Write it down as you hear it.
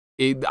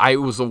It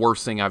was the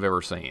worst thing I've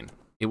ever seen.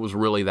 It was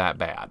really that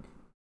bad.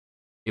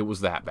 It was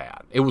that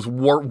bad. It was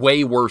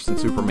way worse than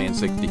Superman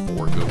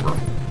 64, Cooper.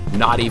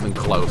 Not even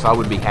close. I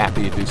would be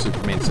happy to do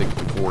Superman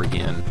 64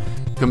 again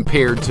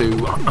compared to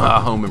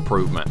Home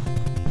Improvement.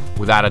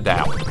 Without a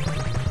doubt.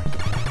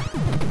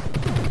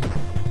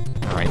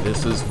 Alright,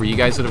 this is, for you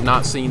guys that have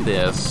not seen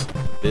this,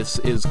 this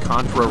is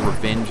Contra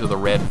Revenge of the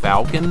Red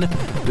Falcon.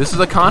 This is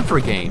a Contra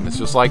game. It's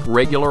just like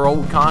regular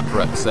old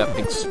Contra, except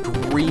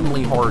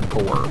extremely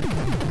hardcore.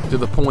 To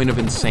the point of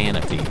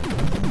insanity.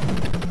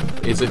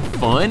 Is it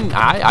fun?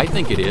 I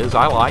think it is.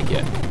 I like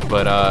it.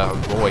 But,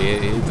 boy,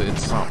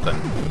 it's something.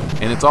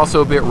 And it's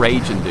also a bit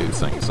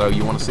rage-inducing. So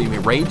you want to see me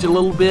rage a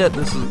little bit?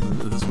 This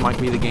might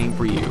be the game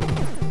for you.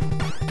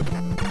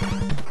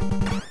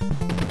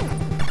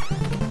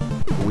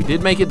 But we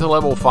did make it to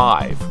level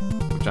 5,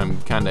 which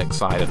I'm kind of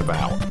excited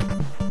about.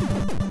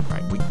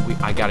 Right,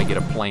 I got to get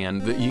a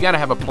plan. You got to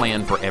have a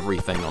plan for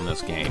everything on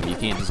this game. You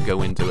can't just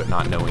go into it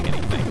not knowing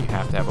anything. You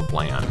have to have a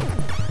plan.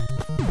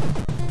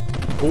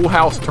 Full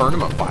House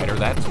Tournament Fighter,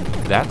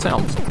 that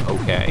sounds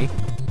okay.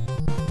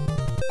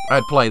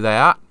 I'd play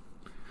that.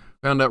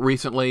 Found out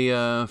recently,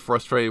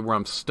 frustrated where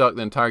I'm stuck.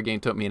 The entire game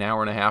took me an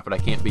hour and a half, but I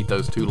can't beat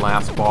those 2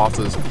 last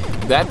bosses.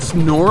 That's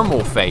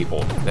normal,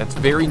 Fable. That's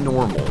very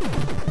normal.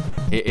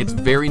 It's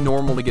very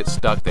normal to get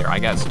stuck there. I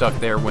got stuck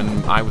there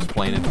when I was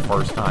playing it the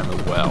first time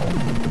as well.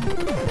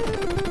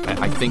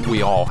 I think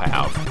we all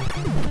have.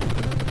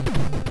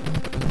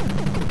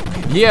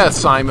 Yeah,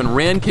 Simon,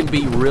 Ren can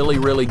be really,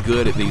 really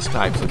good at these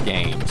types of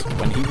games.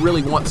 When he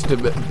really wants to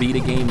beat a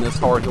game this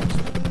hard, he'll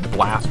just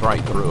blast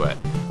right through it.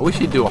 I wish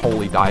he'd do a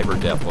Holy Diver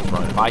Deathless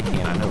run. If I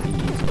can, I know he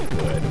easily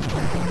could.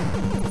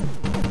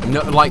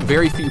 No, like,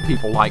 very few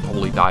people like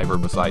Holy Diver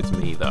besides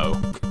me, though.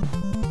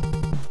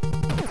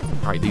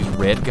 Alright, these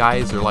red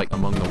guys are, like,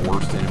 among the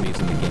worst enemies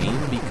in the game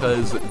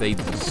because they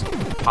just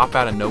pop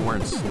out of nowhere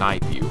and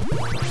snipe you.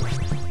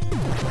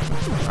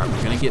 Alright,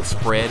 we're going to get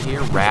spread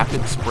here.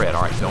 Rapid spread.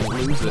 Alright, don't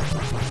lose it.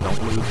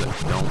 Don't lose it.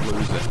 Don't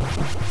lose it.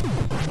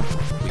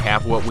 We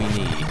have what we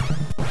need.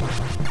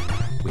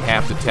 We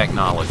have the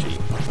technology.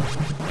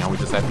 Now we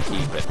just have to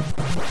keep it.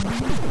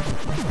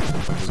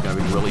 Which is going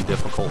to be really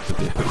difficult to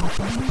do.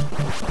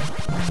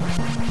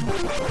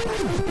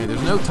 Okay,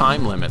 there's no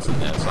time limits in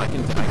this. I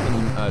can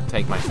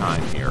take my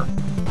time here.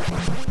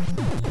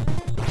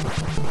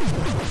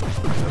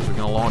 We're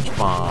going to launch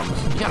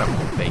bombs. You got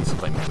to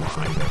basically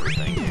memorize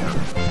everything here.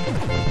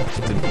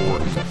 It's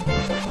important.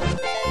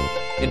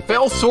 And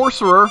Fell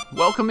Sorcerer,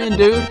 welcome in,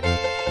 dude.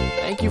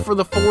 Thank you for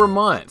the 4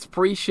 months.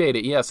 Appreciate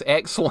it. Yes,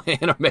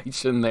 excellent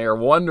animation there.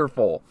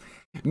 Wonderful.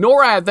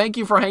 NORAD, thank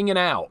you for hanging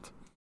out.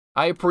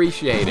 I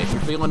appreciate it.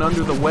 You're feeling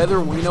under the weather?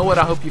 Well, you know what?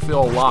 I hope you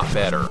feel a lot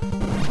better.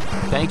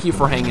 Thank you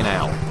for hanging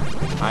out.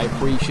 I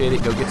appreciate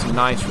it. Go get some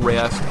nice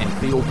rest and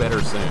feel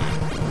better soon.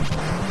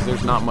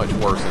 There's not much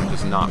worse than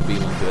just not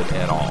feeling good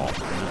at all.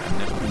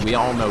 We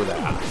all know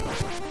that.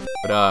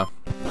 But,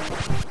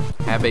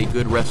 have a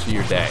good rest of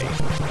your day.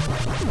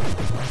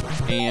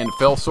 And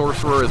Fell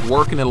Sorcerer is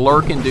working and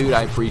lurking, dude.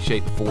 I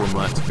appreciate the 4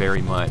 months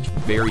very much.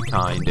 Very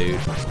kind, dude.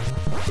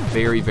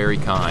 Very, very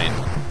kind.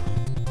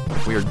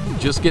 We are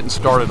just getting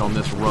started on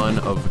this run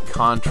of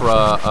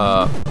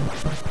Contra,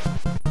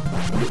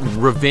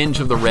 Revenge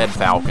of the Red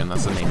Falcon.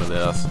 That's the name of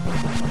this.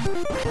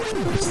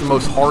 It's the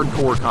most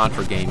hardcore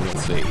Contra game you'll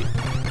see.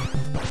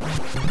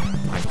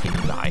 I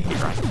can't die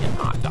here. I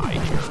cannot die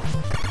here.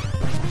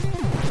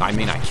 I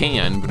mean, I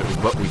can,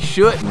 but we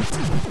shouldn't.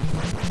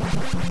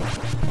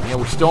 Yeah,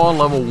 we're still on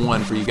level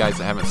 1 for you guys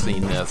that haven't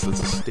seen this. This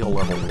is still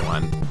level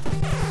 1.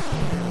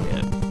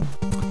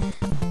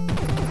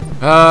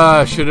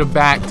 Should have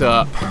backed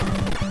up.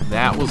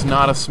 That was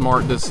not a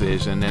smart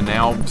decision, and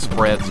now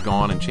spread's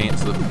gone, and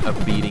chances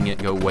of beating it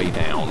go way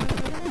down.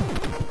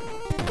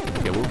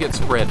 Okay, we'll get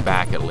spread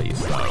back at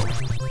least, though.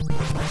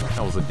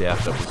 That was a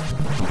death that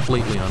was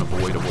completely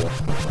unavoidable.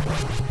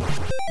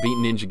 Beat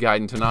Ninja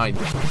Gaiden tonight.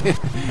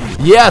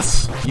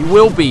 Yes! You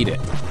will beat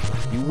it.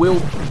 You will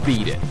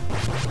beat it.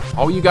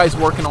 All you guys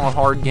working on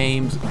hard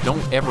games,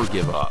 don't ever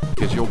give up,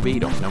 because you'll beat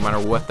them, no matter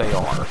what they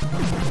are.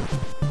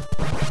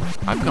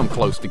 I've come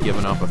close to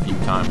giving up a few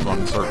times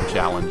on certain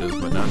challenges,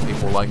 but none of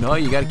people were like, no,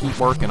 you gotta keep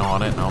working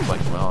on it, and I was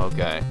like, well,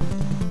 okay.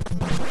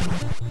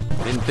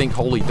 I didn't think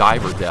Holy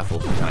Diver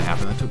Deathless was gonna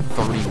happen. That took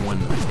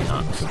 31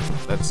 attempts.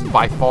 That's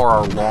by far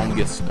our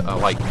longest,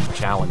 like,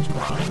 challenge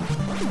grind.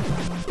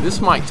 This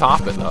might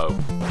top it, though.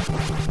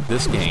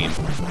 This game.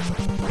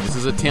 This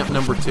is attempt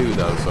number 2,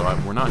 though, so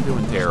we're not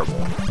doing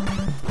terrible.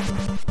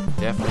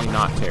 Definitely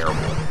not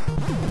terrible.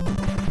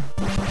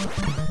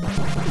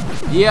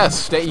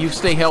 Yes, you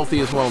stay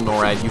healthy as well,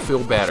 NORAD. You feel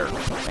better.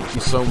 Thank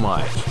you so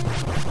much.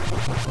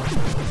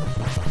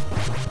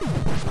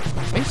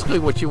 Basically,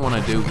 what you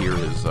want to do here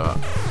is, I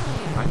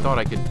thought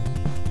I could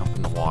jump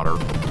in the water.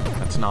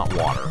 That's not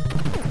water.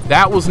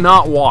 That was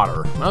not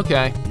water.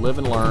 Okay, live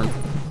and learn.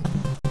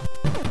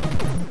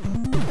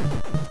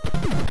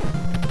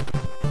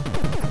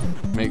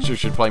 Make sure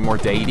should play more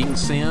dating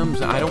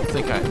sims. I don't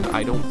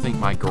think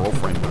my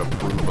girlfriend would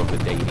approve of the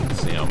dating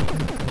sim.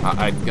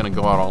 I'm gonna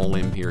go out on a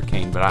limb here,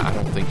 Kane, but I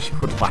don't think she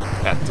would like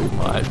that too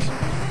much.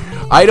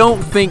 I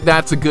don't think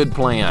that's a good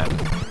plan.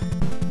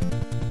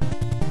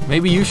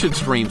 Maybe you should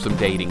stream some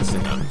dating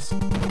sims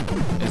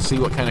and see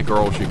what kind of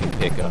girls you can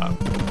pick up.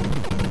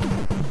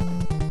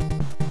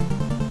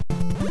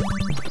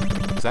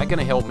 Is that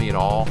gonna help me at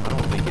all? I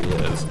don't think it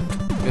is.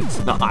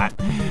 It's not.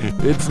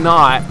 It's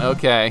not.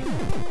 Okay.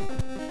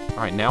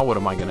 Alright, now what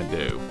am I gonna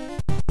do?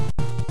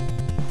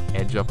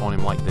 Edge up on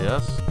him like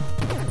this?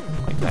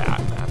 Like that.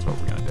 That's what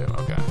we're gonna do.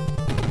 Okay.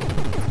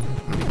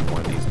 There's gonna be more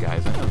of these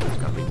guys. I know there's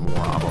gonna be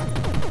more of them.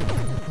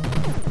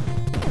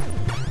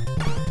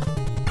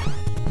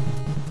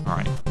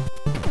 Alright.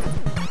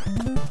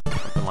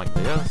 Something like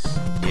this?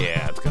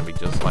 Yeah, it's gonna be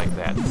just like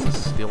that. This is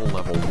still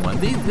level 1.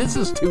 This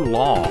is too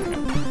long.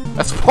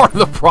 That's part of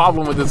the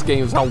problem with this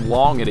game, is how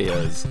long it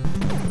is.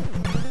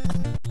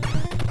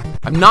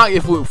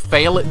 If we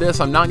fail at this,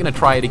 I'm not going to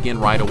try it again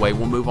right away.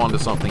 We'll move on to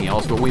something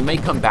else, but we may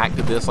come back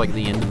to this like at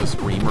the end of the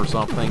stream or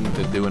something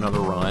to do another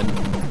run.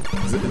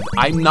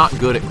 I'm not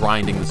good at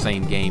grinding the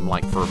same game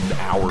like for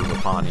hours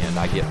upon end.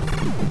 I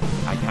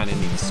kind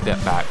of need to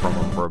step back from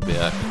them for a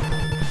bit.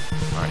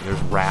 Alright,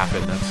 there's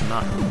Rapid. That's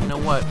not... You know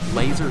what?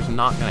 Laser's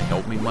not going to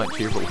help me much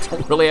here, but we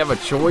don't really have a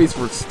choice.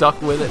 We're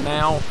stuck with it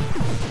now.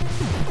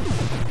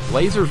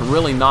 Laser's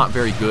really not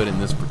very good in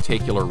this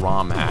particular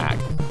Romhack.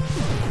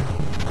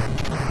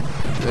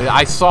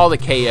 I saw the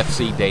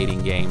KFC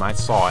dating game. I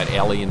saw it.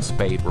 Ellie and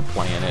Spade were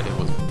playing it. It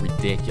was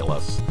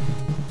ridiculous.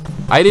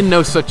 I didn't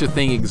know such a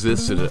thing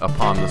existed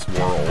upon this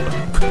world.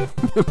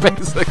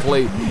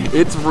 Basically,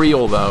 it's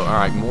real, though.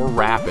 Alright, more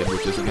Rapid,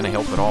 which isn't going to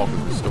help at all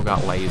because we've still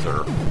got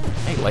Laser.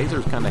 Hey,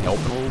 Laser's kind of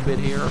helping a little bit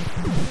here.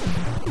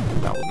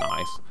 That was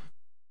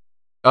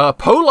nice.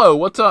 Polo,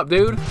 what's up,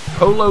 dude?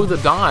 Polo the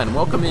Don.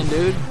 Welcome in,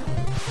 dude.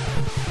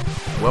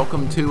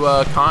 Welcome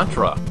to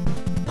Contra.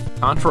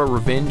 Contra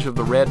Revenge of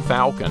the Red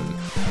Falcon.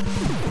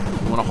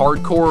 You want a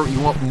hardcore, you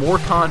want more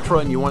Contra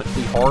and you want it to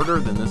be harder,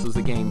 then this is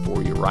the game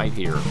for you right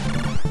here.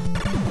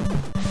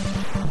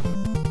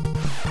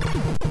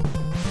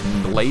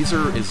 And the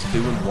Laser is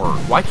doing work.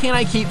 Why can't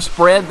I keep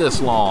spread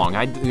this long?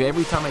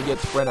 Every time I get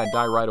spread, I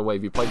die right away.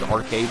 Have you played the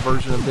arcade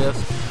version of this?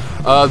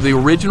 The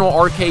original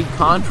arcade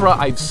Contra,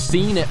 I've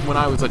seen it when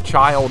I was a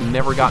child and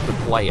never got to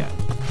play it.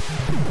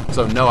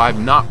 So no, I've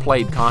not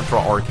played Contra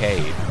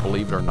Arcade,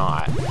 believe it or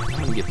not.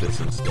 I'm gonna get this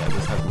instead.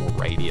 This has more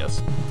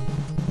radius.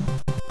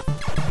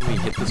 Can we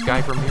hit this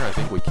guy from here? I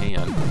think we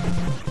can.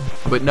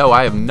 But no,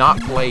 I have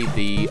not played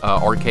the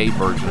arcade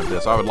version of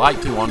this. I would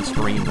like to on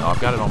stream though. I've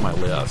got it on my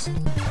list.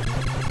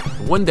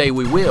 One day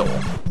we will.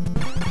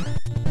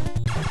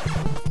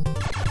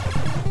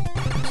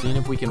 Seeing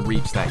if we can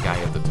reach that guy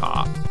at the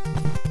top.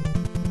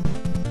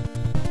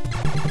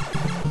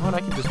 You know what,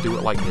 I can just do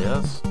it like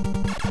this.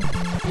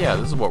 Yeah,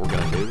 this is what we're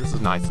gonna do. This is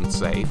nice and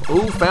safe.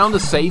 Ooh, found a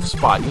safe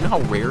spot. You know how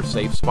rare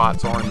safe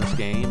spots are in this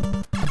game?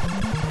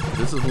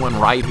 This is one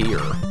right here.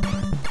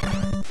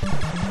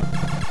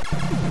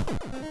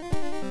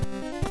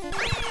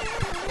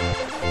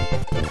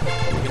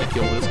 We're gonna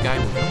kill this guy.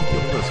 We're gonna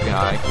kill this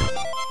guy.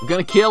 We're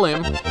gonna kill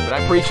him, but I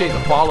appreciate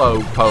the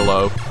follow,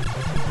 Polo.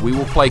 We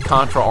will play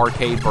Contra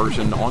Arcade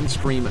version on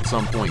stream at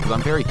some point, because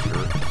I'm very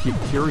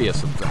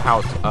curious as to how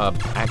it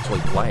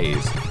actually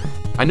plays.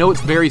 I know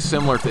it's very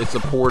similar to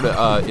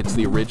it's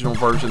the original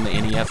version, the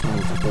NES one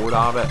was a port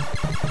of it.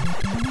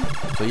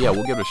 So yeah,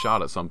 we'll give it a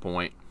shot at some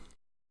point.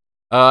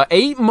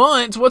 8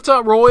 months, what's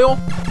up, Royal?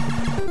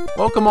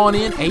 Welcome on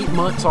in. 8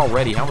 months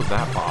already, how was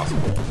that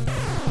possible?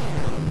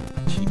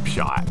 Cheap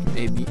shot.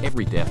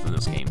 Every death in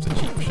this game is a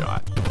cheap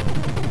shot.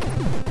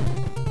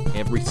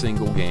 Every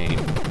single game.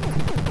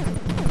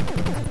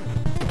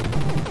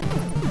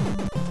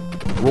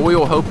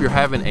 Royal, hope you're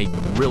having a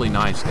really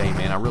nice day,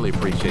 man. I really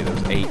appreciate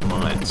those 8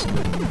 months.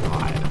 Good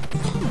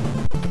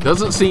God.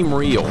 Doesn't seem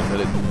real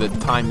that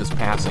time is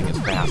passing as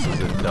fast as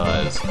it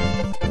does.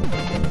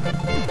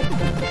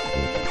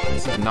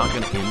 This is not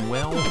going to end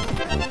well.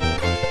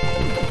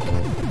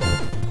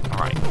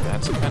 Alright,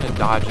 that's the kind of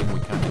dodging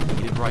we kind of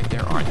needed right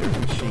there. Alright, there's a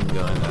machine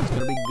gun. That's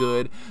going to be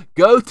good.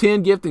 Go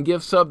 10 gift and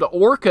gift sub to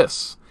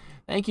Orcus.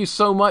 Thank you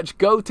so much,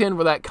 Go 10,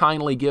 for that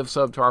kindly gift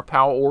sub to our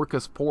pal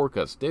Orcus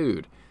Porcus.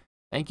 Dude.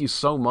 Thank you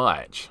so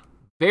much.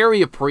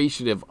 Very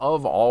appreciative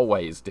of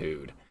always,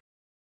 dude.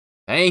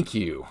 Thank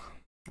you.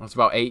 I was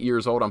about 8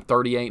 years old. I'm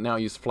 38 now. I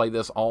used to play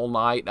this all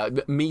night.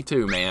 Me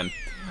too, man.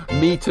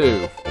 Me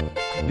too.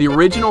 The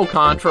original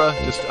Contra,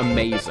 just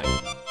amazing.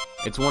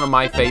 It's one of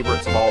my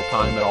favorites of all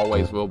time. It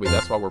always will be.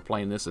 That's why we're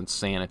playing this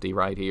insanity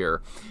right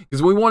here.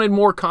 Because we wanted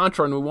more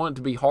Contra and we want it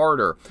to be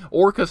harder.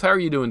 Orcus, how are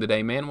you doing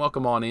today, man?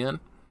 Welcome on in.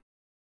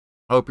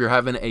 Hope you're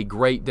having a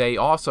great day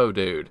also,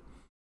 dude.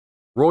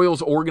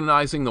 Royal's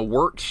organizing the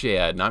work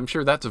shed, and I'm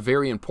sure that's a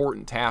very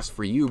important task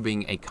for you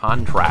being a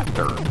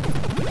contractor.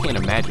 I can't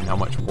imagine how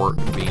much work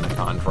being a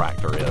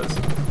contractor is.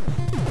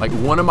 Like,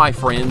 one of my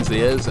friends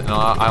is, and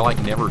I like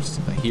never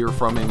hear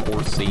from him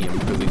or see him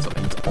because he's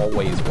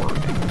always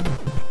working.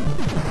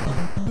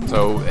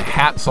 So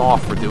hats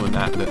off for doing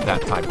that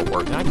type of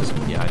work. And I just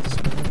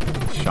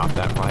shot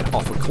that right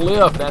off a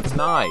cliff. That's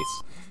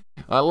nice.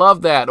 I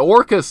love that.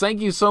 Orcus,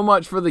 thank you so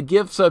much for the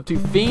gift sub to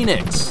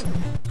Phoenix.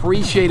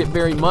 Appreciate it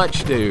very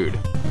much, dude.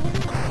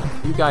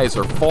 You guys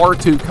are far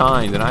too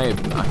kind, and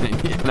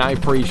I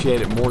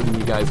appreciate it more than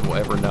you guys will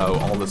ever know,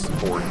 all the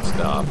support and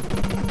stuff.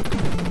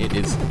 It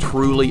is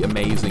truly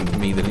amazing to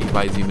me that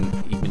anybody's even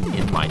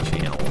in my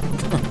channel.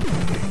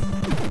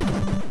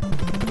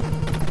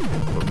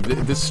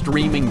 This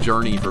streaming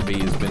journey for me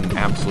has been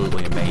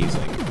absolutely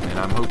amazing, and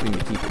I'm hoping to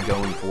keep it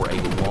going for a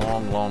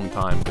long, long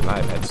time because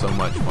I've had so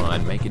much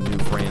fun making new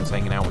friends,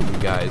 hanging out with you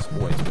guys.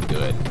 Boy, it's been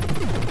good.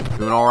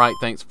 Doing all right,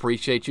 thanks.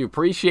 Appreciate you.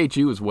 Appreciate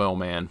you as well,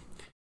 man.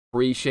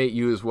 Appreciate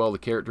you as well. The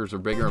characters are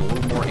bigger and a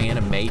little more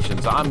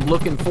animations. I'm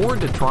looking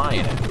forward to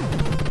trying it.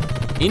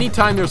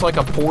 Anytime there's like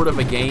a port of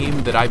a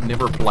game that I've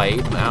never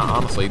played, now,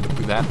 honestly,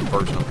 that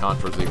version of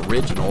Contra is the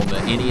original. The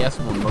NES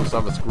one most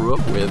of us grew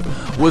up with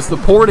was the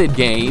ported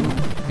game,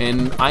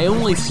 and I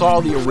only saw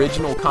the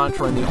original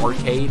Contra in the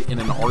arcade in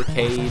an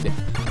arcade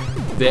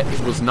that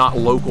was not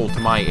local to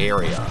my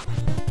area.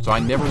 So I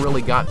never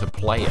really got to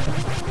play it.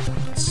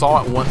 I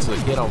saw it once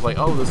as a kid, I was like,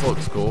 oh, this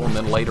looks cool, and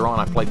then later on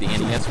I played the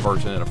NES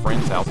version at a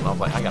friend's house, and I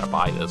was like, I gotta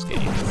buy this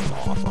game, this is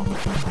awesome.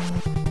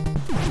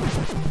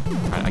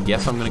 Alright, I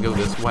guess I'm going to go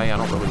this way. I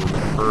don't really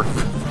remember.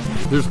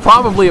 There's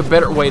probably a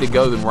better way to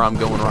go than where I'm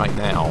going right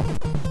now.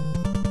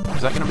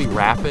 Is that going to be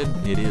rapid?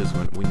 It is.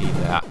 We need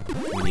that.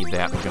 We need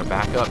that. We're going to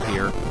back up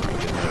here.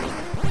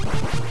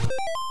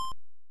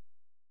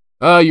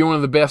 Alright, you're one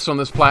of the best on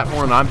this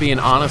platform, and I'm being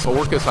honest,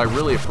 Orcus, I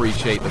really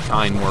appreciate the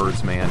kind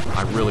words, man.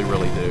 I really,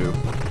 really do.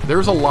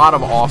 There's a lot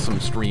of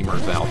awesome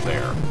streamers out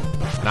there.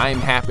 And I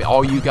am happy.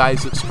 All you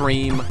guys that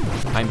stream,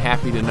 I'm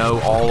happy to know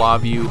all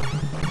of you.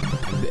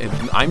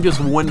 I'm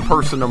just one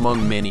person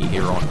among many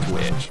here on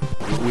Twitch.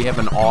 We have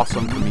an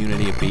awesome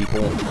community of people,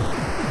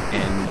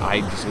 and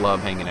I just love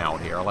hanging out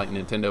here. I like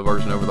Nintendo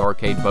version over the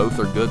arcade. Both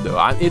are good, though.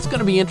 It's going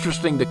to be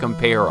interesting to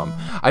compare them.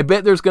 I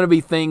bet there's going to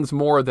be things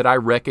more that I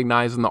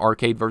recognize in the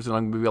arcade version.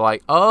 I'm going to be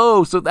like,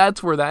 oh, so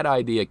that's where that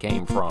idea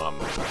came from.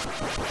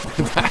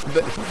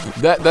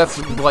 That's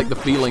like the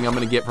feeling I'm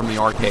going to get from the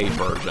arcade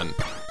version.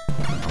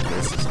 Oh,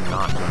 this is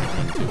not going to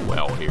end too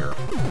well here.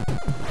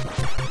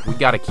 We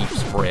got to keep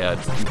spread.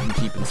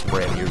 Keeping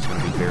spread here is going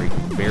to be very,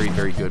 very,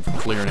 very good for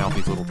clearing out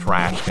these little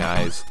trash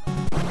guys.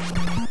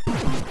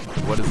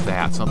 What is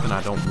that? Something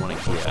I don't want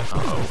to get.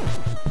 Uh-oh.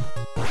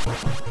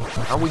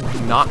 How are we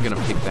not going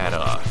to pick that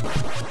up?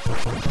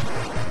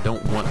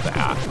 Don't want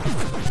that.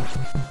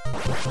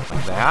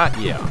 Like that?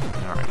 Yeah.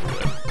 Alright,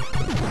 good.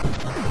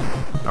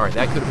 Alright,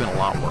 that could have been a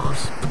lot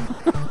worse.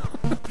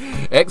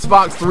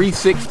 Xbox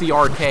 360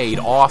 arcade.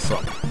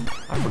 Awesome.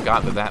 I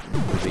forgot that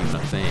was even a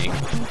thing.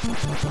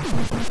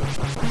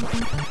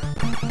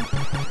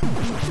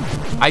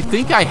 I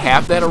think I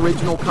have that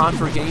original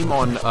Contra game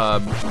on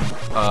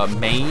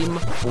MAME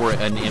or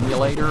an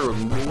emulator.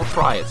 We'll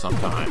try it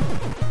sometime.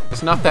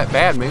 It's not that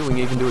bad. Maybe we can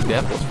even do a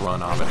deathless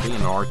run of it. Being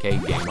an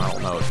arcade game, I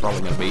don't know. It's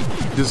probably going to be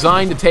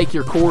designed to take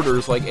your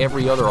quarters like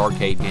every other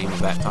arcade game of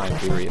that time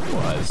period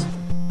was.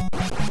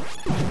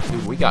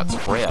 Dude, we got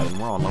spread, and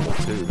we're on level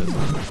 2. This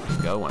is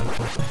going.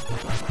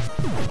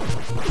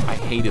 I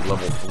hated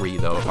level 3,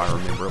 though, if I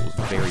remember. It was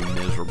very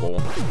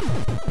miserable.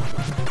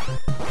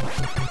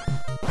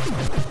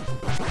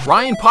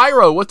 Ryan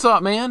Pyro, what's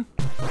up, man?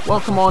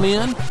 Welcome on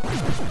in.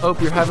 Hope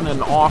you're having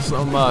an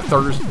awesome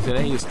Thursday.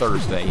 Today is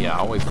Thursday. Yeah, I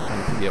always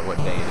kind of forget what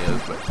day it is,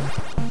 but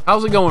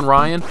how's it going,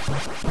 Ryan?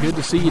 Good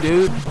to see you,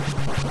 dude.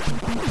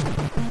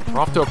 We're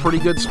off to a pretty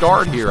good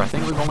start here. I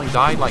think we've only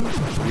died like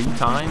 3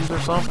 times or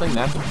something.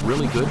 That's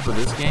really good for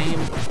this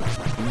game.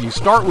 You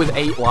start with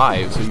 8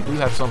 lives, so you do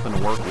have something to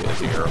work with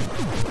here.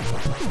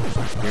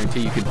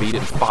 Guarantee you can beat it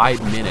in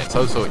 5 minutes.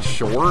 Oh, so it's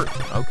short?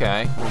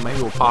 Okay. Well, maybe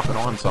we'll pop it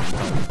on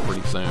sometime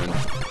pretty soon.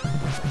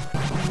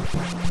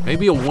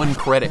 Maybe a 1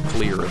 credit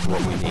clear is what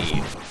we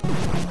need.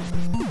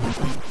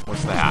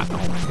 What's that? Oh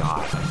my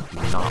god. I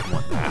do not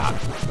want that.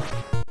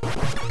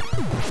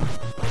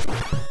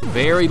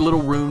 Very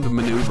little room to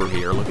maneuver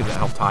here. Look at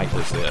how tight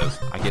this is.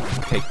 I get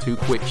to take 2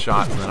 quick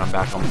shots and then I'm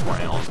back on the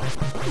ground.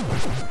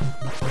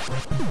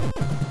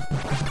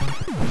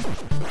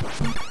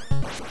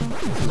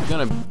 This is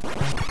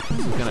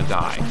gonna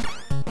die.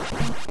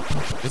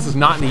 This is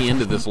not the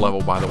end of this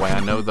level, by the way. I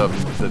know the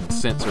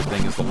sensor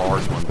thing is the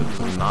large one, but this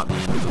is not the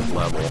end of this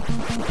level.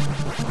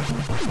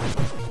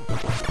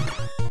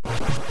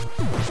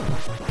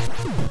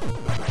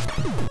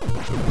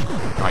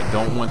 Alright,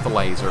 don't want the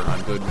laser.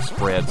 I'm good with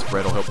spread.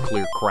 Spread will help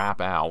clear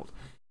crap out.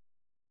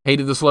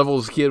 Hated this level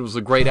as a kid. It was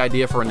a great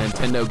idea for a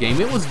Nintendo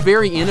game. It was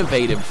very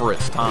innovative for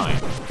its time.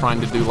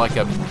 Trying to do like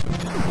a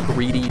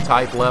 3D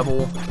type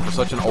level for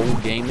such an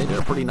old game. They did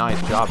a pretty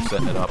nice job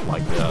setting it up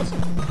like this.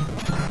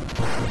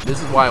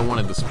 This is why I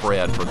wanted the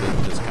spread for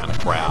this kind of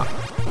crap.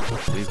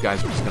 These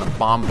guys are just going to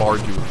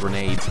bombard you with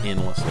grenades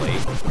endlessly.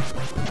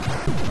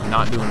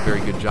 Not doing a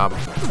very good job of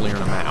clearing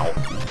them out.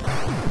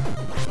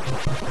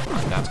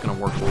 Alright, that's going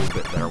to work a little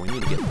bit better. We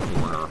need to get the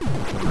corner.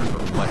 Corners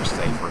are much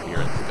safer here.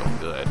 This is going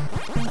good.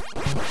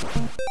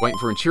 Waiting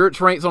for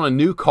insurance rates on a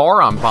new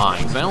car I'm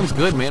buying. Sounds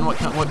good, man. What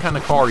kind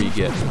of car are you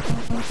getting?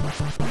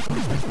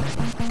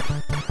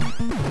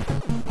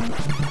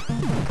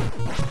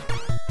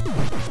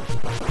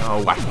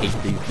 Oh, I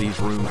hate these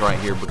rooms right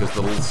here because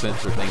the little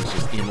sensor things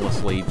just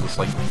endlessly just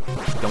like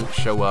don't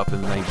show up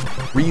and they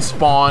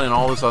respawn and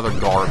all this other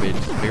garbage.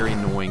 It's very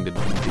annoying to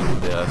deal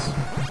with this.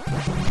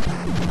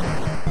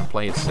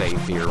 Play it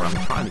safe here. I'm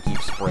trying to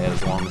keep spread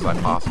as long as I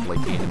possibly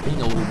can. And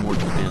being a little more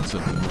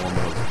defensive than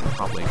normal is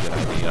probably a good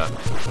idea.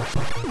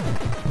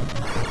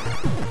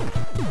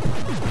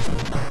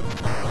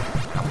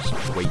 That was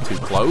way too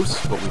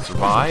close, but we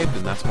survived,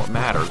 and that's what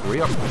matters.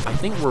 I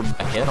think we're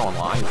ahead on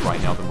lives right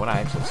now than what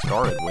I actually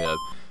started with.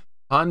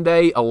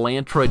 Hyundai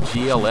Elantra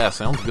GLS.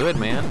 Sounds good,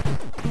 man.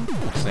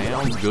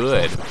 Sounds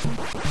good.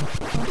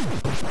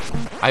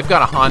 I've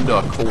got a Honda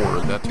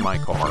Accord. That's my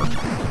car.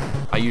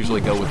 I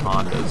usually go with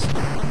Hondas.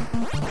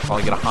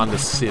 Probably get a Honda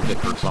Civic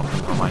or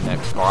something for my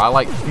next car. I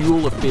like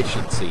fuel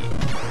efficiency.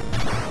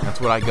 That's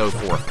what I go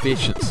for,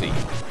 efficiency.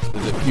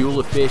 Is it fuel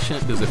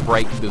efficient? Does it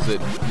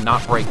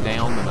not break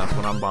down? Then that's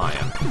what I'm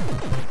buying.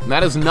 And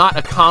that is not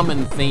a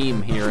common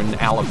theme here in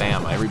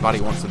Alabama.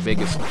 Everybody wants the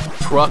biggest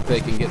truck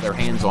they can get their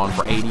hands on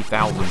for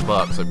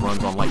 $80,000. It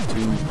runs on like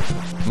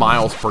 2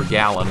 miles per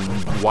gallon.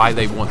 Why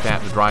they want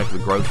that to drive to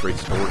the grocery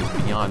store is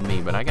beyond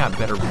me, but I got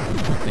better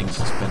things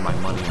to spend my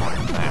money on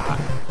than that.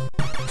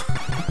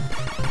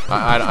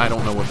 I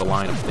don't know what the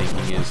line of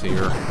thinking is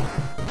here.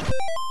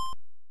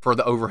 For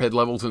the overhead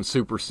levels and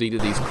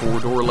superseded these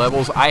corridor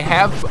levels. I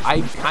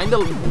kind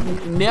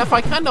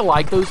of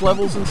like those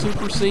levels in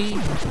Super C.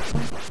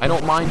 I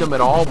don't mind them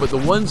at all, but the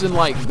ones in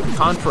like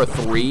Contra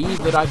 3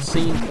 that I've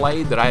seen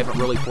played that I haven't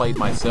really played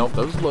myself,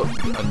 those look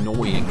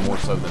annoying more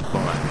so than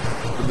fun.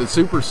 But the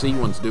Super C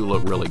ones do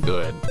look really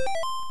good.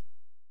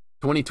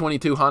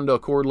 2022 Honda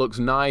Accord looks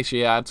nice.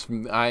 Yeah,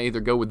 I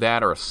either go with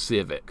that or a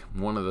Civic.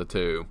 One of the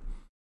two.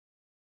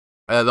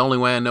 The only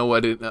way I know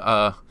what it...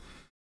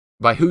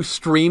 by who's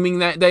streaming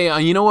that day.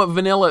 You know what,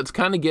 Vanilla? It's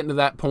kind of getting to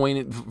that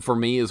point for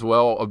me as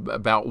well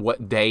about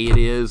what day it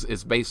is.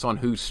 It's based on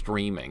who's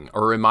streaming.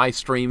 Or am I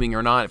streaming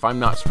or not? If I'm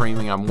not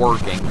streaming, I'm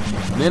working.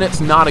 Then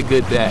it's not a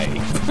good day.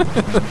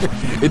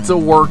 It's a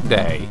work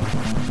day.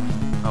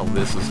 Oh,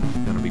 this is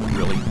going to be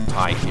really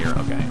tight here.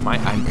 Okay,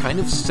 I'm kind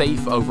of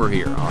safe over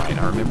here. All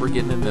right, I remember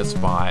getting in this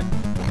spot.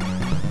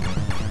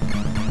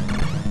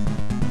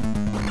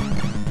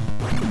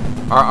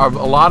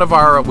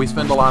 We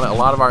spend a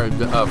lot of our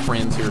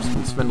friends here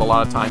spend a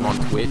lot of time on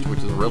Twitch, which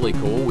is really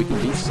cool. We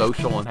can be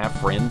social and have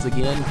friends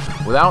again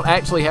without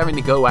actually having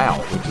to go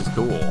out, which is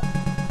cool.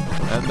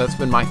 That's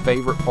been my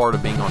favorite part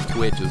of being on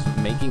Twitch, is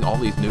making all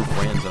these new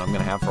friends that I'm going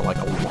to have for like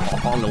a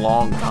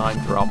long time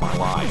throughout my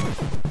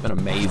life. It's been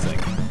amazing.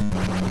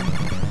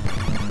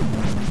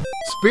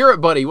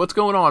 Spirit Buddy, what's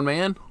going on,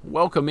 man?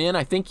 Welcome in.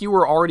 I think you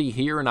were already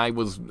here, and I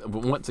was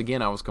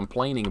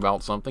complaining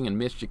about something and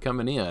missed you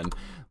coming in.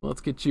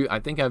 Let's get you. I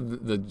think I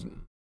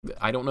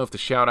don't know if the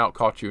shout out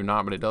caught you or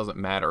not, but it doesn't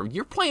matter.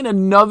 You're playing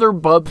another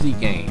Bubsy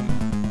game.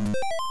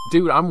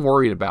 Dude, I'm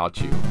worried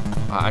about you.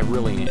 I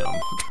really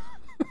am.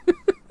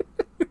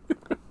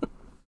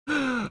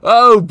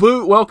 Oh,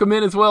 Boot, welcome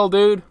in as well,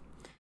 dude.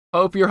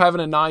 Hope you're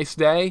having a nice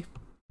day.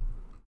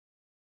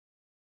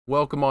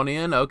 Welcome on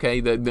in.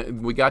 Okay,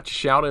 we got you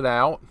shouted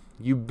out.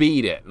 You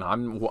beat it. And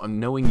I'm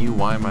knowing you,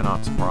 why am I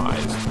not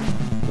surprised?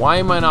 Why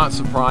am I not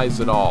surprised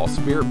at all?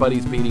 Spirit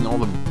Buddy's beating all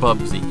the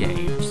Bubsy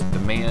games. The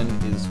man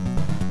is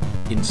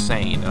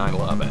insane, and I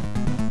love it.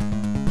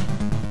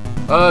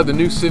 The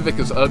new Civic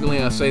is ugly,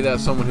 and I say that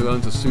as someone who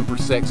owns a super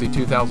sexy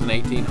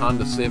 2018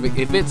 Honda Civic.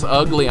 If it's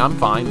ugly, I'm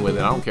fine with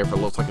it. I don't care if it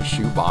looks like a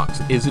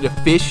shoebox. Is it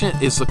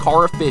efficient? Is the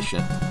car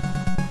efficient?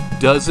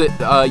 Does it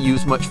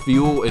use much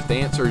fuel? If the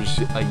answer is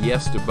a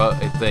yes to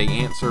both, if the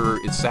answer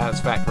is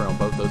satisfactory on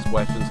both those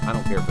questions, I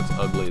don't care if it's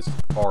the ugliest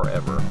car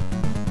ever.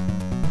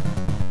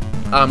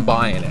 I'm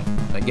buying it.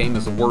 That game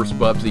is the worst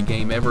Bubsy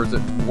game ever. Is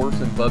it worse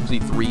than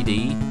Bubsy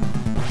 3D?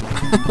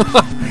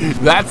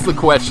 That's the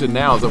question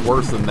now. Is it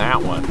worse than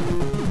that one?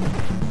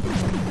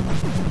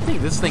 I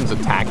think this thing's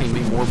attacking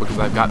me more because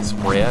I've got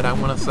spread, I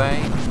want to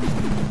say.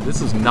 This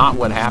is not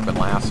what happened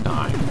last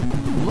time.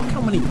 Look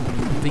how many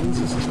things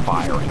this is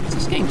firing. Is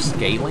this game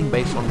scaling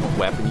based on what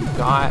weapon you've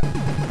got?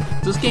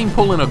 Is this game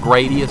pulling a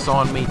Gradius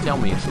on me? Tell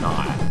me it's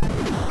not.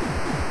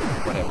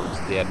 Whatever, it's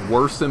dead.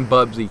 Worse than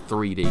Bubsy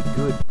 3D.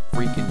 Good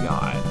freaking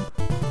God.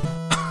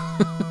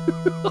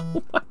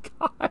 Oh my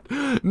God.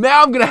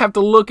 Now I'm going to have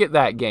to look at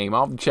that game.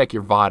 I'll check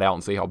your VOD out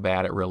and see how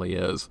bad it really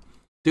is.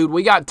 Dude,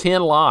 we got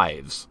 10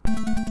 lives.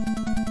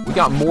 We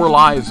got more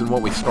lives than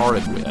what we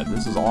started with.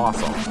 This is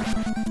awesome.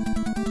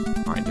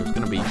 Alright, there's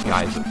going to be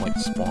guys that like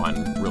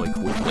spawn really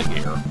quickly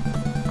here.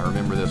 I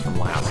remember this from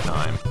last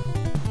time.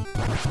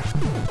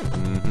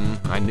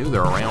 I knew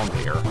they're around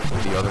here.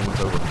 The other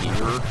one's over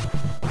here.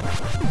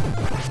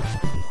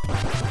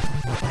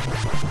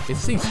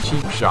 It's these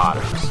cheap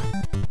shotters.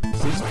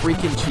 It's these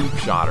freaking cheap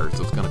shotters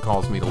that's going to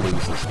cause me to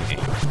lose this game.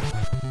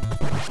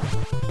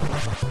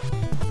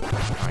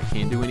 I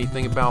can't do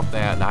anything about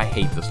that, and I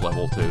hate this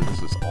level too.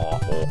 This is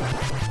awful.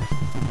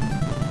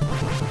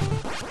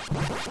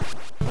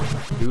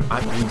 Dude,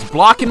 he's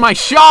blocking my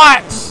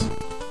shots!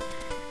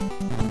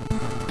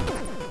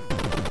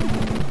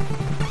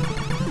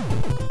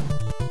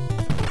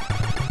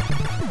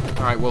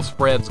 Alright, well,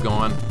 Spread's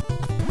gone.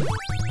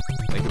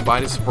 Say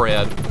goodbye to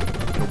Spread.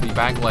 He'll be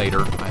back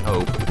later, I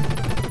hope.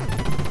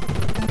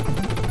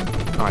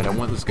 Alright, I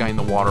want this guy in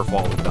the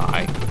waterfall to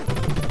die.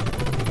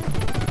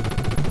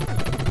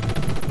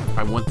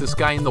 I want this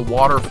guy in the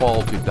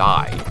waterfall to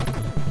die.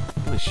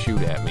 He's gonna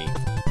shoot at me.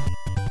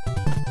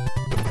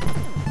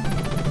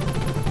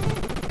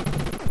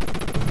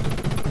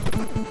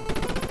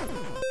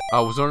 I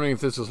was wondering if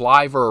this is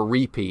live or a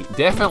repeat.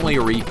 Definitely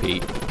a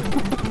repeat.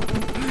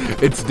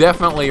 It's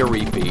definitely a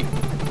repeat.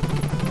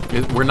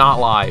 We're not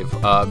live,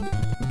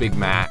 Big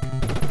Mac.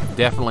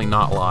 Definitely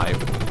not live.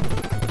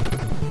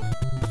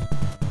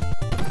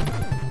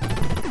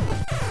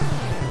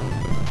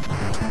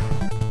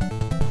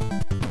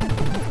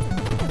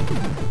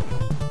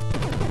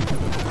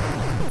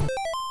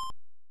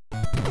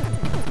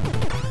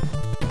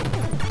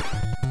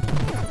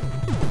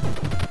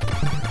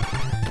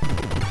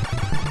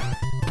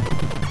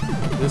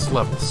 This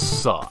level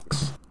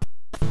sucks.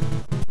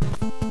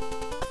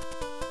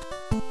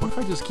 What if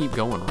I just keep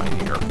going right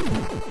here?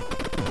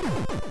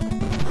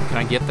 Can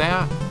I get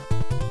that?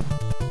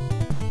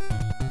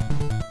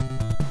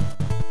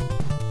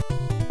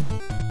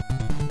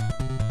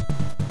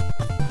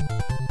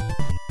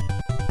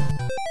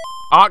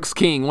 Ox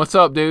King, what's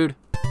up, dude?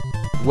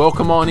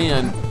 Welcome on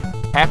in.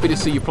 Happy to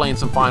see you playing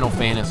some Final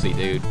Fantasy,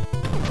 dude.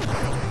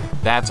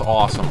 That's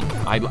awesome.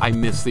 I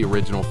miss the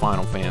original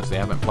Final Fantasy. I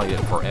haven't played it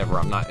forever.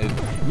 I'm not.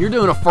 You're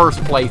doing a first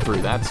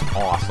playthrough. That's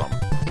awesome.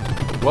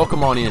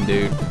 Welcome on in,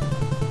 dude.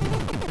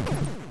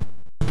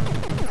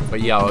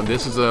 But yeah,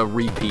 this is a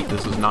repeat.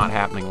 This is not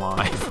happening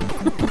live.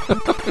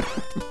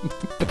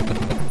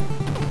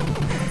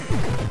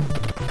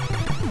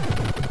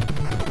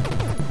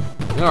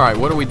 Alright,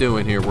 what are we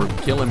doing here? We're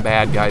killing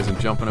bad guys and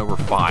jumping over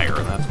fire.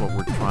 That's what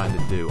we're trying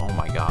to do. Oh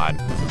my god.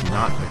 This is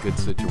not a good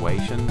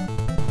situation.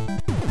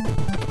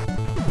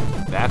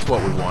 That's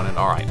what we wanted.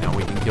 Alright, now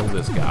we can kill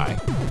this guy.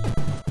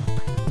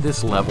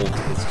 This level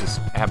is just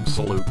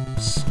absolute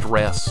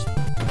stress.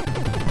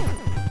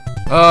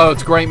 Oh,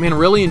 it's great, man.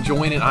 Really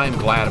enjoying it. I am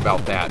glad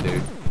about that,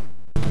 dude.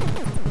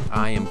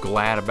 I am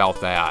glad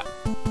about that.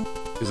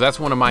 Because that's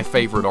one of my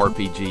favorite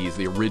RPGs,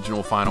 the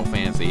original Final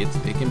Fantasy.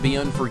 It can be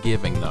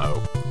unforgiving,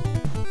 though.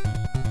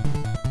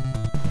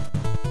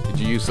 Did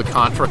you use the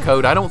Contra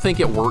code? I don't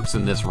think it works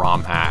in this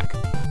ROM hack.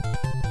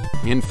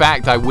 In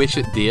fact, I wish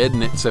it did,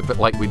 and except it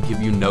like would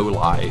give you no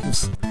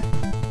lives.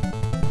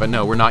 But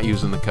no, we're not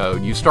using the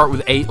code. You start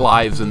with 8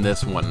 lives in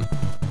this one.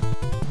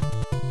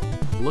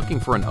 Looking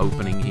for an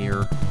opening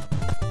here.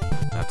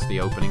 That's the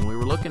opening we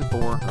were looking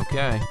for.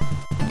 Okay.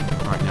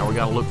 Alright, now we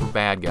gotta look for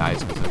bad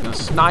guys, because they're gonna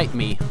snipe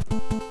me.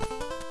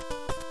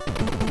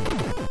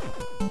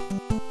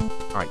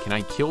 Alright, can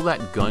I kill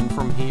that gun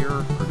from here,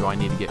 or do I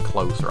need to get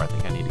closer? I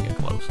think I need to get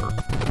closer.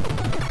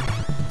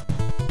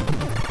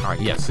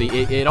 Alright, yeah, see,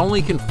 it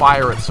only can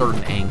fire at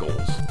certain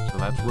angles, so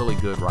that's really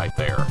good right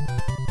there.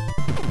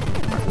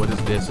 Alright, what is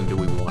this, and do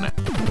we want it?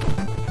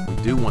 We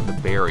do want the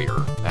barrier.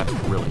 That's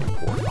really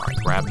important. Alright,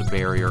 grab the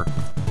barrier.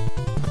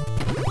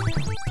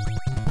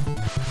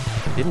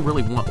 Didn't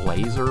really want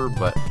laser,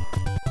 but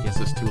I guess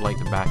it's too late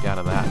to back out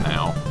of that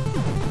now.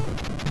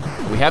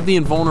 We have the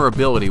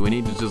invulnerability. We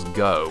need to just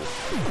go.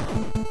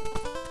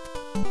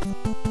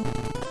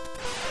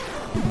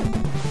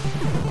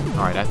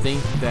 Alright, I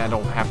think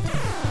that'll have to...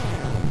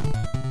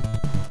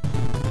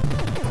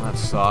 Well, that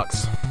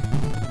sucks.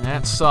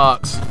 That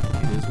sucks.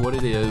 It is what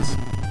it is.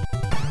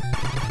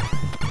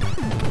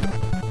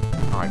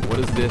 Alright, what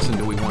is this, and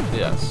do we want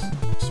this?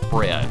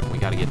 Spread. We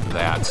gotta get to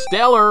that.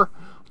 Stellar!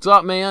 What's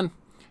up, man?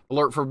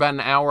 Alert for about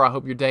an hour. I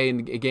hope your day in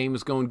the game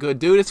is going good.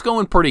 Dude, it's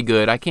going pretty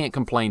good. I can't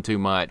complain too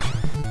much.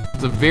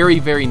 It's a very,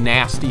 very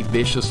nasty,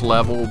 vicious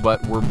level,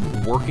 but we're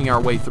working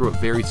our way through it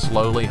very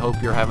slowly. Hope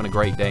you're having a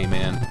great day,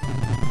 man.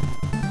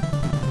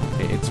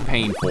 It's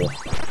painful.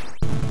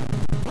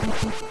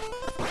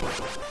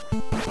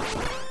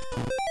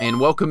 And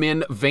welcome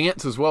in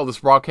Vance as well. This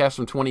broadcast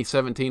from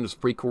 2017 was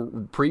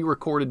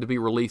pre-recorded to be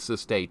released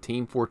this day.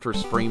 Team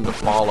Fortress stream to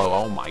follow.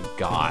 Oh my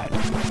god.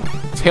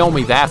 Tell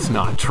me that's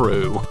not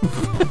true.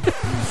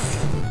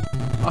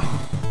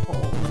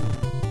 Oh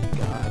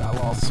god, I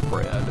lost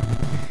Spread.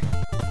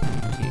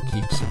 Can't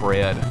keep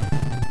Spread.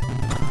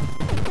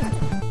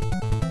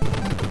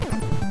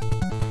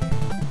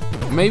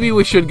 Maybe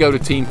we should go to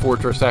Team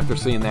Fortress after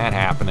seeing that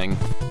happening.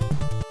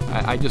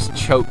 I just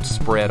choked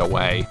Spread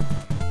away.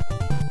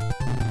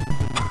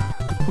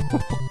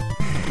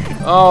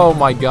 Oh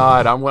my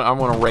god, I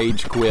want to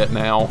rage quit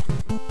now.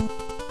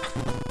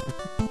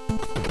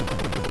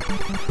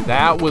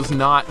 That was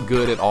not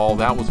good at all.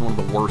 That was one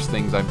of the worst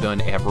things I've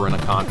done ever in a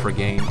Contra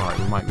game. Alright,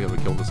 we might be able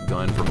to kill this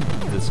gun from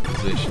this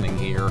positioning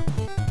here.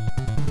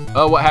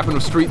 Oh, what happened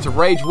with Streets of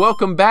Rage?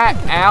 Welcome back,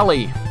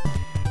 Allie.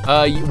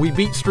 We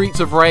beat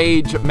Streets of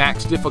Rage,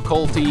 max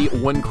difficulty,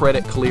 1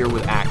 credit clear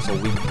with Axel.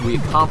 We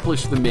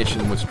accomplished the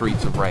mission with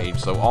Streets of Rage,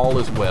 so all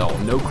is well.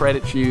 No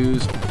credits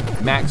used,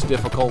 max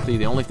difficulty.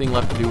 The only thing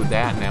left to do with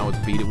that now is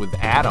beat it with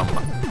Adam.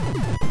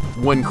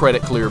 1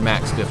 credit clear,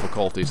 max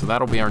difficulty. So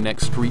that'll be our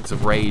next Streets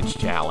of Rage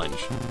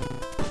challenge.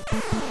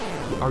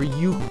 Are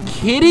you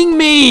kidding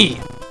me?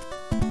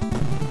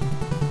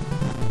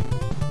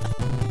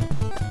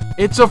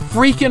 It's a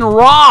freaking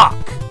rock!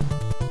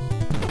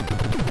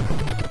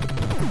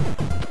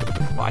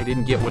 Well, I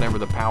didn't get whatever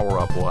the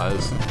power-up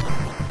was.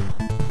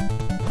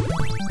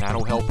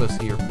 That'll help us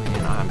here.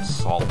 Man, I'm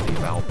salty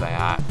about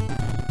that.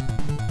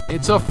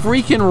 It's a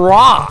freaking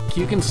rock!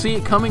 You can see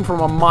it coming from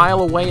a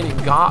mile away and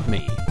it got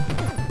me.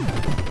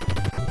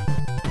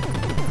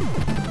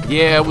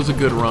 Yeah, it was a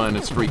good run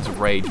at Streets of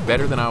Rage.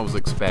 Better than I was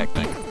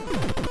expecting.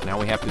 Now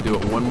we have to do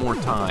it one more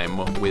time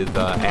with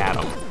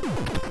Adam.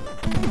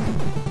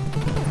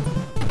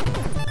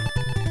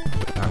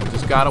 Alright, we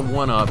just got a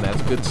 1-up.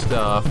 That's good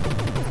stuff.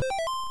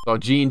 Saw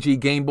G&G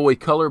Game Boy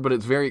Color, but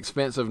it's very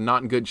expensive,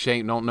 not in good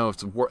shape. Don't know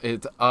if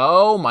it's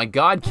oh my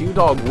god,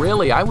 Q-Dog,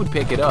 really? I would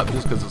pick it up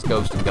just because it's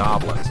Ghosts and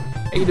Goblins.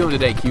 How you doing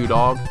today,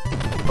 Q-Dog?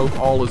 Hope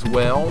all is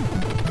well.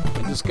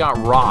 I just got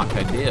rocked,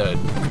 I did.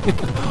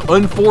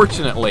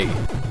 Unfortunately.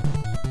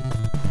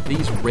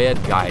 These red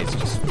guys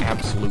just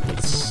absolutely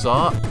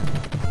suck.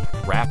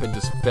 Rapid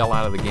just fell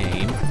out of the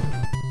game.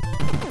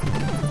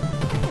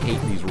 I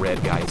hate these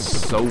red guys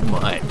so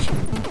much.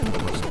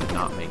 Almost did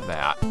not make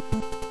that.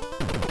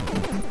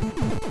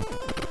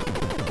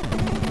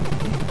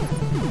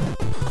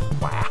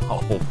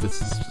 Wow,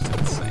 this is just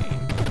insane.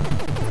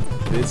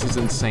 This is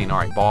insane.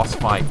 Alright, boss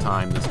fight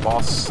time. This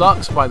boss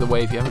sucks, by the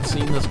way. If you haven't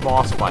seen this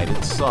boss fight,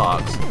 it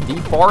sucks. D.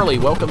 Farley,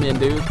 welcome in,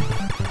 dude.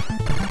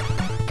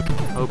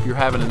 Hope you're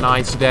having a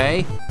nice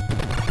day.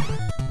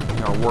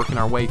 We are working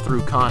our way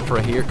through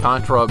Contra here.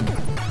 Contra,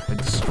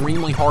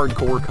 extremely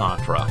hardcore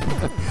Contra.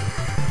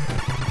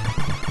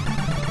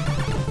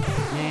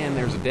 And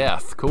there's a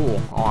death.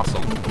 Cool.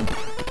 Awesome.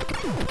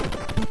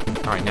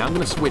 Alright, now I'm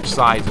going to switch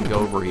sides and go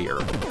over here.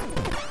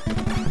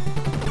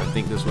 I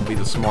think this would be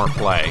the smart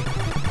play.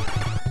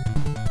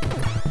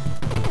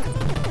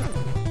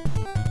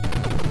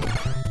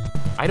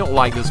 I don't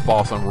like this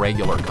boss on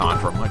regular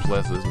Contra, much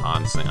less this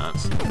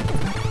nonsense.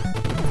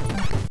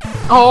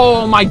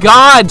 Oh my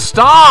god,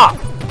 stop!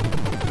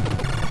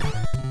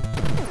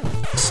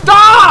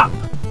 Stop!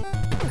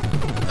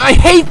 I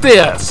hate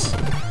this!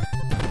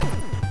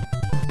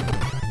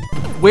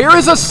 Where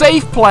is a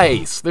safe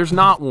place? There's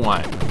not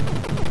one.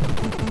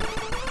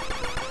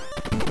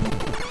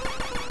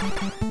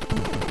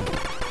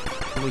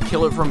 Can we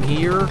kill it from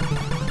here?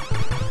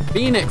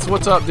 Phoenix,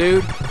 what's up,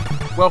 dude?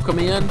 Welcome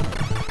in.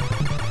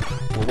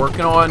 We're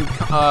working on,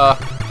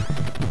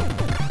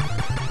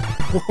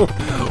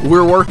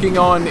 we're working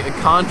on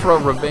Contra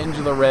Revenge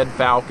of the Red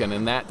Falcon,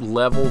 and that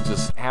level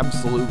just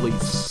absolutely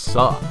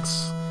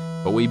sucks.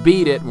 But we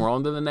beat it, and we're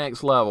on to the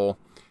next level.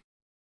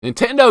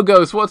 Nintendo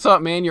Ghost, what's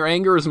up, man? Your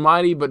anger is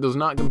mighty, but does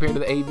not compare to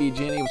the AV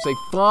Jenny. Would say,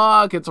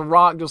 fuck, it's a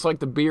rock just like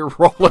the beer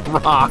rolling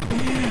rock.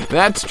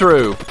 That's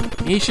true.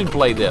 He should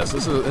play this.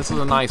 This is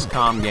a nice,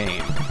 calm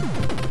game.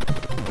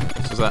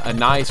 This is a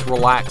nice,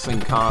 relaxing,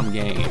 calm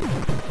game.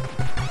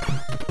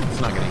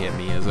 It's not going to hit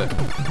me, is it?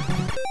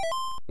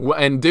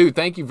 And dude,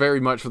 thank you very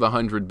much for the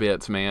 100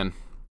 bits, man.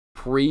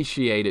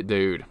 Appreciate it,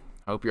 dude.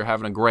 Hope you're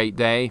having a great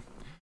day.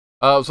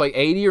 It's like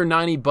 80 or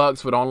 90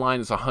 bucks, but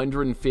online it's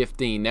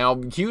 115. Now,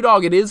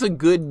 Q-Dog, it is a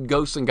good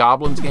Ghosts and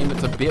Goblins game.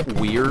 It's a bit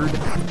weird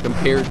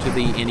compared to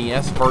the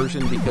NES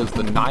version because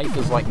the knife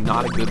is like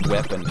not a good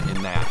weapon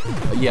in that.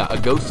 Yeah, a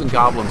Ghosts and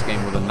Goblins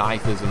game where the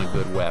knife isn't a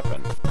good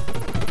weapon.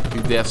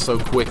 Do death so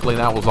quickly.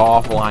 That was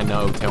awful, I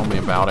know. Tell me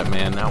about it,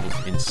 man. That was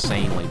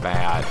insanely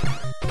bad.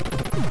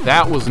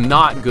 That was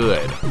not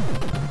good.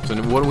 So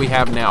what do we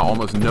have now?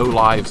 Almost no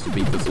lives to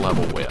beat this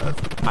level with.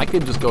 I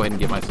could just go ahead and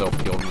get myself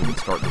killed and we can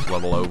start this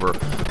level over.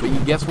 But you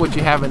guess what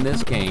you have in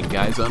this game,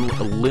 guys? You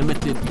have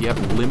limited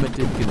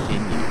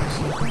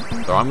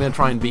continues. So I'm going to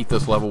try and beat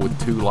this level with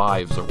 2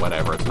 lives or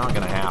whatever. It's not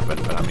going to happen,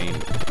 but I mean...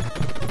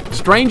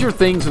 stranger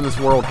things in this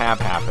world have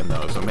happened,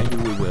 though, so maybe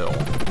we will.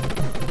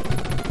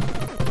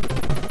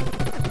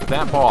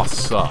 That boss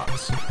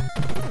sucks.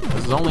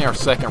 This is only our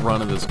second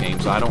run of this game,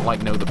 so I don't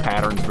like know the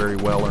patterns very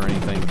well or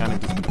anything. Kind of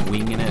just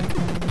winging it.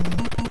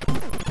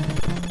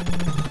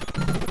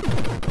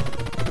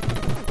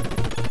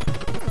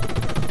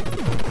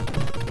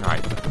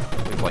 Alright,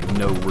 there's like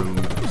no room.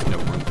 There's no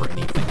room for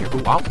anything here.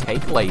 Ooh, I'll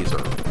take laser.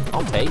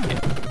 I'll take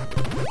it.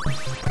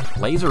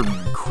 Laser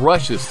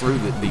crushes through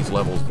these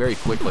levels very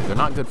quickly. They're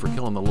not good for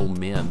killing the little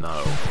men,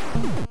 though.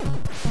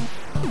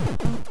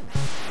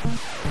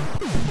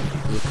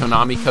 Does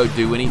Konami Code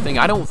do anything?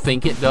 I don't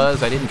think it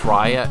does. I didn't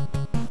try it.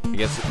 I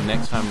guess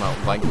next time,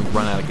 like we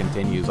run out of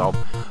continues, I'll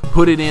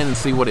put it in and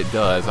see what it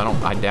does.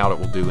 I doubt it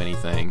will do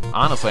anything.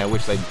 Honestly, I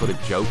wish they'd put a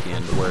joke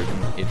in to where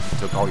it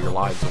took all your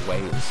lives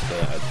away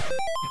instead.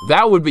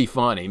 That would be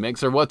funny.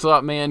 Mixer, what's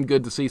up, man?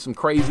 Good to see some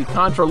crazy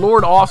Contra.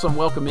 Lord Awesome,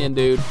 welcome in,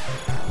 dude.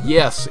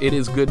 Yes, it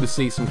is good to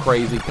see some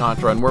crazy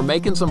Contra, and we're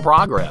making some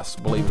progress,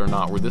 believe it or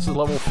not. This is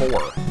level 4.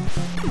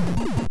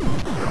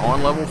 We're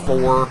on level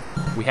 4.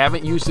 We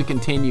haven't used the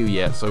continue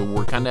yet, so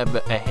we're kind of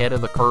ahead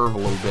of the curve a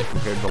little bit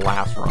compared to the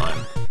last run.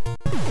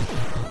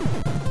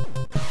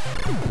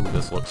 Ooh,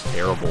 this looks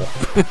terrible.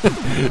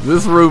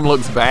 This room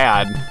looks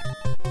bad.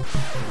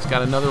 It's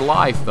got another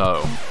life,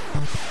 though.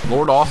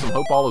 Lord Awesome,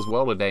 hope all is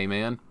well today,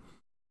 man.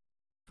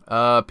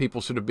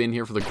 People should have been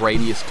here for the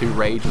Gradius 2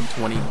 Rage of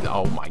 20...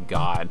 Oh my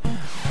god.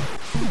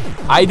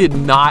 I did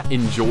not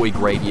enjoy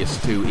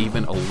Gradius 2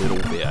 even a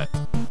little bit.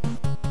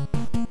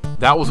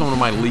 That was one of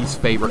my least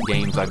favorite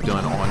games I've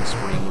done on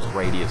stream, was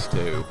Gradius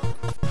 2.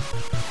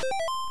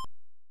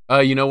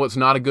 You know what's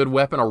not a good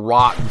weapon? A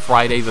rock in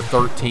Friday the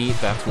 13th.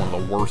 That's one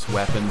of the worst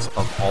weapons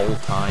of all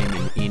time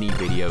in any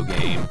video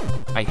game.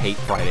 I hate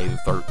Friday the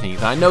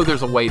 13th. I know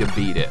there's a way to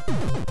beat it,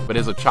 but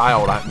as a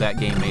child, that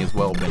game may as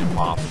well have been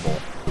impossible.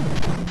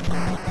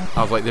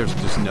 I was like, there's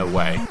just no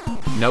way.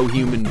 No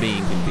human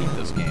being can beat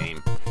this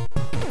game.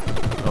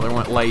 Well, there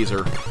went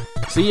Laser.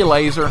 See you,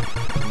 Laser.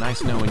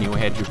 Nice knowing you. I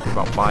had you for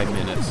about 5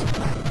 minutes.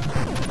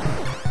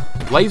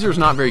 Laser's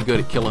not very good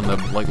at killing the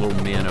like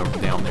little men over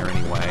down there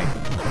anyway.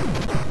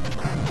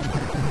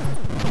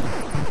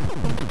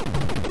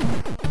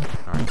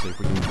 Alright, see if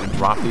we can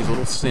drop these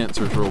little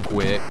sensors real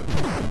quick.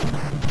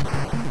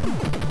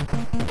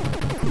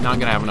 Not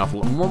gonna have enough.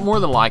 More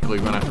than likely,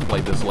 we're gonna have to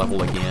play this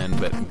level again,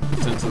 but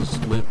since this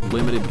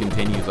limited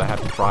continues, I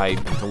have to try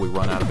until we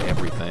run out of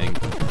everything.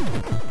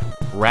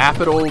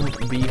 Rapid will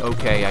be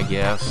okay, I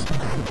guess.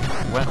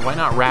 Why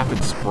not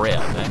rapid spread?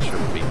 That sure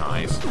would be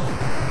nice.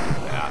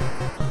 That.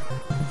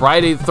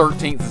 Friday the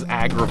 13th is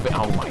aggravating.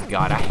 Oh my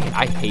god,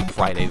 I hate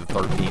Friday the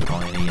 13th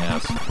on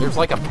NES. There's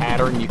like a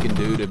pattern you can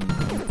do to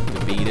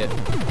beat it.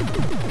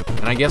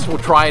 And I guess we'll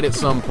try it at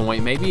some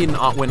point. Maybe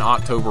when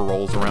October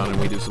rolls around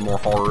and we do some more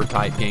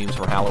horror-type games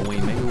for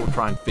Halloween, maybe we'll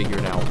try and figure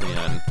it out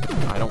then.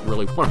 I don't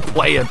really want to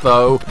play it,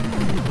 though.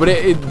 But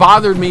it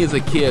bothered me as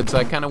a kid, so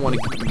I kind of want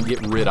to get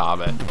rid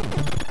of it.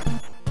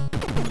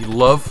 You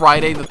love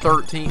Friday the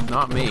 13th?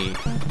 Not me.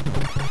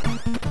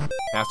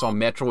 Passed on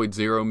Metroid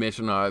Zero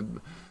mission.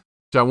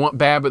 Which I want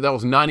bad, but that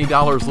was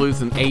 $90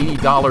 loose and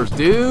 $80.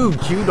 Dude,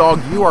 Q-Dog,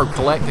 you are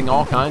collecting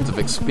all kinds of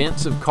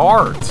expensive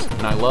cards.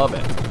 And I love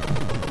it.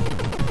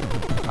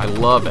 I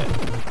love it.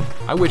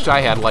 I wish I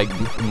had like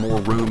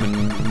more room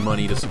and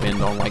money to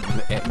spend on like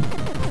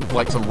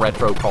some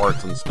retro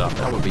cards and stuff.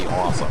 That would be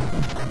awesome.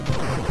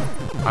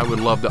 I would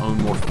love to own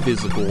more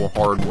physical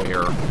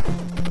hardware.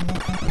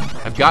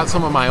 I've got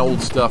some of my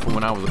old stuff from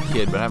when I was a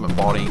kid, but I haven't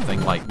bought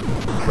anything like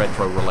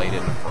retro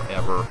related in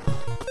forever.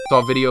 Saw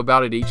a video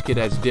about it. Each kid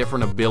has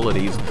different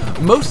abilities.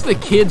 Most of the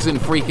kids in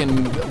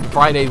freaking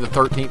Friday the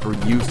 13th were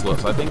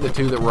useless. I think the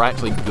two that were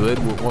actually good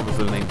were, what was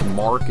their names?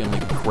 Mark and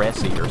like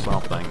Cressy or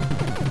something.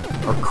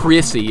 Or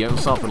Chrissy, or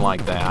something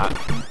like that.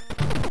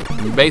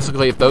 And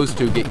basically, if those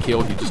two get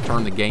killed, you just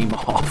turn the game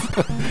off.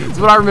 That's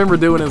what I remember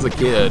doing as a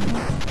kid.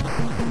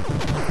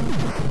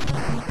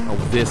 Oh,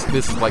 this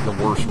is like the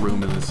worst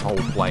room in this whole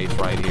place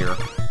right here.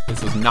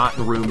 This is not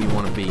the room you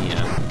want to be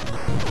in.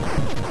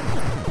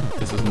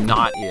 This is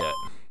not it.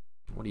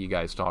 What are you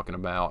guys talking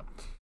about?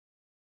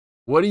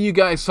 What are you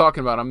guys talking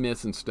about? I'm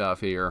missing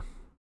stuff here.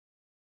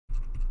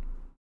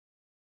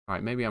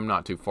 Alright, maybe I'm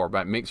not too far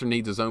back. Mixer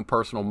needs his own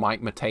personal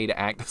Mike Matei to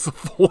act as a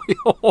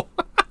foil.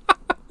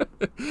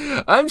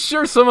 I'm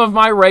sure some of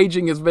my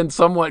raging has been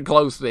somewhat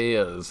close to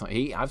his.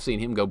 I've seen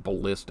him go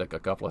ballistic a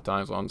couple of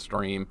times on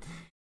stream.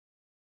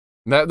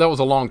 That was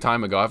a long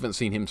time ago. I haven't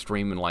seen him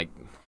stream in like,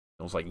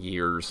 it was like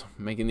years.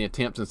 Making the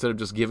attempts instead of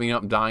just giving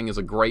up and dying is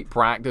a great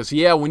practice.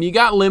 Yeah, when you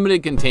got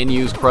limited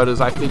continues, Cruddas,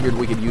 I figured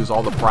we could use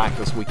all the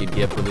practice we could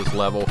get for this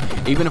level.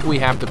 Even if we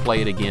have to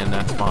play it again,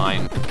 that's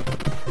fine.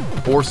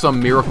 Or some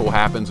miracle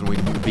happens and we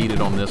beat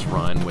it on this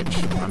run,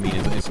 which, I mean,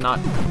 it's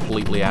not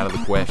completely out of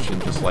the question,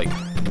 just like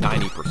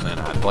 90%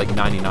 out, like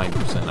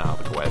 99% out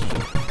of the question.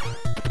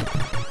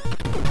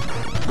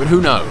 But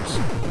who knows?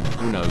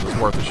 Who knows? It's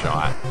worth a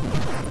shot.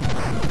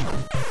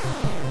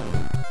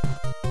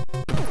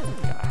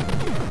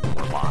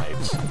 More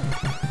lives.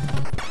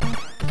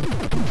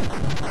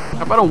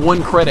 How about a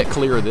 1 credit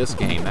clear of this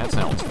game? That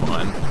sounds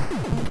fun.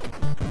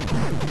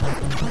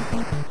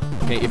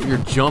 Okay, if you're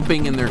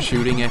jumping and they're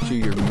shooting at you,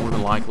 you're more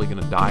than likely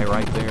going to die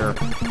right there. I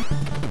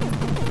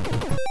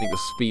think the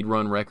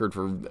speedrun record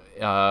for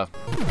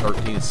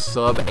 13 is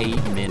sub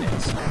 8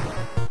 minutes.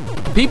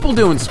 People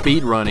doing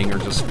speedrunning are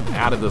just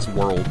out of this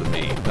world to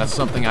me. That's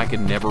something I could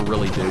never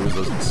really do, is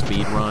a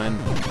speedrun.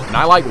 And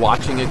I like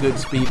watching a good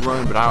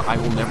speedrun, but I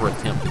will never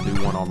attempt to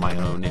do one on my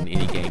own in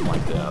any game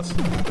like this.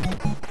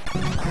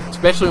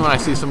 Especially when I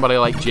see somebody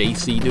like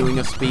JC doing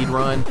a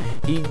speedrun.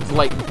 He,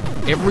 like,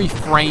 every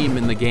frame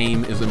in the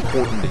game is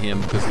important to him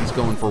because he's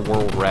going for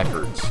world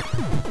records.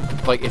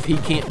 Like, if he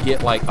can't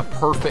get, like, a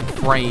perfect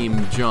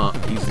frame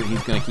jump, he's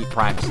going to keep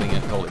practicing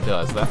it until it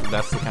does.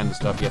 That's the kind of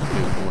stuff you have to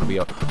do if you want to be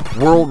a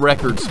world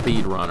record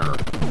speedrunner.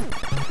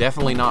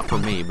 Definitely not for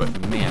me,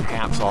 but, man,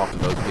 hats off to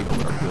those people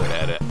that are good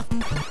at it.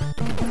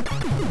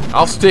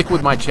 I'll stick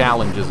with my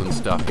challenges and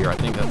stuff here. I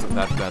think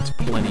that's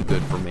plenty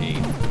good for me.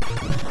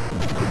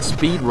 But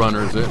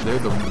speedrunners, they're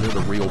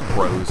the real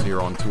pros here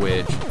on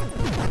Twitch.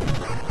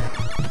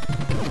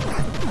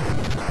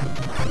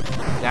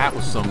 That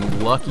was some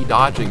lucky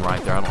dodging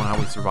right there. I don't know how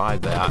we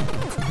survived that.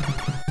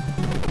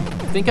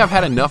 I think I've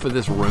had enough of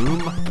this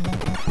room.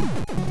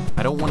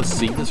 I don't want to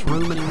see this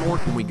room anymore.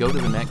 Can we go to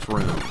the next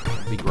room?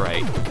 That'd be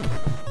great.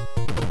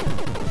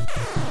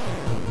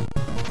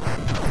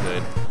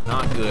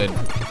 Not good.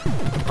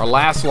 Our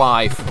last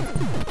life.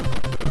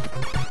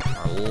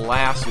 Our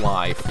last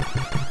life.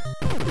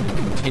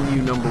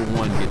 Continue number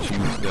 1 gets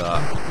used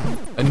up.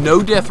 A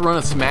no-death run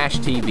of Smash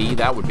TV,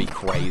 that would be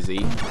crazy.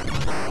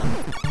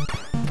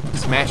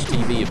 Smash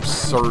TV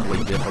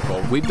absurdly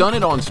difficult. We've done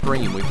it on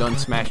stream. We've done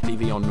Smash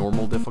TV on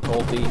normal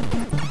difficulty.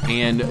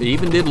 And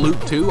even did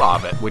Loop 2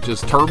 of it, which is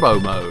turbo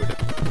mode.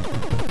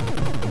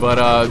 But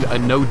a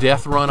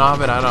no-death run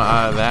of it,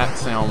 that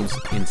sounds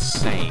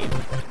insane.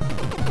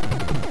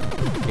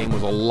 The game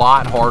was a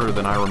lot harder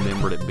than I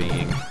remembered it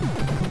being.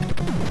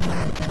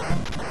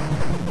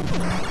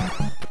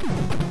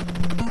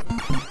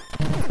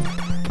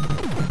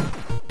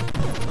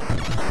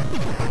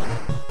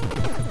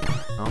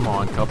 Come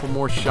on, couple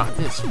more shots.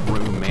 This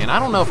room, man. I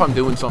don't know if I'm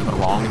doing something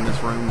wrong in this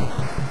room.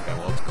 Okay,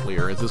 well, it's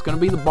clear. Is this going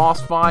to be the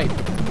boss fight?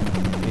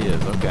 It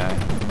is, okay.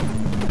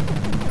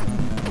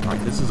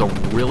 Alright, this is a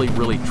really,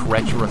 really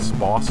treacherous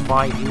boss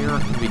fight here.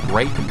 It'd be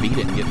great to beat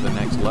it and get to the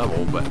next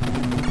level, but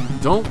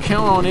don't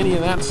count on any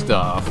of that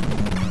stuff.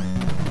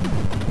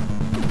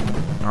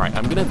 Alright,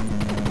 I'm gonna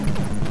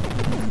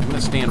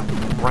stand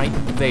right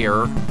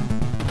there.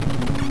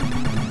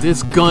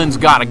 This gun's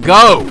gotta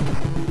go!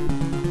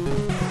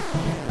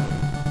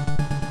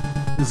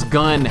 This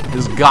gun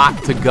has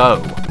got to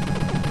go.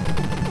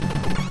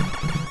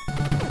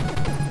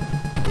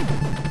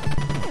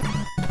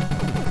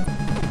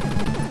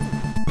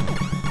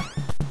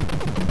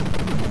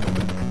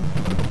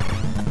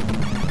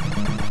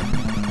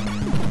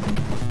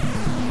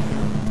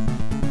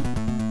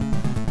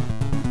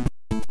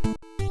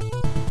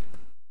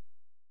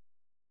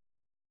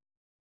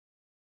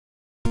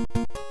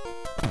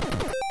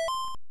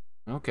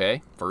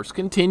 Okay, first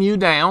continue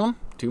down.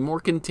 2 more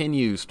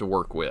continues to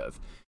work with.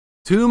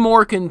 2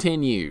 more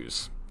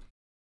continues.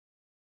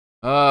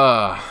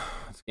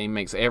 This game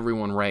makes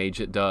everyone rage.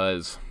 It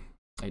does.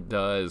 It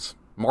does.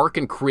 Mark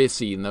and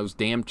Chrissy and those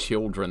damn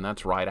children.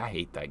 That's right. I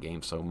hate that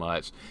game so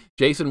much.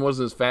 Jason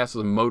wasn't as fast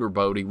as a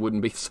motorboat. He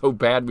wouldn't be so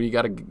bad when you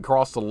got to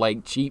cross the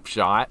lake. Cheap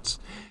shots.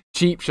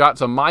 Cheap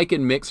shots. A Mike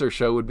and Mixer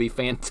show would be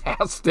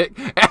fantastic.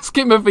 Ask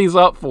him if he's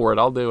up for it.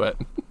 I'll do it.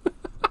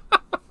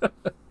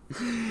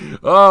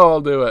 Oh,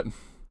 I'll do it.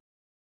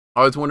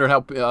 I always wondered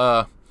how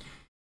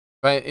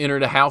if I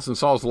entered a house and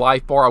saw his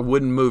life bar, I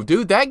wouldn't move.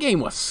 Dude, that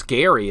game was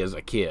scary as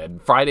a kid.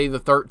 Friday the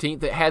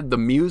 13th, it had the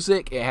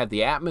music, it had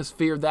the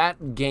atmosphere.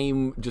 That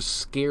game just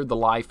scared the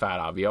life out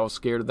of you. I was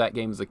scared of that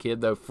game as a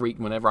kid, though. Freaked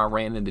whenever I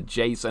ran into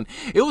Jason.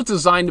 It was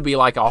designed to be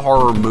like a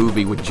horror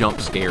movie with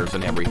jump scares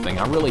and everything.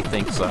 I really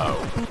think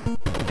so.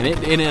 And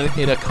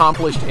it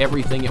accomplished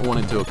everything it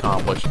wanted to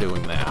accomplish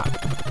doing that.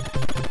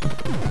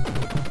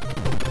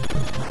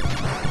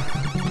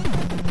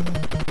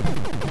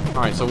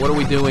 Alright, so what are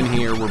we doing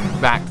here? We're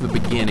back to the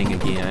beginning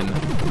again.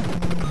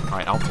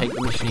 Alright, I'll take the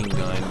machine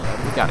gun.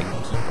 We gotta keep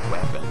the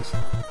weapons.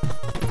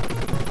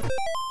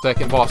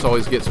 Second boss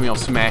always gets me on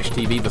Smash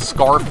TV. The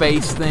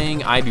Scarface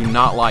thing, I do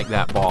not like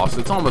that boss.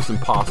 It's almost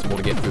impossible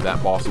to get through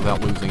that boss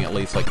without losing at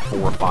least like 4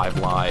 or 5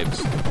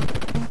 lives.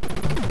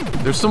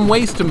 There's some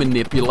ways to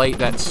manipulate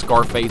that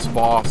Scarface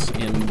boss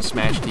in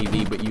Smash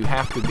TV, but you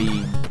have to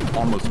be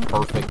almost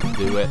perfect to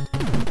do it.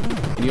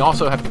 And you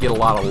also have to get a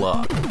lot of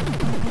luck.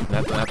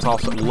 That's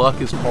also,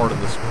 luck is part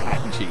of the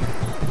strategy.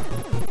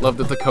 Love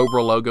that the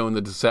Cobra logo and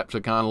the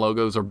Decepticon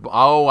logos are,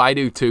 oh, I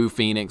do too,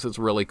 Phoenix. It's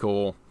really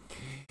cool.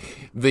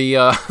 The,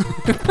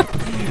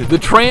 the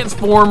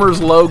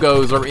Transformers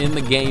logos are in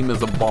the game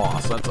as a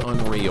boss. That's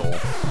unreal.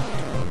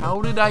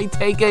 How did I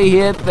take a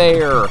hit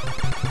there?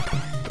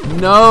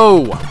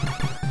 No!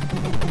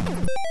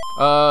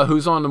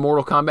 Who's on the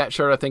Mortal Kombat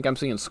shirt? I think I'm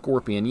seeing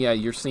Scorpion. Yeah,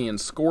 you're seeing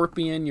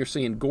Scorpion, you're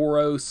seeing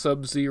Goro,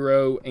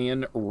 Sub-Zero,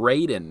 and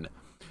Raiden.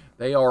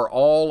 They are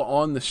all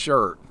on the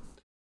shirt.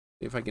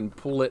 If I can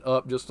pull it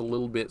up just a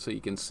little bit so you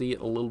can see it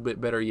a little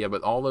bit better. Yeah,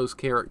 but all those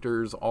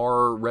characters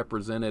are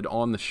represented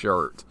on the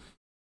shirt,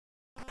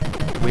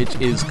 which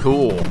is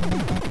cool.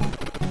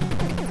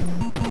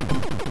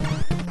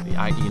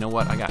 You know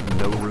what? I got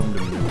no room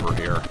to maneuver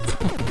here.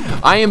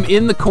 I am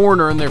in the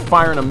corner and they're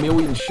firing a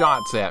million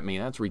shots at me.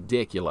 That's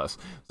ridiculous.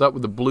 What's up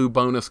with the blue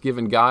bonus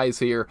giving guys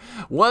here?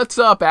 What's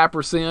up,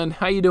 Apperson?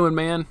 How you doing,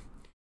 man?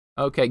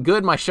 Okay,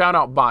 good. My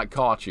shout-out bot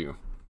caught you.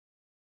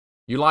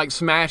 You like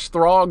Smash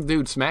Throg?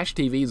 Dude, Smash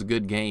TV is a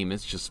good game.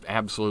 It's just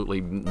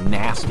absolutely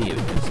nasty.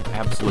 It's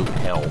absolute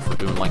hell for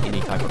doing like any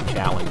type of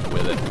challenge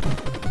with it.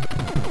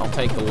 I'll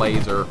take the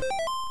laser.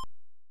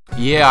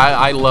 Yeah,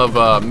 I love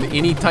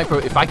any type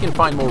of... If I can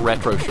find more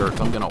retro shirts,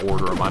 I'm going to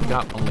order them. I've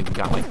only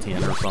got like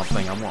 10 or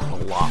something. I want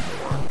a lot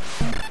more.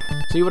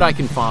 See what I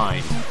can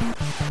find.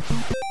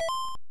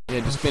 Yeah,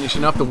 just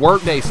finishing up the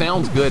workday.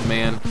 Sounds good,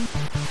 man.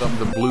 Some of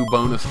the blue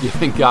bonus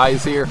giving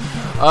guys here.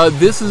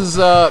 This is...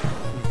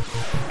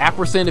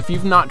 Apperson, if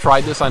you've not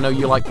tried this, I know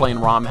you like playing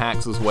ROM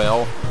hacks as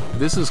well.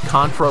 This is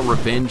Contra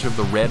Revenge of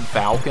the Red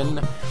Falcon,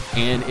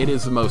 and it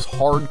is the most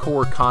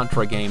hardcore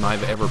Contra game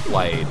I've ever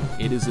played.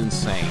 It is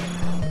insane.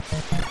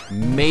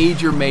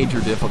 Major,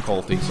 major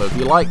difficulty. So if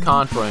you like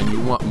Contra and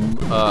you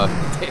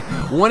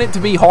want it to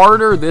be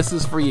harder, this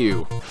is for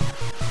you.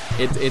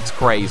 It's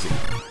crazy.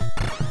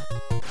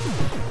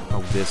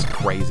 Oh, this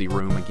crazy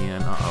room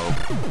again. Uh-oh.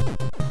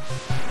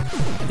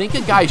 I think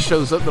a guy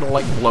shows up that'll,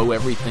 like, blow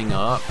everything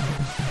up.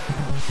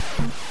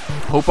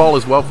 Hope all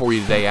is well for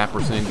you today,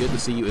 Apperson. Good to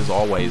see you as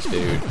always,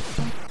 dude.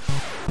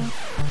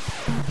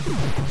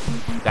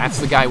 That's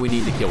the guy we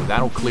need to kill.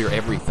 That'll clear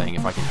everything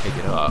if I can pick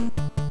it up.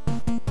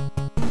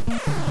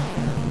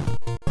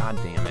 God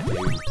damn it, dude.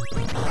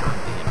 God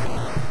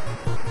damn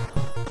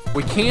it.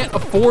 We can't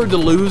afford to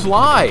lose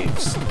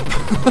lives.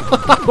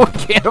 We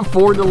can't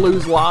afford to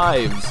lose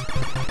lives.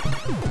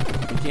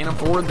 We can't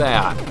afford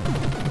that.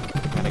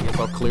 And I guess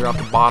I'll clear out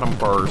the bottom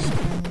first.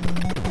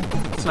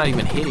 It's not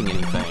even hitting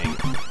anything.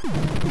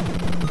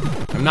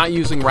 I'm not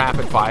using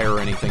rapid fire or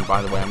anything,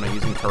 by the way. I'm not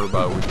using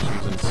turbo. We're just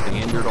using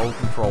standard old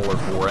controller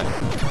for it.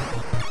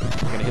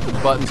 I'm gonna hit the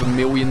buttons a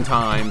million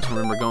times.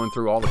 Remember going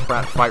through all the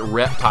crap to fight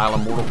Reptile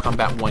in Mortal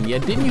Kombat 1. Yeah,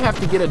 didn't you have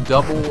to get a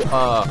double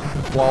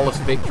flawless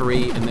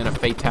victory and then a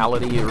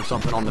fatality or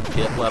something on the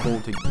pit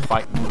level to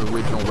fight the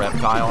original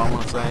Reptile, I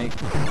want to say?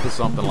 Just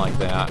something like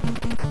that.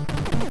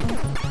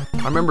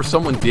 I remember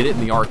someone did it in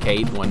the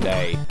arcade one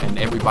day, and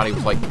everybody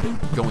was, like,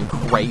 going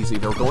crazy.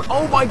 They were going,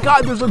 oh my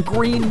god, there's a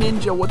green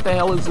ninja, what the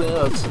hell is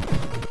this?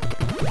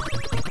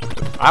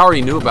 I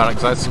already knew about it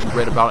because I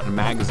read about it in a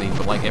magazine,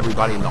 but, like,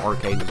 everybody in the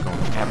arcade was going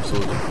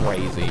absolutely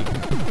crazy.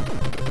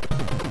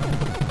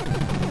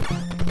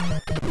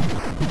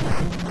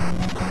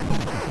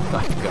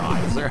 Oh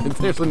god,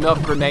 there's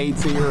enough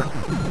grenades here.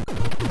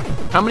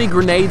 How many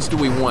grenades do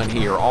we want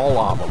here? All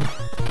of them.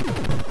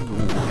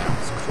 Ooh, that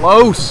was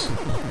close!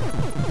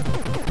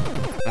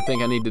 I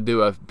think I need to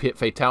do a pit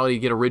fatality to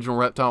get original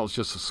Reptile. It's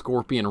just a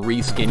Scorpion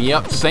reskin.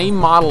 Yep, same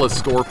model as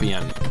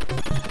Scorpion.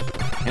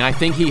 And I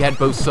think he had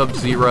both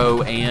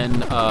Sub-Zero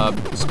and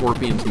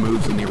Scorpion's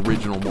moves in the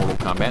original Mortal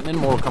Kombat. And then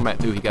Mortal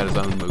Kombat 2, he got his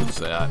own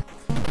moveset,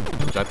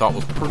 which I thought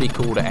was pretty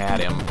cool to add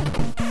him.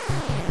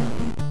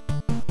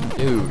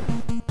 Dude.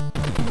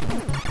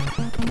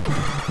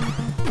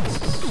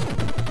 This is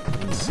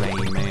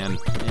insane, man.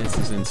 This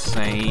is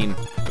insane.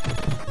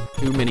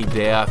 Too many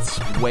deaths.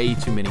 Way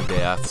too many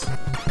deaths.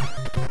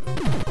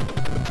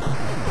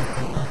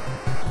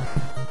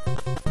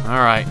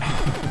 Alright,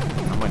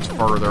 how much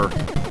further?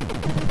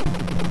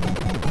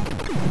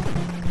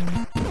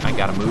 I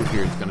gotta move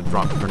here, it's gonna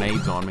drop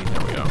grenades on me.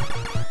 There we go.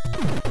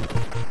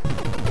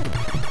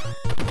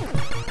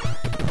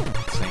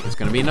 It's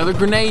gonna be another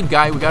grenade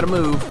guy, we gotta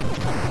move.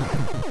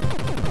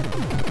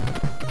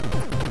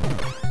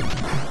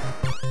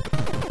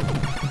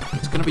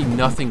 It's gonna be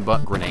nothing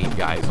but grenade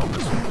guys on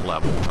this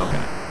level.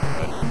 Okay,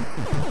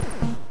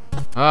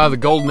 good. The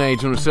Golden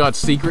Age, when we still had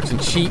secrets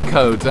and cheat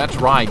codes. That's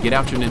right, get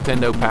out your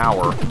Nintendo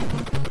Power.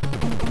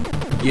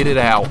 Get it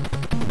out.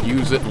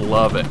 Use it,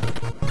 love it.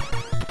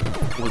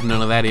 Was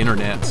none of that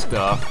internet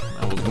stuff.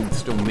 That was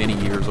still many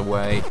years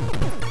away.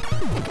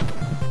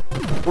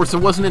 Of course, there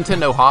was a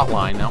Nintendo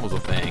Hotline. That was a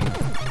thing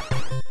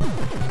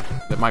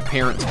that my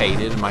parents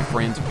hated and my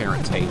friends'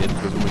 parents hated,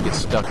 because when we get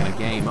stuck in a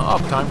game, oh,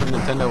 time for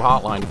Nintendo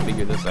Hotline to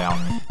figure this out.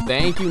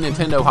 Thank you,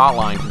 Nintendo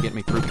Hotline, for getting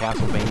me through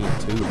Castlevania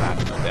 2 back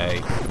in the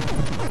day.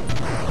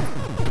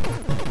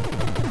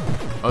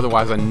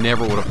 Otherwise, I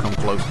never would have come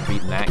close to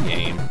beating that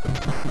game.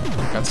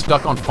 Got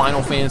stuck on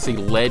Final Fantasy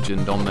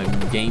Legend on the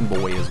Game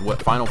Boy as well.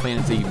 Final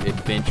Fantasy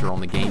Adventure on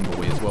the Game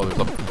Boy as well.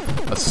 There's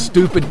a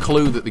stupid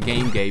clue that the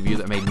game gave you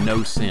that made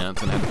no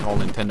sense, and had to call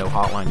Nintendo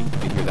Hotline to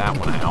figure that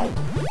one out.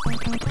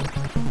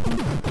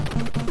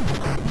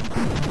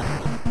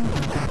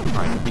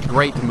 Alright, it'd be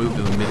great to move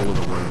to the middle of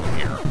the room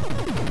here.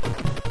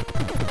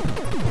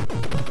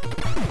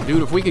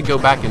 Dude, if we could go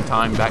back in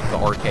time, back to the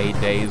arcade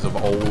days of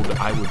old,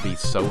 I would be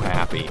so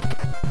happy.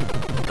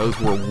 Those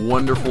were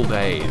wonderful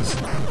days.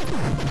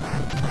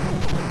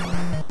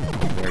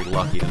 Very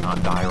lucky to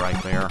not die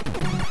right there.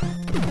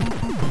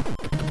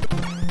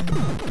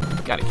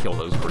 Gotta kill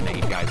those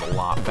grenade guys a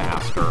lot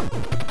faster.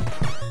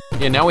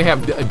 Yeah, now we have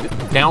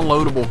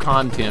downloadable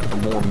content for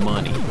more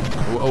money.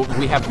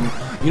 We have,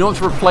 you know what's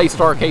replaced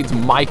arcade's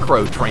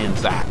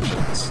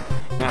microtransactions?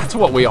 That's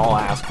what we all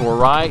ask for,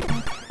 right?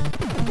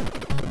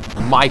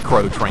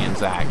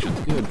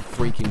 Microtransactions. Good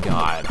freaking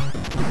God.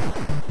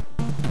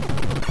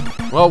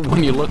 Well,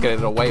 when you look at it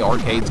in a way,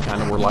 arcades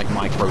kind of were like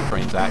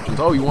microtransactions.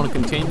 Oh, you want to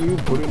continue?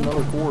 Put in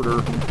another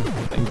quarter.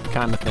 Same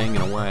kind of thing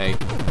in a way.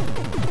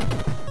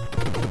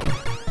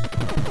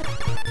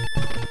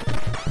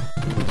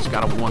 We just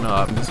got a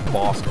one-up. This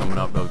boss coming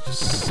up, though,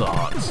 just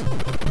sucks.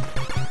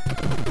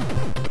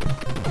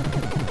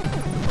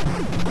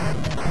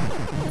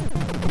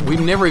 We've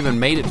never even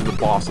made it to the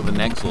boss of the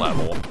next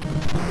level.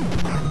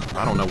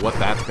 I don't know what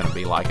that's going to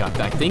be like.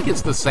 I think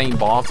it's the same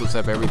boss,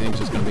 except everything's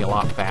just going to be a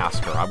lot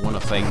faster. I want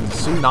to say,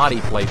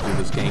 Tsunade played through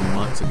this game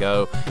months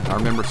ago. I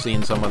remember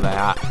seeing some of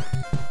that.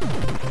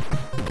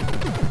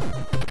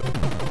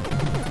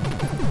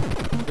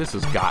 This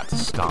has got to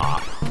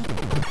stop.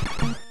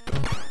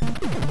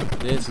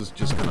 This is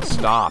just going to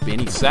stop.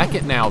 Any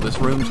second now, this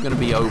room's going to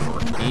be over.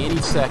 Any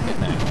second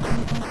now.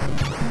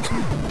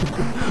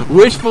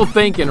 Wishful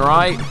thinking,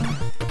 right?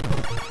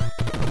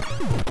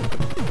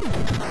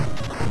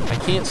 I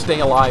can't stay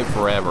alive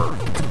forever.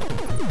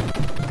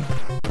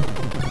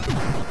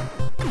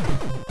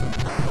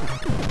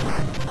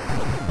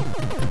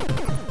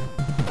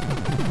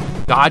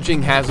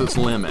 Dodging has its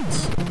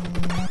limits.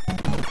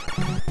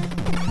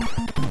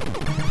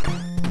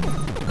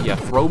 Yeah,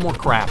 throw more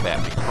crap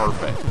at me.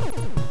 Perfect.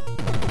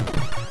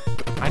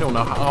 I don't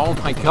know how. Oh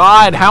my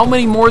god, how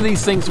many more of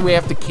these things do we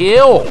have to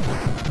kill?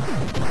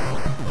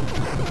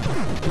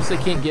 At least they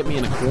can't get me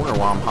in a corner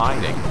while I'm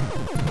hiding.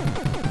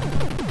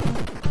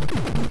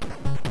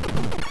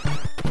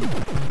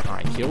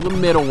 Alright, kill the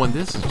middle one.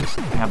 This is just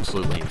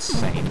absolutely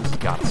insane. This has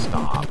got to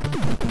stop.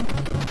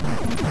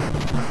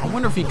 I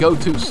wonder if you go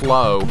too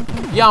slow.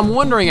 Yeah, I'm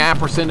wondering,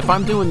 Apperson, if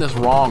I'm doing this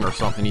wrong or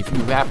something. If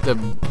you have to...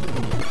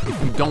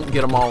 If you don't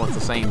get them all at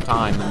the same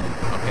time, then...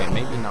 Okay,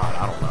 maybe not.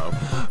 I don't know.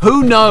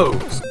 Who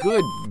knows?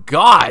 Good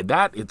God,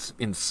 it's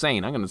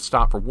insane. I'm going to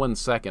stop for 1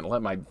 second and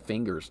let my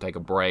fingers take a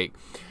break.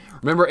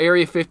 Remember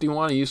Area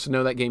 51? I used to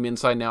know that game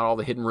inside and out, all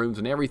the hidden rooms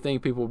and everything.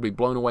 People would be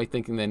blown away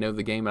thinking they know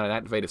the game, and I'd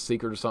activate a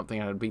secret or something,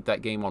 and I'd beat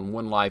that game on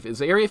 1 life.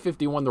 Is Area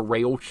 51 the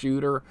rail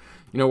shooter?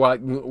 You know,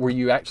 where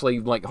you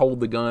actually like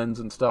hold the guns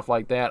and stuff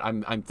like that?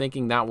 I'm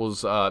thinking that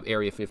was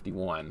Area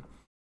 51.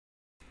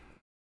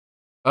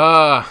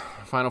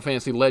 Final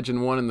Fantasy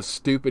Legend 1, and the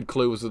stupid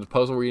clue was the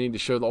puzzle where you need to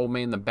show the old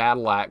man the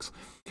battle axe.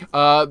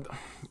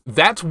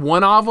 That's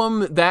one of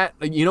them that,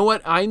 you know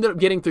what, I ended up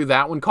getting through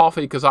that one,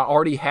 Coffee, because I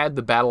already had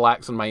the battle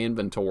axe in my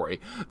inventory.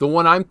 The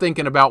one I'm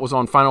thinking about was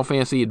on Final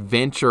Fantasy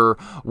Adventure,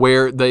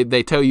 where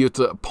they tell you it's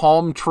a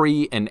palm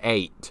tree and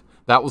 8.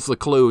 That was the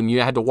clue, and you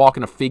had to walk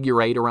in a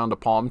figure 8 around a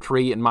palm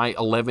tree, and my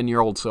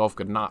 11-year-old self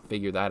could not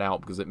figure that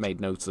out because it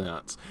made no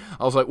sense.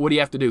 I was like, what do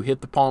you have to do?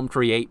 Hit the palm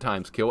tree 8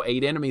 times, kill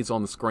 8 enemies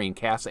on the screen,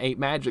 cast 8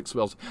 magic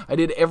spells. I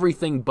did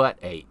everything but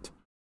 8.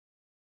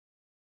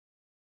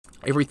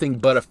 Everything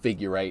but a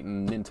figure 8,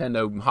 and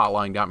Nintendo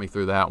Hotline got me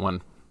through that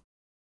one.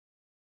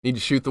 Need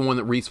to shoot the one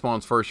that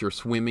respawns first. You're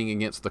swimming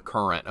against the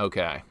current.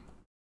 Okay.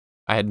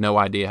 I had no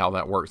idea how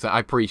that works. I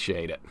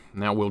appreciate it.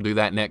 Now we'll do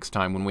that next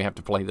time when we have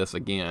to play this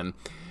again.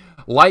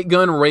 Light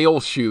gun rail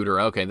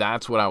shooter. Okay,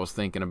 that's what I was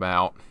thinking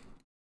about.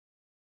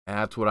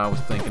 That's what I was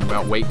thinking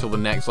about. Wait till the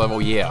next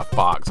level. Yeah,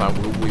 Fox.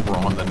 We were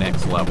on the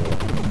next level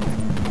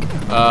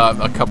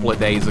a couple of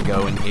days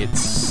ago, and it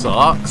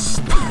sucks.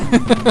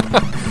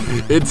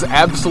 It's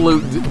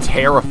absolute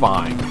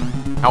terrifying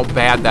how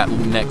bad that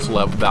next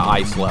level, the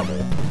ice level.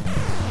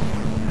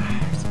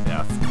 There's a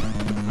death.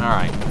 All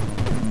right.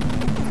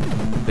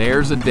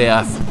 There's a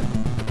death.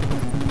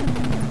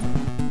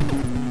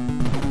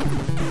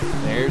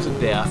 There's a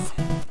death.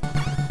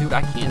 Dude,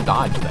 I can't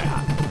dodge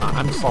that.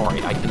 I'm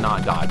sorry, I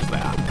cannot dodge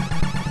that.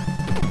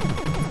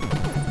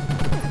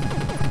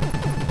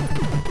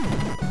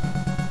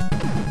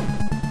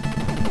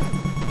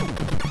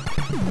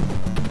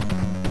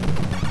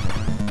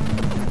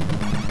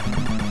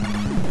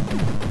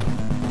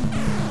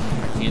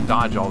 I can't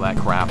dodge all that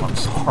crap, I'm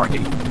sorry.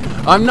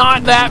 I'm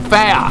not that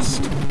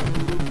fast!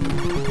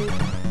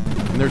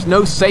 And there's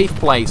no safe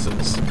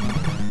places.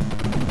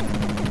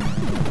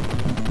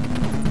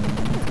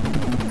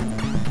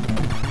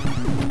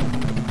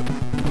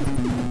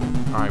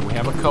 Alright, we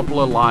have a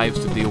couple of lives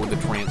to deal with the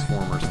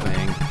Transformers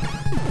thing.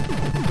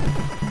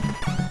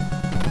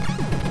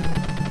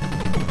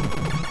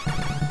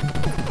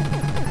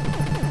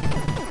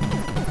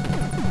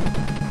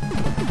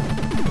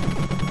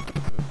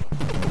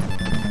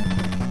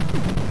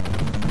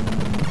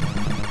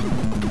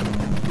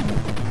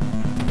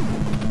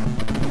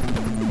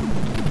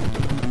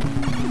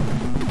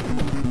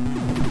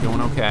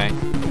 Going okay.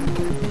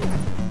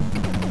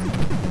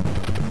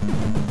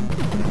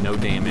 No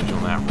damage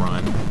on that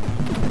run.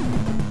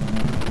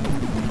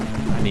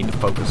 I need to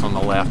focus on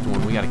the left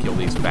one. We gotta kill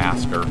these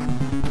faster. This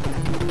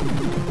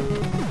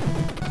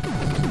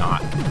is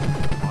not...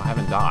 Well, I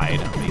haven't died.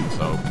 I mean,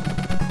 so...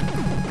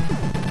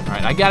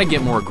 Alright, I gotta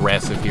get more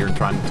aggressive here and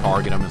trying to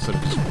target them instead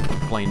of just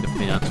plain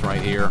defense right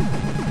here.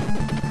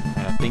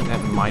 And I think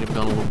that might have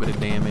done a little bit of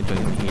damage. I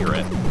didn't hear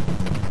it.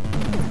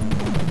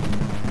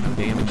 No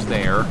damage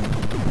there.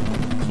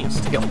 Can't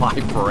stay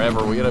alive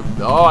forever. We gotta...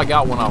 Oh, I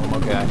got one of them.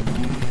 Okay.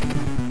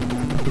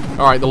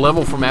 Alright, the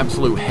level from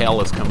Absolute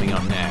Hell is coming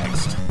up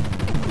next.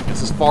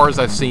 As far as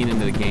I've seen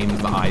into the game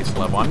is the ice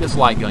level. I miss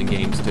light gun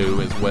games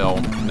too as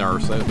well,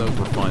 Nurse. Those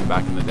were fun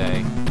back in the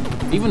day.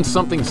 Even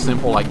something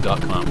simple like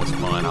Duck Hunt was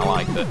fun. I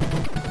liked it.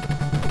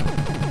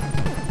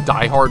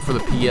 Die Hard for the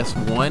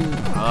PS1?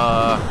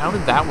 How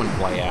did that one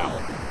play out?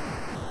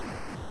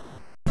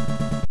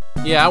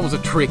 Yeah, that was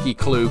a tricky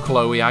clue,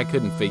 Chloe. I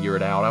couldn't figure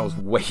it out. I was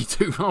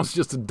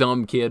just a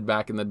dumb kid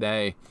back in the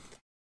day.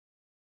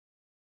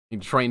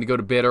 Need to train to go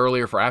to bed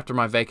earlier for after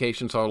my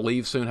vacation, so I'll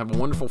leave soon. Have a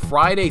wonderful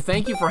Friday.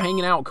 Thank you for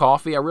hanging out,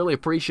 Coffee. I really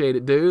appreciate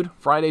it, dude.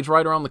 Friday's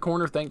right around the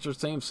corner. Thanks for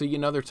staying. See you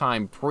another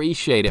time.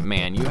 Appreciate it,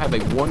 man. You have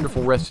a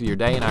wonderful rest of your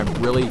day, and I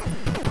really,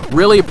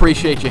 really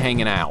appreciate you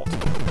hanging out.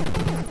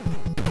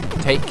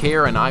 Take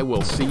care, and I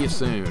will see you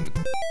soon.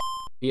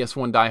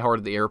 PS1 Die Hard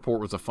at the Airport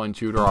was a fun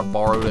shooter. I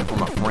borrowed it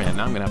from a friend.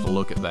 Now I'm going to have to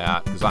look at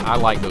that, because I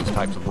like those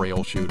types of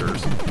rail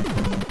shooters.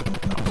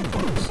 That was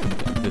close.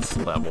 This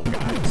level,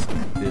 guys.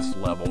 This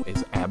level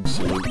is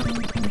absolute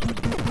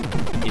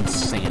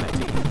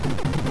insanity.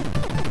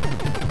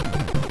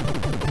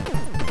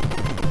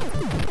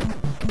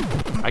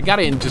 I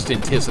gotta just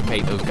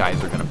anticipate those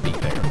guys are gonna be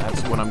there.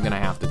 That's what I'm gonna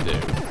have to do.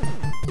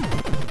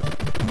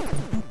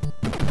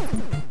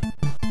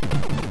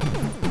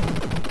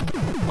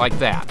 Like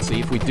that.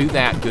 See, if we do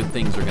that, good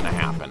things are gonna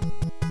happen.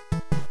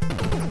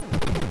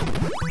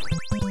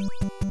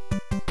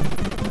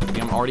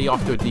 I'm already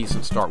off to a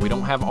decent start. We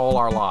don't have all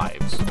our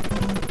lives.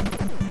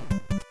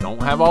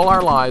 Don't have all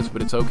our lives,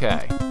 but it's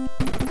okay.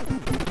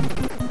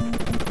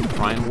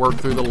 Try and work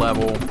through the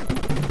level.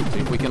 See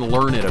if we can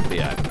learn it a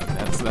bit.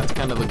 That's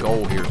kind of the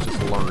goal here, is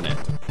just learn it.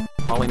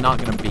 Probably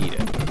not going to beat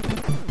it.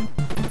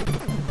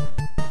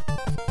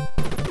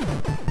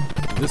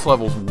 This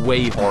level's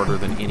way harder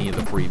than any of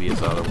the previous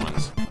other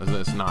ones.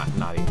 It's not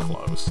even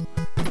close.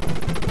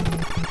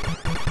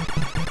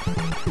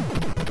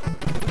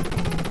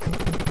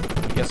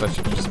 I guess I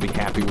should just be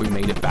happy we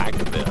made it back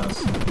to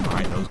this.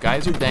 Alright, those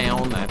guys are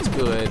down. That's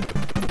good.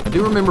 I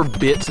do remember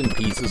bits and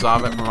pieces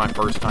of it from my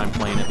first time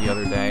playing it the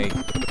other day.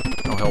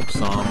 It'll help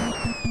some.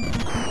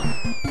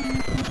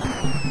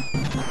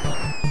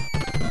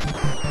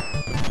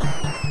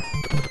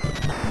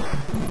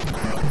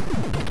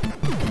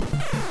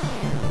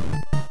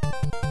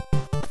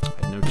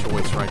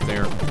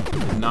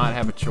 Not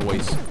have a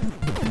choice.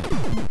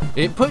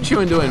 It puts you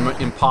into an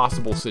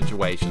impossible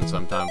situation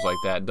sometimes like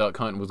that. Duck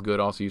hunting was good.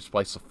 Also used to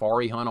play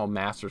Safari Hunt on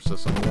Master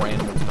System. More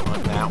animals to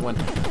hunt that one.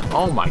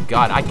 Oh my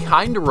god, I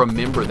kind of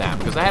remember that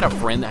because I had a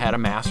friend that had a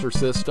Master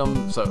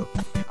System. So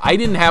I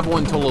didn't have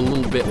one until a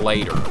little bit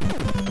later.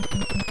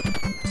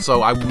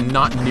 So I'm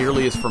not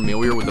nearly as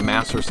familiar with the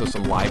Master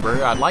System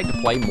library. I'd like to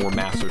play more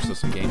Master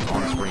System games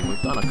on screen.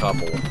 We've done a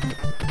couple.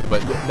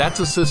 But that's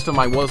a system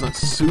I wasn't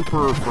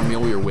super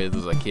familiar with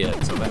as a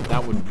kid, so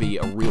that would be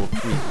a real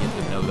treat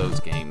to know those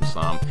games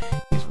some.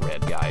 These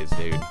red guys,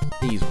 dude.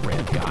 These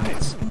red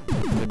guys.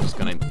 They're just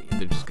gonna end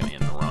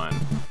the run.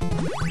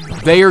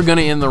 They are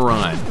gonna end the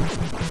run.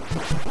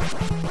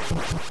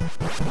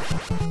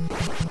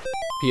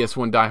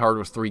 PS1 Die Hard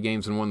was 3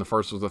 games in one. The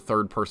first was a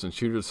third-person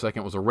shooter, the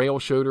second was a rail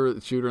shooter,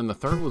 and the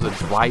third was a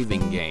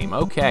driving game.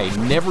 Okay,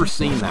 never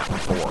seen that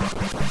before.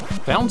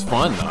 Sounds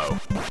fun, though.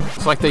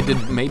 It's like they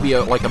did maybe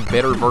like a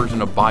better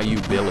version of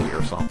Bayou Billy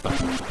or something.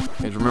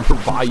 I remember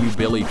Bayou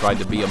Billy tried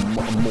to be a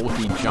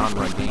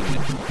multi-genre game.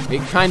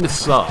 It kind of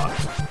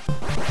sucked.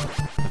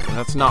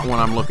 That's not one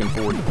I'm looking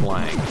forward to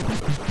playing.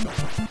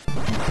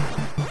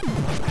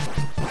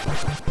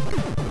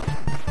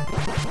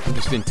 I'm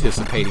just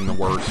anticipating the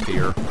worst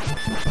here.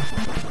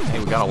 Hey,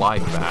 we got a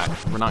life back.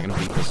 We're not going to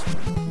beat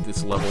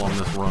this level on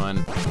this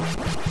run.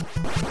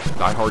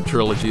 Die Hard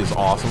Trilogy is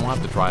awesome. We'll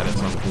have to try it at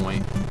some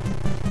point.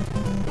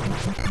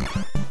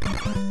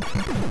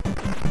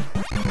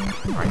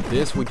 Alright,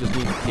 this we just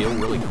need to kill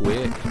really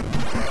quick.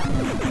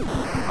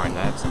 Alright,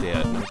 that's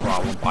dead. No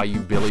problem. Bayou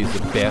Billy's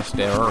the best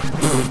ever.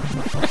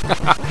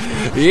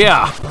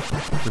 Yeah!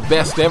 The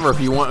best ever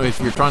if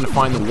you're trying to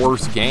find the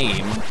worst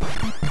game.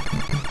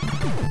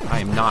 I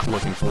am not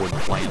looking forward to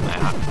playing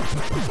that.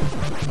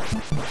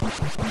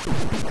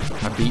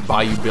 I beat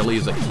Bayou Billy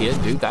as a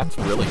kid. Dude, that's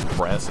really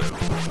impressive.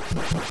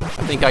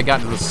 I think I got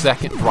to the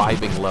second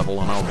driving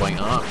level and I was like,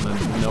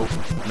 nope,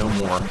 no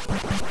more.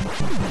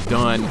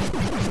 Done.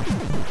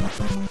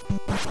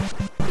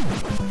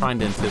 Trying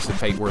to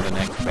anticipate where the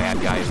next bad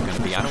guy is going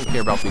to be. I don't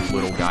care about these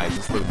little guys.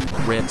 It's the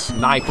red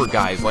sniper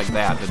guys like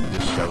that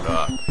just showed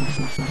up.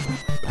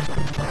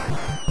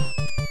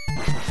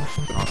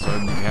 Also,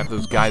 you have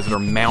those guys that are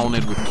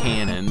mounted with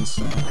cannons.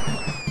 You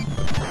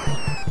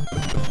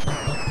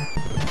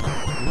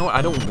know what?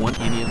 I don't want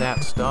any of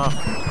that stuff.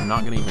 I'm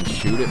not going to even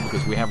shoot it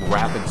because we have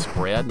rapid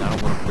spread and I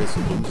don't want to risk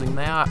losing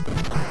that.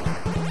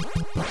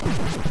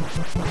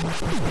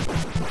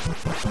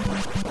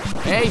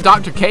 Hey,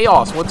 Dr.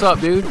 Chaos, what's up,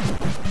 dude?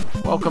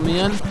 Welcome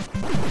in.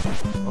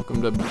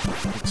 Welcome to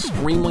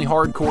extremely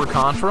hardcore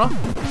Contra.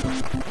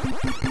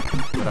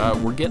 But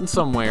we're getting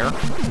somewhere.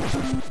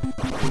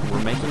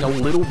 We're making a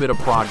little bit of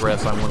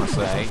progress, I want to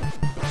say.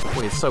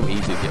 Boy, it's so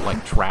easy to get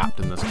like trapped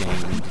in this game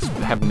and just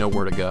have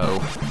nowhere to go.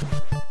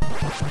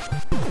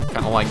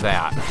 Kind of like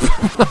that.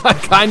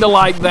 Kind of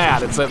like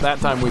that, except that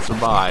time we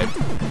survived.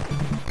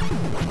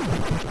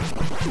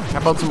 How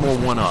about some more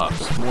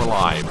one-ups, more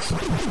lives? So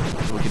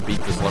we could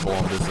beat this level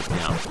on this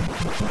attempt.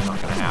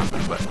 Not gonna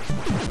happen, but...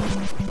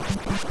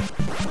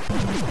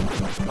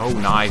 Oh,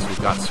 nice.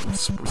 We've got...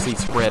 See,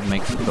 spread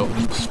makes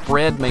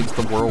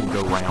the world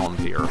go round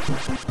here.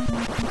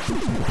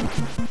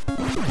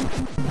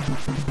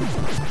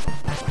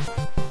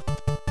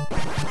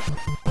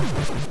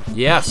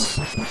 Yes!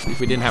 If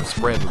we didn't have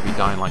spread, we'd be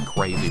dying like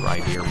crazy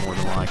right here, more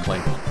than likely.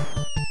 Alright,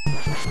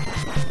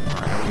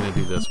 how are we gonna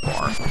do this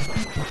part?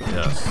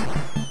 Yes.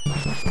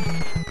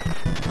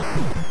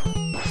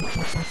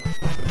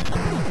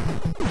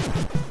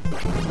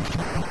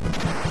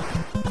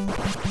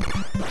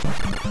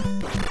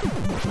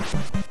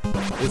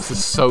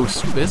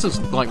 This is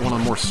like one of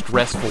the more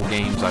stressful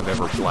games I've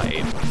ever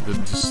played.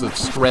 The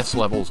stress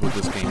levels with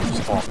this game are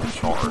just off the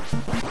chart.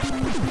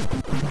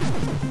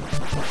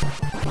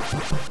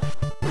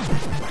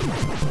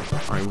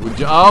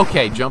 Alright,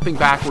 okay, jumping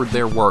backward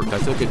there worked. I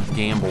took a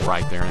gamble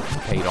right there and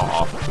it paid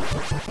off.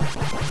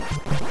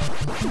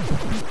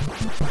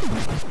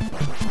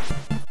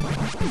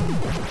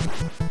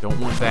 Don't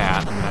want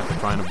that. I'm gonna have to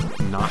try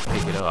to not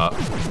pick it up.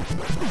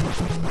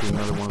 See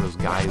another one of those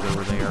guys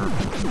over there.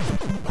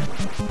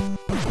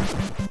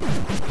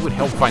 It would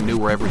help if I knew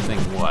where everything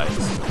was.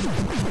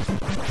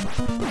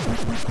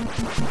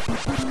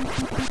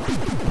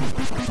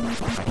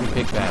 I can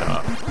pick that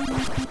up.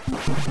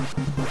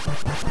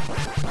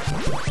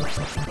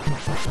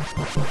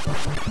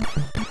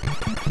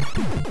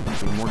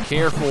 Be more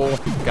careful.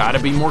 Gotta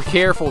be more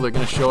careful. They're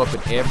gonna show up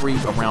at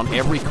around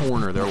every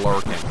corner. They're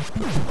lurking.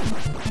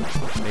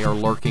 They are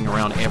lurking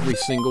around every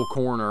single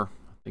corner. I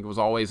think it was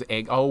always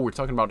Egg. Oh, we're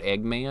talking about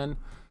Eggman.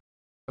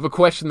 I have a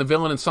question. The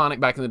villain in Sonic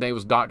back in the day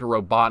was Dr.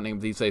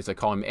 Robotnik. These days they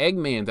call him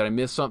Eggman. Did I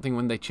miss something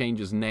when they changed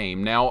his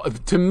name? Now,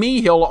 to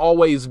me, he'll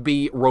always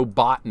be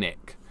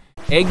Robotnik.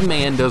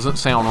 Eggman doesn't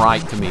sound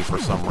right to me for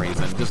some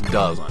reason. It just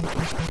doesn't.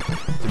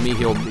 To me,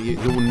 he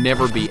will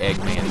never be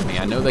Eggman to me.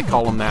 I know they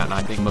call him that, and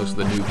I think most of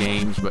the new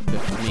games, but to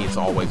me, it's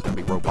always going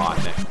to be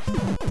Robotnik.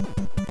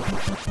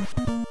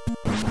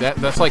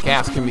 That's like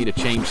asking me to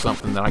change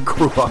something that I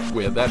grew up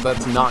with.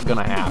 That's not going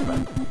to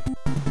happen.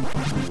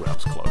 Ooh, that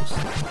was close.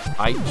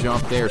 Height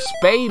jump there.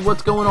 Spade,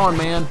 what's going on,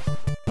 man?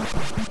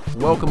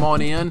 Welcome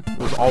on in. It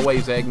was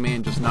always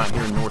Eggman, just not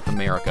here in North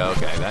America.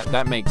 Okay,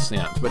 that makes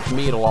sense. But to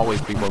me, it'll always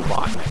be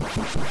Robotnik.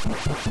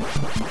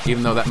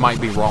 Even though that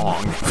might be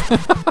wrong.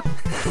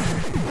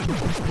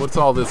 What's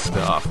all this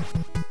stuff?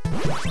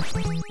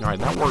 Alright,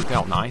 that worked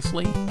out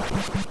nicely.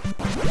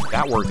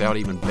 That worked out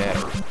even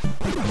better.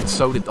 And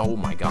so did... Oh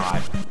my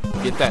god.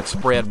 Get that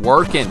spread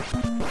working.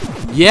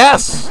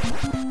 Yes!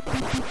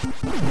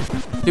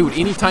 Dude,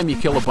 anytime you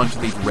kill a bunch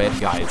of these red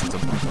guys, it's a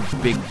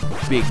big,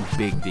 big,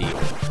 big deal.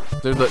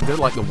 They're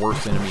like the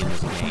worst enemy in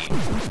this game.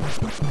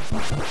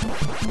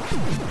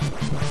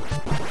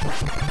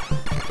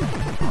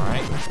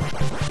 Alright.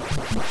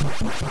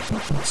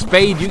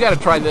 Spade, you gotta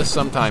try this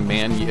sometime,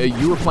 man.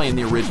 You were playing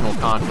the original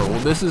Contra. Well,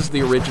 this is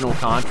the original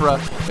Contra,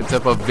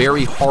 except a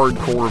very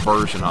hardcore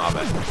version of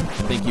it.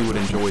 I think you would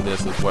enjoy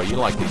this as well. You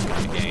like these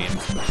kind of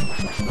games.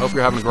 Hope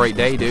you're having a great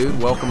day,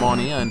 dude. Welcome on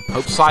in.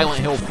 Hope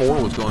Silent Hill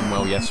 4 was going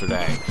well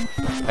yesterday.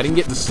 I didn't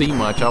get to see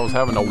much. I was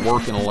having to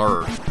work and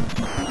alert,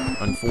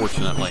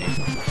 unfortunately.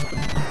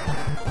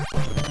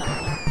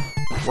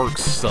 Work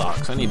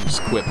sucks. I need to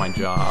just quit my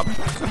job.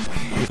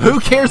 Who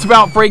cares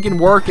about freaking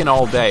working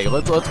all day?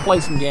 Let's play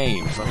some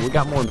games. We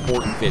got more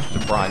important fish to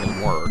fry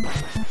than work.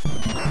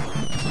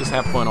 Let's just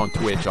have fun on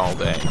Twitch all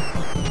day.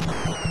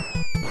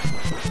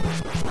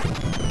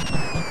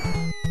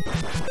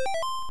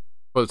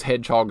 Those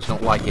hedgehogs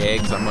don't like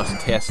eggs. I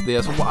must test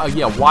this.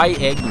 Yeah, why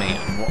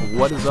Eggman?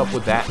 What is up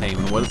with that name?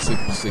 And what is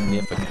the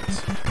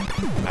significance?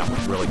 That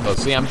was really close.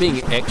 See, I'm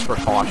being extra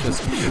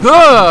cautious.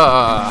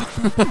 Ah!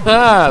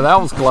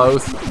 That was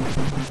close.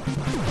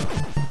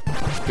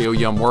 Feel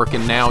you I'm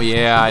working now?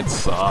 Yeah, it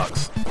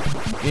sucks.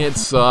 It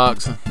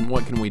sucks.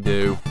 What can we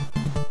do?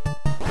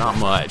 Not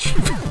much.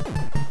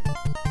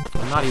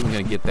 I'm not even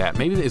going to get that.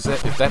 Maybe if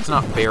that's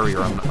not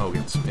barrier, I'm... Oh,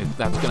 that's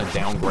going to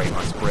downgrade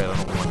my spread. I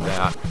don't want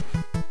that.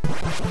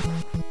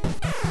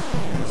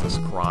 Jesus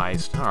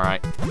Christ.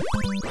 Alright.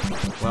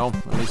 Well,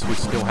 at least we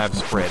still have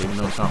spread, even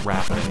though it's not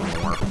rapid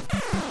anymore.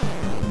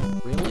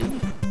 Really?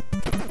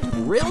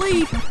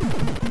 Really?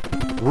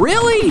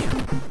 Really?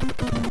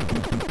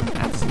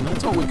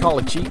 That's what we call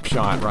a cheap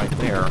shot right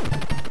there.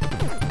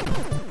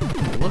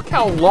 Look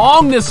how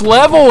long this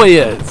level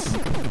is!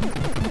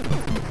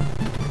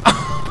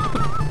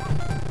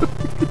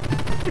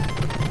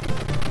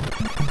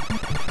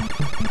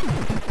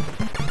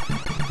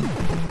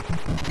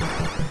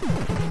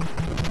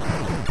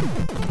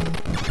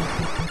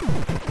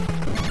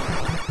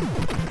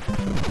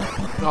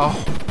 Oh.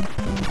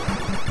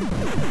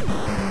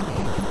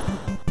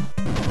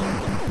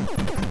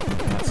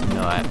 That's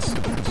nuts.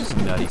 That's just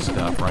nutty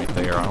stuff right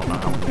there. I don't know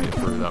how we made it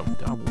through though.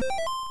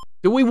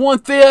 Do we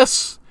want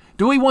this?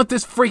 Do we want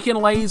this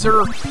freaking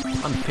laser?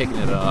 I'm picking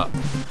it up.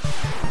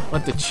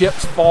 Let the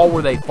chips fall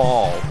where they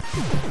fall.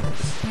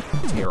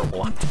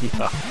 Terrible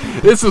idea.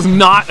 This is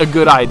not a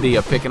good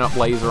idea, picking up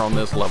laser on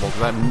this level,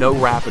 because I have no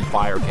rapid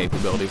fire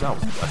capabilities. That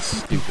was a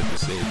stupid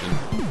decision.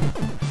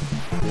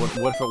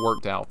 What if it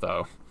worked out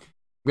though?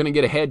 I'm going to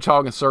get a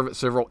hedgehog and serve it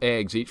several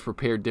eggs, each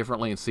prepared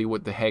differently, and see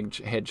what the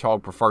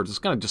hedgehog prefers. It's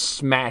going to just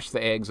smash the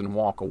eggs and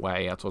walk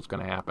away. That's what's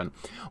going to happen.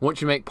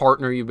 Once you make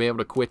partner, you'll be able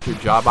to quit your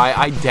job.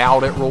 I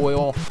doubt it,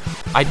 Royal.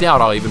 I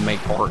doubt I'll even make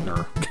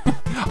partner.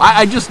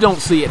 I just don't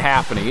see it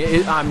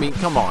happening. I mean,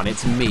 come on,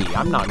 it's me.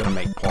 I'm not going to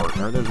make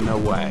partner. There's no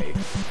way.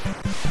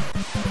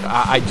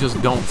 I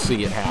just don't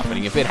see it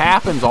happening. If it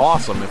happens,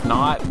 awesome. If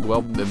not,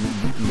 well,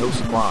 no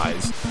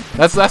surprise.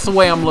 That's the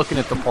way I'm looking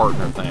at the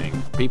partner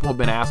thing. People have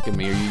been asking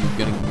me, are you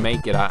going to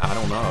make it? I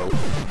don't know.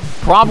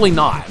 Probably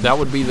not. That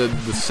would be the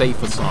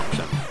safe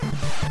assumption.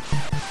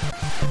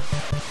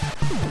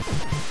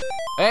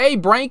 Hey,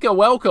 Branka,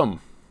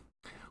 welcome.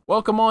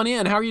 Welcome on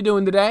in. How are you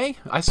doing today?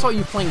 I saw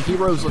you playing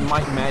Heroes of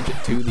Might and Magic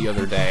 2 the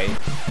other day.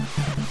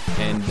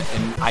 And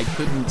I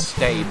couldn't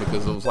stay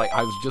because it was like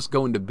I was just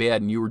going to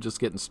bed and you were just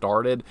getting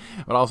started.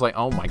 But I was like,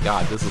 oh my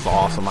god, this is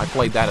awesome. I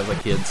played that as a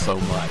kid so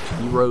much.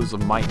 Heroes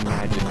of Might and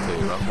Magic 2.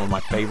 That was one of my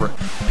favorite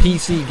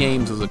PC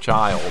games as a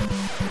child.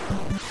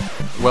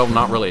 Well,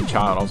 not really a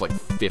child. I was like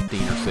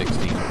 15 or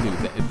 16.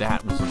 Dude,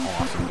 that was an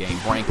awesome game.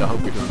 Frank, I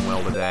hope you're doing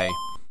well today.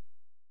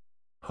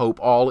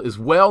 Hope all is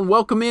well. And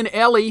welcome in,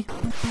 Ellie.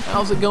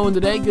 How's it going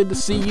today? Good to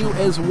see you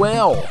as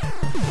well.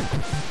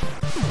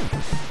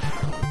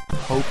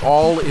 Hope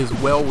all is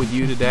well with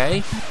you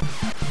today.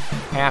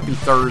 Happy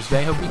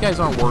Thursday. Hope you guys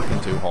aren't working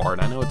too hard.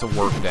 I know it's a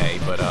work day,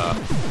 but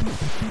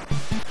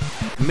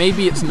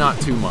maybe it's not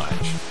too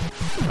much.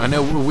 I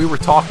know we were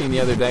talking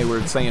the other day, we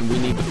were saying we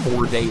need the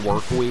 4-day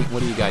work week.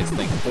 What do you guys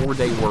think?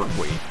 4-day work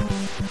week.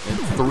 And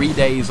 3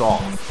 days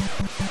off.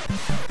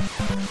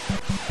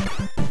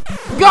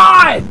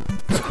 God!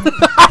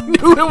 I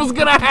knew it was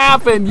gonna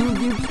happen!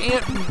 You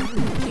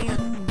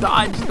can't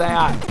dodge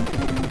that.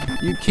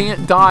 You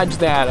can't dodge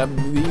that.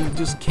 You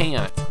just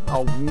can't.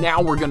 Oh,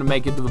 now we're gonna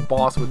make it to the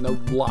boss with no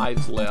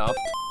lives left.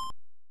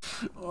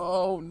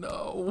 Oh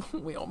no,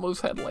 we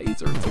almost had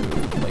Laser too.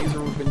 Laser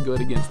would have been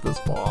good against this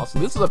boss.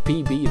 This is a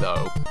PB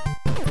though.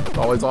 It's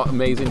always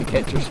amazing to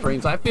catch your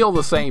streams. I feel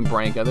the same,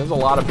 Branka. There's a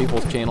lot of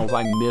people's channels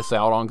I miss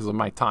out on because of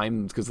my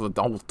time, because of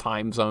the whole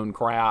time zone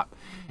crap.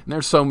 And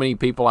there's so many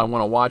people I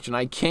want to watch and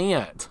I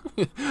can't.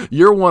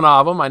 You're one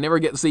of them. I never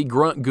get to see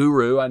Grunt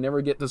Guru. I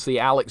never get to see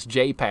Alex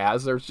J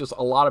Paz. There's just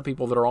a lot of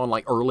people that are on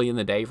like early in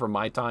the day from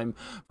my time,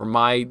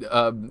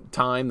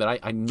 that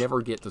I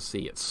never get to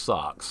see. It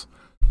sucks.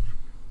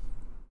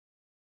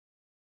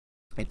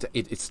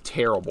 It's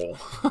terrible.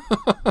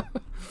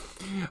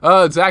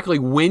 Exactly.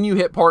 When you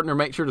hit partner,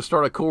 make sure to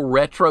start a cool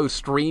retro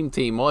stream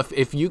team. Well,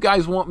 if you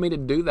guys want me to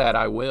do that,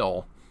 I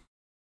will.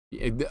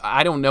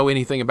 I don't know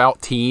anything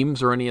about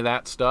teams or any of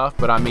that stuff,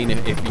 but I mean,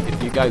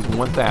 if you guys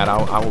want that,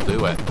 I will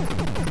do it.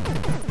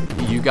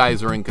 You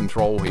guys are in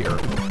control here.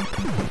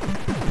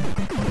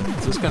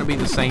 Is this going to be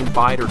the same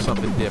fight or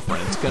something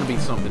different? It's going to be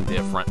something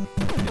different.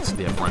 It's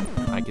different.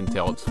 I can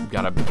tell it's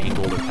got an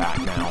angled attack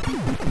now.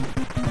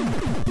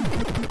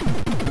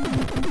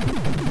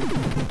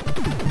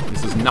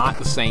 This is not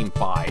the same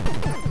fight.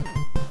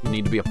 You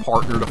need to be a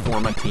partner to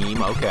form a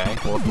team. Okay,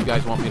 well, if you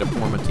guys want me to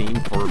form a team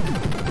for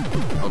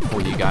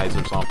you guys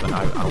or something,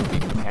 I will be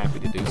happy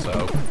to do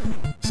so.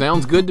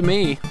 Sounds good to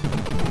me.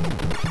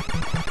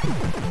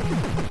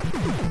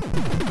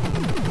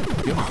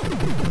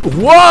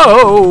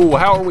 Whoa!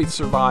 How are we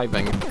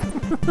surviving?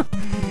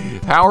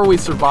 How are we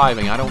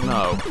surviving? I don't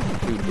know.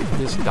 Dude,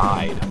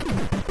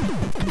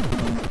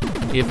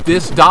 if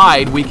this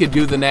died, we could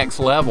do the next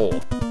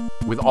level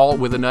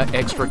with an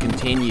extra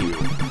continue.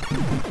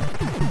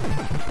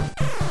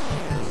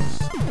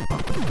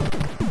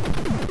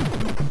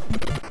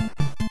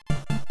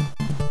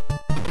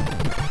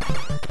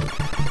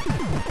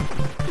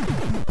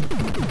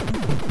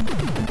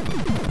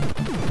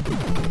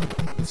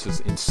 This is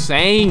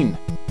insane.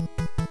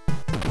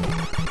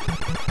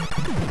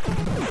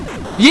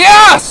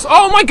 Yes!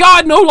 Oh my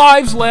god, no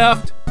lives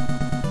left!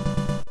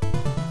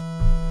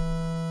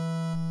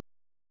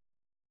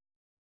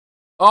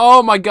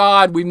 Oh my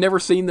god, we've never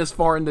seen this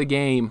far in the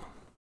game.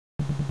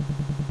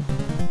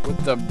 What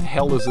the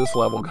hell is this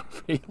level gonna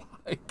be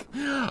like?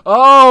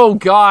 Oh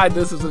god,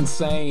 this is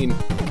insane.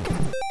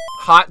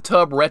 Hot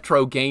Tub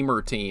Retro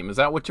Gamer Team. Is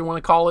that what you want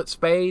to call it,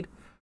 Spade?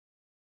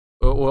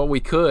 Well, we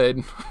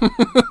could.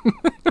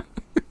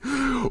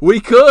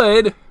 We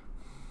could.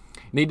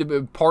 Need to be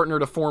a partner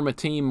to form a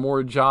team,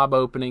 more job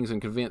openings,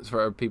 and convince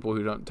for people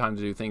who don't have time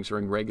to do things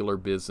during regular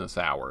business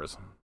hours.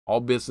 All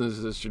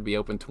businesses should be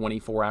open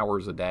 24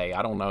 hours a day.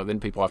 I don't know. Then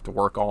people have to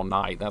work all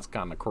night. That's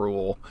kind of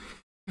cruel.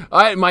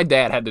 My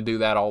dad had to do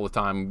that all the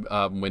time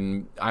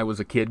when I was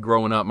a kid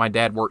growing up. My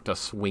dad worked a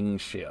swing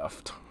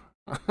shift.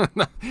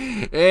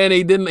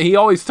 And he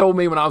always told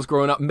me when I was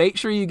growing up, make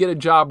sure you get a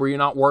job where you're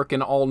not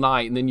working all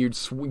night and then your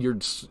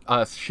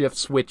shift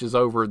switches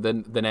over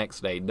the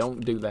next day.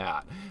 Don't do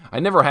that. I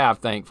never have,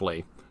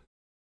 thankfully.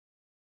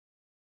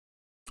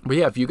 But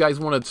yeah, if you guys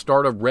want to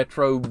start a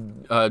retro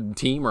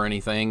team or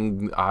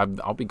anything,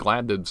 I'll be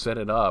glad to set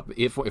it up.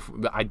 If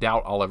I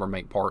doubt I'll ever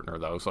make partner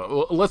though,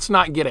 so let's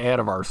not get ahead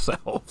of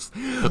ourselves.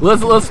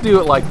 Let's do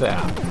it like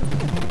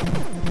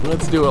that.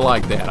 Let's do it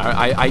like that.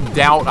 I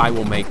doubt I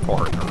will make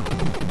partner.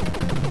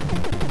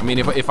 I mean,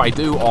 if I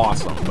do,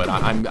 awesome. But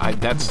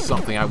that's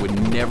something I would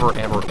never,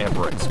 ever,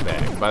 ever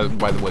expect. By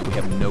the way, we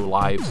have no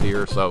lives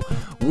here, so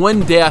one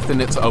death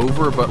and it's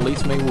over. But at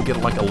least maybe we'll get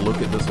like a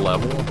look at this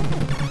level.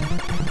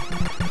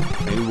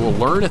 Maybe we'll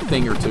learn a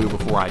thing or two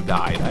before I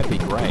die. That'd be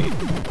great.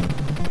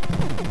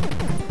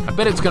 I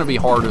bet it's going to be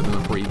harder than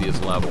the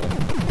previous level.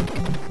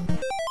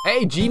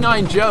 Hey,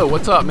 G9 Joe,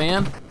 what's up,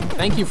 man?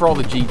 Thank you for all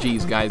the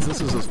GGs, guys.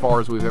 This is as far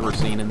as we've ever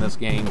seen in this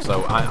game,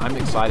 so I'm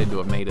excited to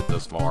have made it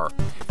this far.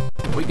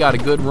 We got a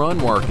good run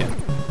working.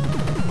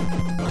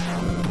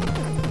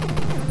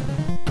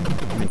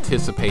 I'm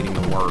anticipating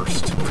the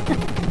worst.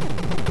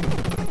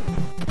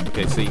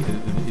 Okay, see,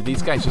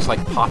 these guys just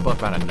like pop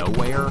up out of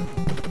nowhere.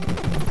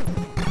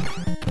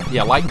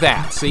 Yeah, like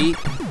that, see?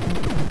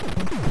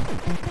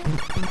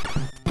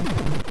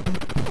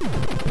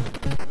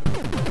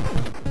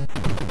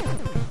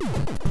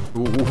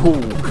 Ooh,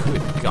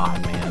 good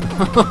God,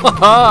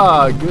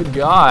 man. Good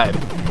God.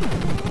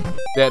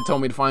 Dad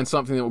told me to find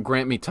something that will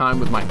grant me time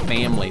with my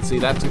family. See,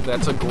 that's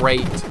a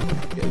great,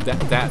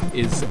 that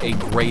is a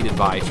great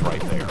advice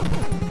right there.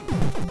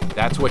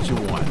 That's what you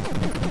want.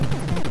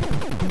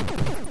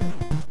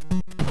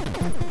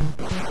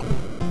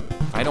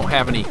 I don't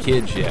have any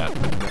kids yet,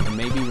 but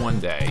maybe one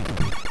day.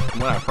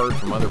 From what I've heard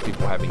from other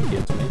people having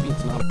kids, maybe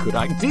it's not a good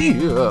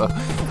idea.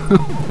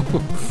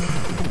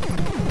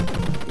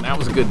 That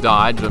was a good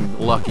dodge, a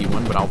lucky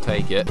one, but I'll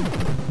take it.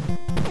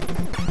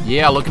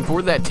 Yeah, looking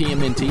forward to that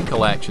TMNT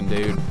collection,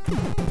 dude.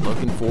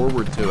 Looking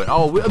forward to it.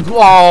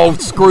 Oh,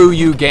 screw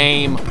you,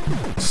 game.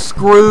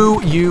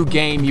 Screw you,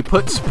 game. You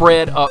put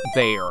spread up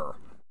there.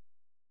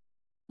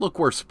 Look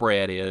where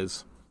spread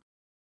is.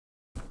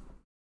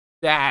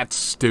 That's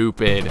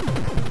stupid.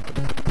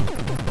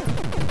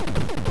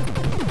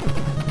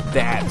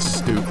 That's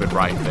stupid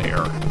right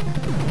there.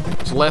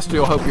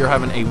 Celestial, hope you're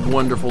having a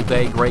wonderful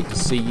day. Great to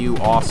see you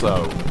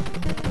also.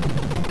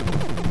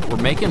 We're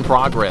making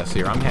progress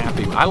here. I'm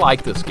happy. I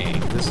like this game.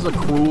 This is a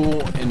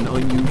cruel and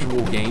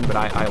unusual game, but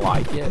I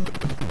like it.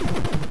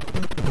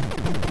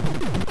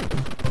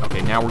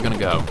 Okay, now we're gonna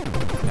go.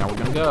 Now we're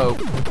gonna go.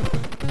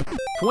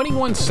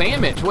 21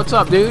 Sandwich, what's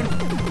up, dude?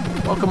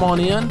 Welcome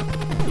on in.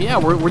 Yeah,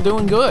 we're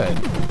doing good.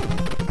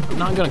 I'm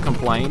not gonna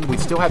complain. We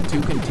still have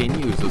 2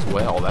 continues as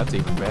well. That's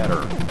even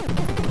better.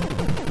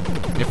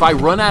 If I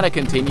run out of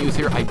continues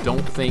here, I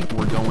don't think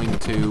we're going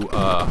to.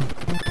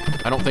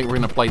 I don't think we're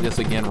going to play this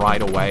again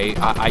right away.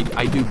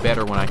 I do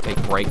better when I take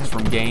breaks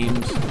from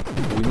games.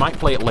 We might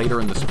play it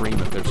later in the stream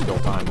if there's still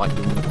time. Like,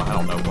 I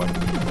don't know what,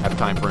 have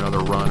time for another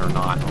run or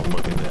not. Oh,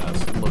 look at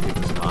this. Look at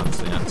this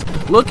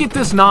nonsense. Look at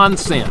this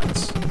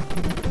nonsense.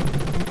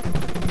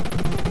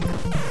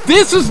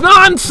 This is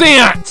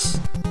nonsense!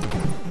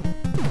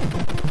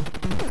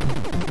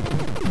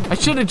 I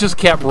should have just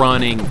kept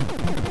running.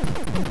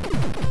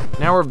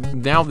 Now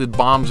the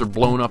bombs are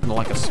blown up into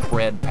like a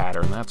spread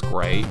pattern. That's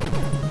great.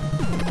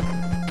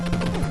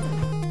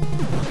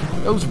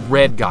 Those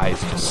red guys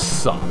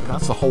just suck.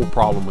 That's the whole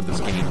problem with this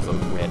game, is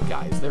those red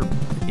guys. They're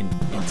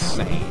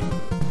insane.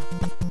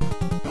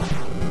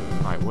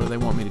 Alright, what do they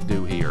want me to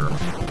do here?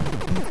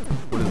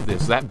 What is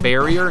this? Is that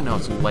barrier? No,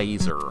 it's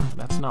laser.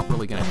 That's not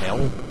really going to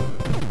help.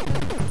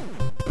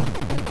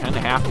 Kind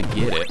of have to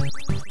get it.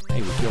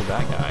 Hey, we killed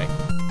that guy.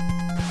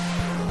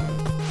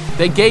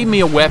 They gave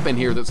me a weapon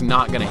here that's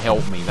not going to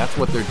help me. That's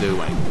what they're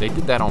doing. They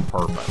did that on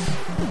purpose.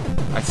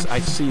 I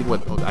see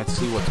what's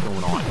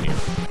going on here.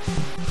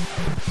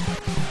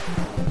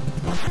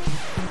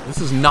 This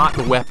is not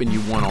the weapon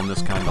you want on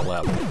this kind of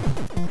level.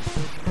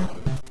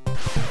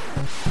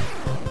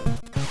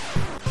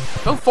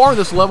 So far,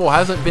 this level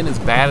hasn't been as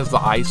bad as the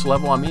ice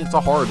level. I mean, it's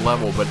a hard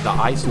level, but the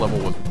ice level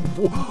was...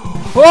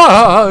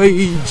 Oh,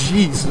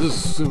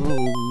 Jesus.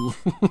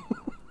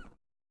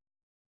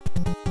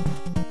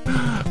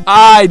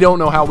 I don't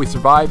know how we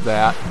survived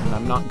that, and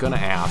I'm not gonna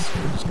ask.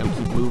 We're just gonna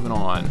keep moving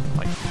on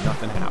like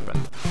nothing happened.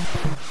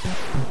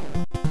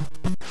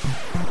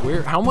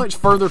 Where? How much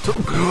further to?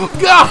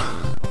 Gah!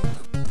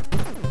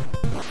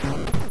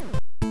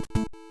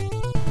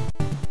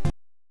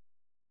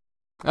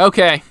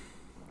 Okay.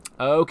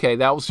 Okay,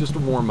 that was just a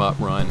warm-up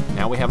run.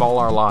 Now we have all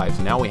our lives.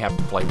 Now we have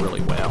to play really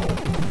well.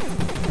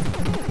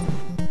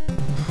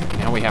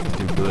 Now we have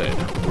to do good.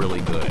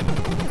 Really good.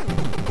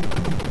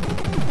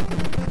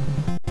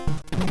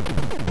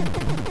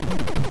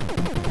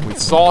 We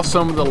saw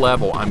some of the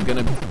level. I'm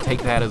gonna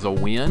take that as a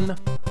win.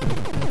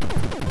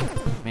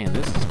 Man,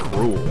 this is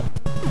cruel.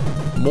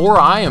 More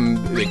I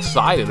am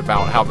excited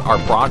about our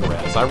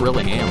progress. I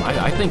really am.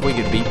 I think we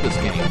could beat this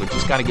game. We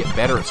just got to get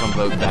better at some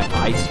of that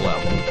ice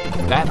level.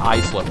 That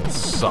ice level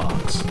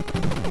sucks.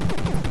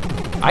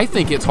 I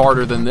think it's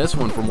harder than this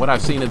one. From what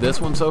I've seen of this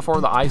one so far,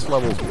 the ice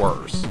level's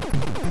worse.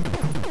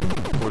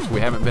 Of course, we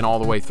haven't been all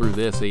the way through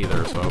this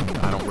either, so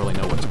I don't really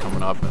know what's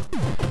coming up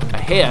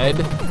ahead.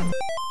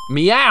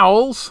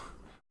 Meows!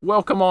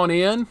 Welcome on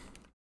in.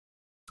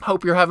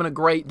 Hope you're having a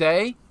great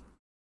day.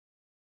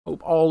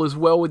 Hope all is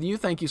well with you.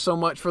 Thank you so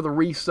much for the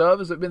resub.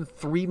 Has it been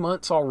 3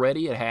 months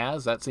already? It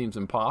has. That seems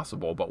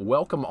impossible, but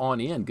welcome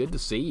on in. Good to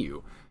see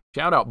you.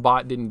 Shout out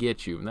bot didn't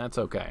get you, and that's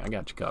okay. I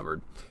got you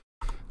covered.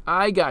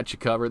 I got you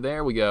covered.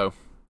 There we go.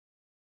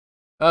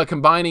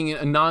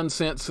 Combining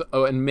nonsense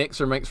and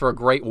Mixer makes for a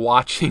great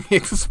watching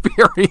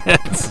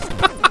experience.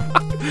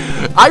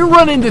 I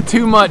run into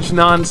too much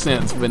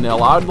nonsense,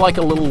 Vanilla. I'd like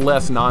a little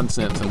less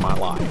nonsense in my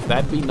life.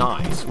 That'd be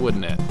nice,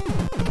 wouldn't it?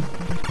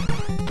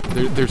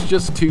 There's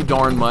just too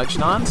darn much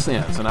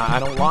nonsense, and I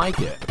don't like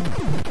it.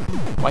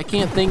 Why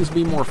can't things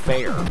be more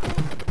fair?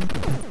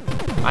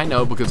 I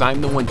know, because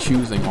I'm the one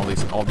choosing all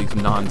these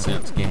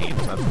nonsense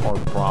games. That's part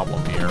of the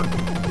problem here.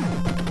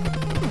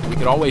 We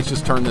could always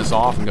just turn this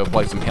off and go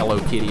play some Hello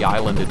Kitty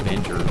Island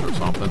Adventures or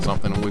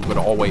something we would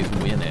always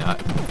win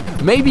at.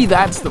 Maybe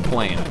that's the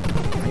plan.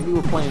 Maybe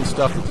we're playing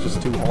stuff that's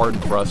just too hard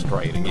and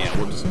frustrating. Yeah,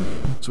 we'll just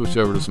switch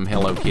over to some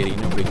Hello Kitty.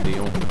 No big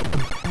deal.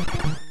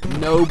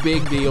 No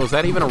big deal. Is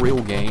that even a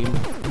real game?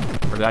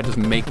 Or did I just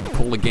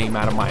pull a game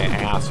out of my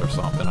ass or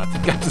something? I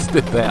think I just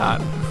did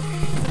that.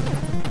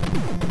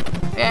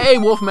 Hey,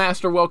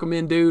 Wolfmaster, welcome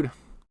in, dude.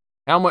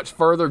 How much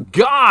further?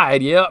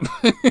 God, yep.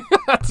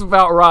 That's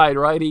about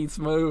right, Eat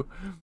Smooth?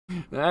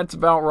 That's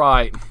about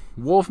right.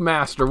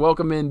 Wolfmaster,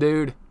 welcome in,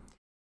 dude.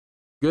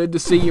 Good to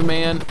see you,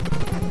 man.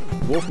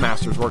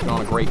 Wolfmaster's working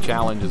on a great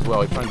challenge as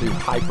well. He's trying to do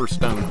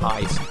Hyperstone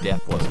Heist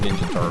Deathless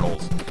Ninja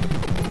Turtles.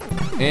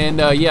 And,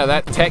 yeah,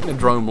 that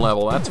Technodrome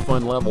level, that's a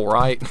fun level,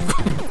 right?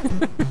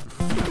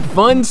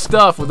 Fun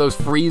stuff with those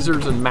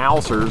freezers and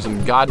mousers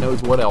and God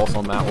knows what else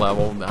on that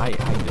level. I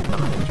did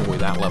not enjoy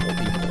that level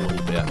even a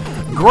little bit.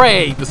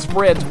 Great! The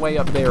spread's way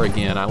up there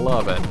again. I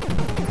love it.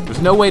 There's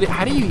no way to...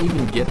 How do you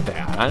even get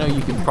that? I know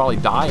you could probably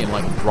die and,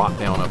 like, drop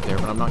down up there,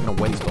 but I'm not going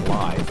to waste a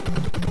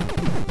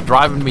life.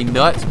 Driving me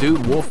nuts,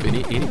 dude. Wolf,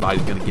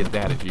 anybody's going to get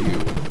that as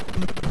you.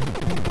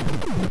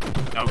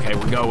 Okay,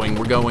 we're doing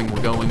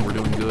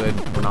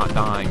good. We're not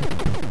dying.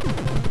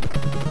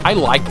 I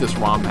like this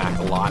Romhack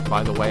a lot,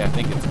 by the way. I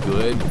think it's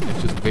good.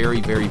 It's just very,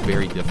 very,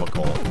 very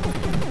difficult.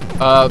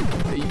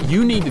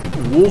 You need to...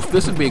 Wolf,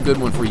 this would be a good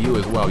one for you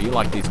as well. You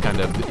like these kind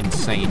of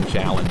insane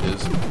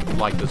challenges. You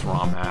like this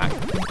Romhack.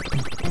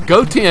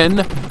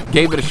 Goten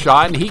gave it a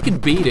shot, and he can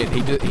beat it.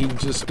 He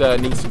just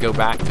needs to go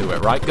back to it,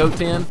 right,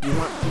 Goten?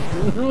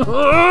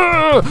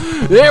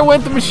 There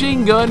went the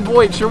machine gun.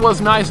 Boy, it sure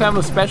was nice having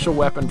a special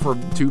weapon for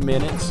 2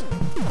 minutes.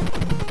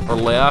 Or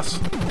less.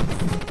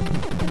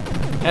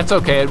 That's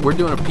okay, we're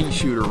doing a pea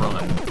shooter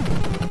run.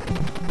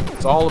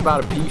 It's all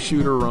about a pea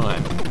shooter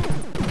run.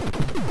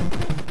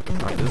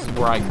 Alright, this is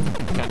where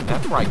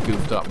that's where I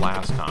goofed up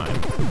last time.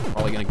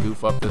 Probably gonna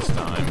goof up this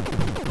time.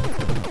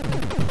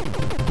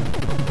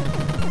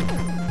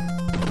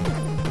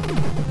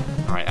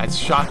 Alright, I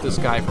shot this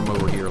guy from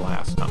over here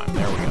last time.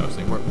 There we go.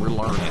 See, we're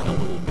learning a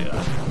little bit.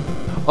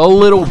 A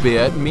little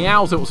bit.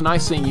 Meows, it was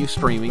nice seeing you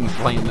streaming,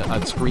 playing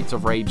Streets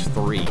of Rage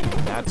 3.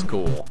 That's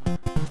cool.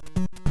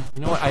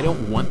 You know what? I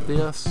don't want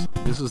this.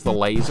 This is the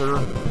laser.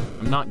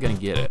 I'm not going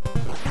to get it.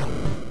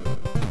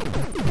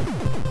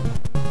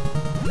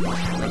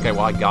 Okay,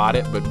 well, I got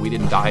it, but we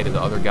didn't die to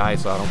the other guy,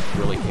 so I don't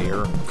really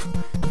care.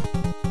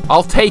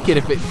 I'll take it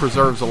if it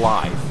preserves a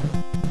life.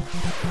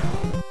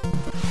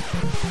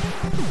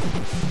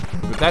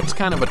 But that's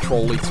kind of a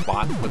trolly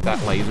spot with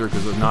that laser,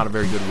 because it's not a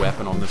very good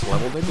weapon on this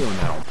level. They're doing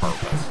that on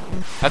purpose.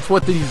 That's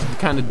what these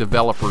kind of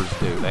developers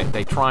do.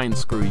 They try and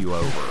screw you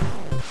over.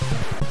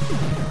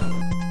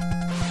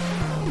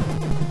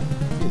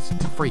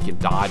 Freaking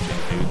dodging,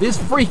 dude. This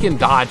freaking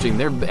dodging,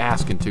 they're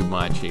asking too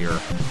much here.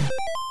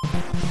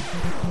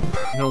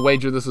 I'm gonna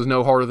wager this is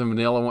no harder than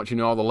vanilla. Once you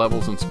know all the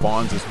levels and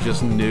spawns, it's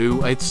just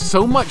new. It's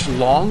so much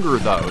longer,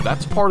 though.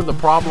 That's part of the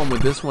problem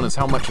with this one, is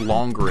how much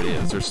longer it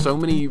is. There's so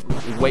many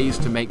ways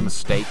to make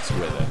mistakes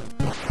with it.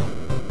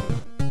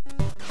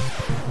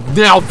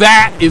 Now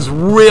that is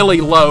really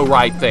low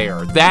right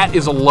there. That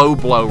is a low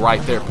blow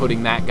right there,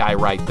 putting that guy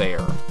right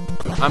there.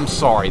 I'm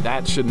sorry,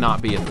 that should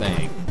not be a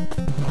thing.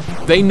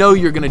 They know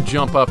you're going to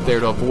jump up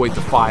there to avoid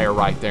the fire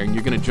right there, and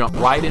you're going to jump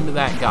right into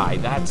that guy.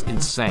 That's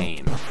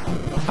insane.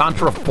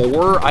 Contra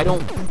 4? I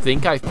don't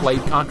think I've played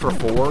Contra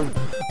 4.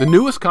 The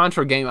newest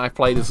Contra game I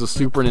played is the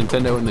Super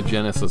Nintendo and the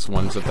Genesis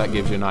ones, if that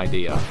gives you an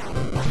idea.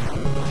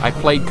 I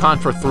played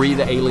Contra 3,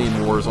 the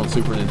Alien Wars, on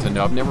Super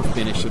Nintendo. I've never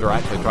finished it or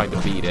actually tried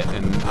to beat it,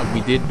 and we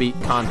did beat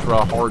Contra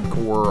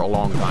Hardcore a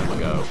long time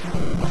ago.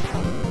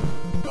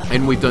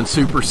 And we've done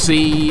Super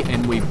C,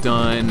 and we've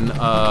done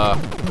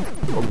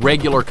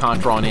regular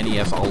Contra on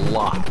NES a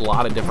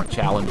lot of different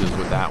challenges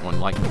with that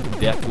one, like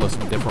deathless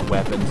with different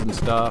weapons and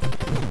stuff.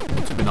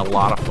 It's been a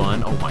lot of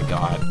fun. Oh my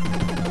god.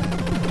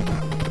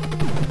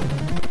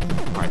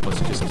 Alright,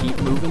 let's just keep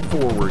moving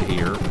forward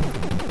here.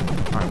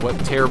 Alright, what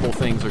terrible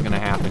things are going to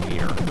happen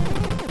here?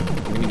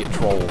 I'm going to get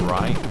trolled,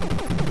 right?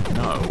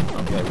 No.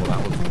 Okay, well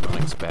that was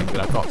unexpected.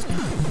 I thought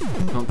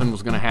something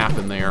was going to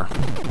happen there.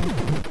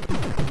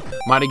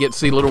 Might I get to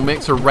see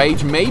LittleMIXER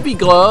rage? Maybe,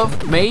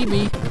 Glove.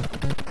 Maybe.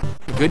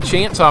 Good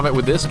chance of it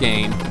with this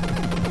game.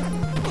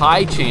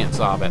 High chance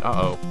of it.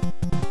 Uh-oh.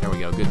 There we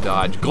go. Good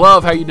dodge.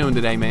 Glove, how you doing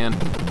today, man?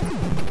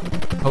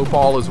 Hope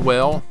all is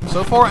well.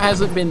 So far, it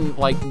hasn't been,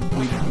 like,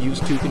 we've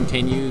used 2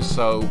 continues,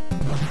 so...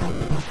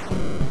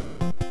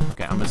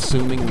 Okay, I'm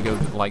assuming we go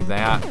like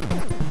that.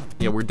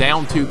 Yeah, we're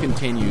down 2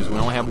 continues. We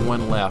only have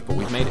 1 left, but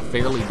we've made it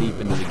fairly deep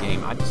into the game.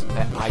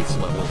 That ice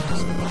level is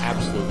just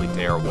absolutely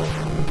terrible.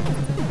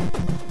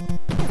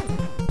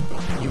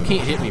 You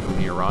can't hit me from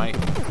here, right?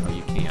 No,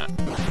 you can't.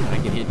 I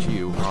can hit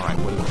you. Alright,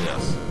 what is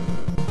this?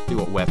 Let's see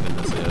what weapon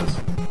this is.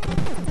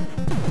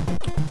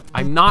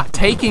 I'm I'm not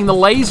taking the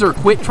laser.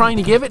 Quit trying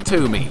to give it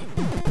to me.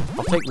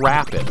 I'll take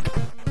rapid.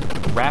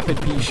 Rapid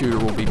pea shooter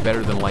will be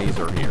better than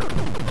laser here.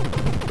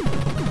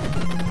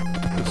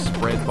 The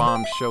spread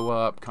bombs show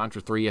up. Contra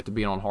 3, you have to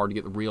be on hard to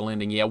get the real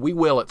ending. Yeah, we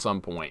will at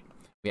some point.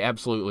 We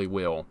absolutely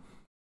will.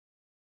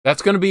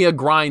 That's going to be a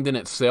grind in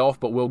itself,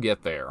 but we'll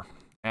get there.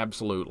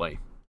 Absolutely.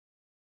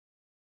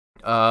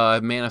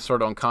 Man, I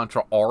started on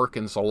Contra Arc,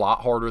 and it's a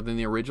lot harder than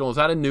the original. Is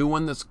that a new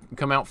one that's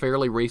come out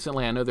fairly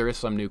recently? I know there is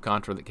some new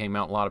Contra that came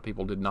out. A lot of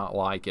people did not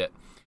like it.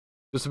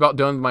 Just about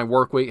done with my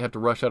work week. Have to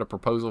rush out a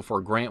proposal for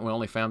a grant we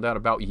only found out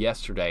about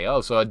yesterday.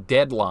 Oh, so a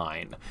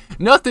deadline.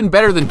 Nothing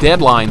better than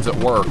deadlines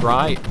at work,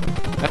 right?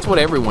 That's what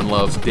everyone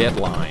loves,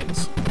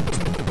 deadlines.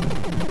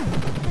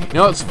 You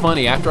know, it's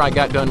funny. After I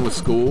got done with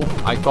school,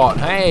 I thought,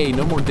 hey,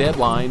 no more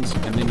deadlines.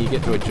 And then you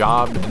get to a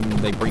job, and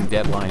they bring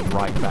deadlines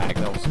right back.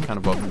 That was kind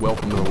of a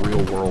welcome to the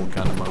real world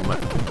kind of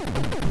moment.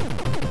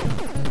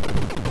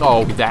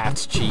 Oh,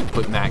 that's cheap,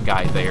 putting that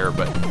guy there.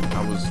 But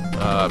I was...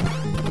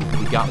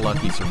 we got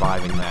lucky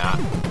surviving that.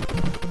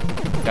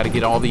 Got to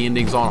get all the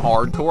endings on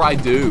hardcore? I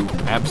do.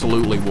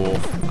 Absolutely,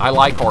 Wolf. I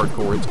like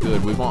hardcore. It's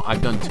good.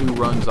 I've done 2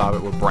 runs of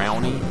it with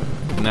Brownie,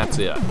 and that's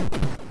it.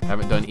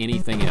 Haven't done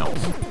anything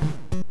else.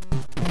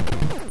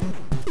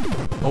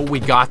 Oh,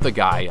 we got the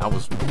guy. I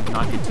was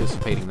not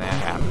anticipating that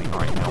happening. All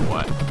right, now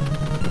what?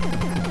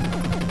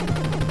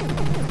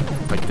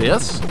 Like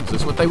this? Is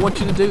this what they want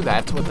you to do?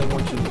 That's what they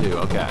want you to do.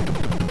 Okay.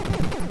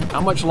 How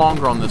much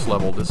longer on this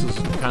level? This is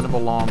kind of a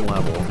long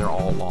level. They're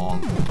all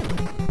long.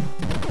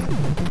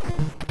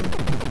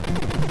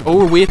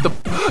 Oh, are we at the...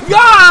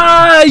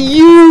 Ah!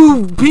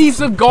 You piece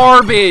of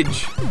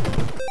garbage!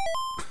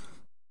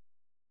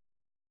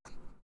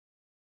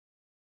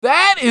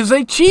 That is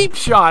a cheap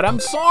shot. I'm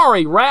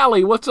sorry.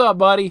 Rally, what's up,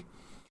 buddy?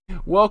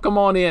 Welcome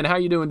on in. How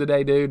you doing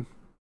today, dude?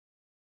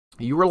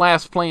 You were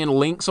last playing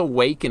Link's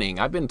Awakening.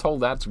 I've been told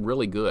that's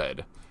really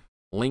good.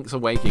 Link's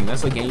Awakening.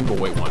 That's a Game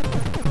Boy one.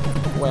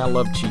 Boy, I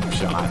love cheap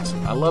shots.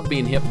 I love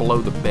being hit below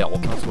the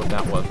belt. That's what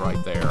that was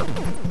right there.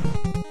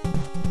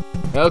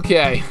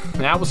 Okay.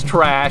 That was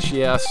trash,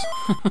 yes.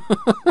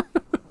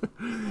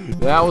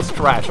 That was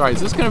trash. Alright,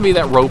 is this going to be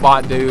that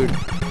robot dude?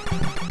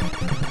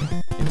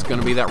 It's going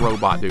to be that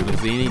robot dude.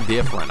 Is he any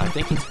different? I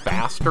think he's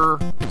faster.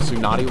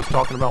 Tsunade was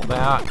talking about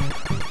that.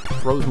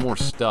 Throws more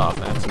stuff.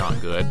 That's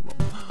not good.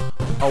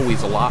 Oh,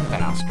 he's a lot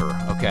faster.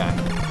 Okay.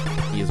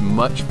 He is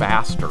much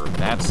faster.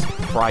 That's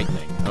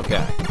frightening.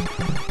 Okay.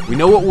 We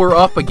know what we're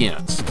up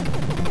against.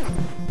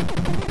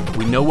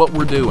 We know what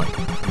we're doing.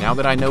 Now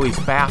that I know he's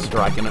faster,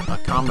 I can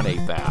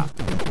accommodate that.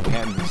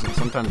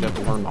 Sometimes you have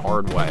to learn the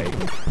hard way.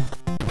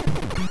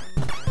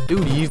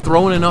 Dude, are you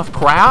throwing enough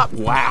crap?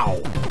 Wow.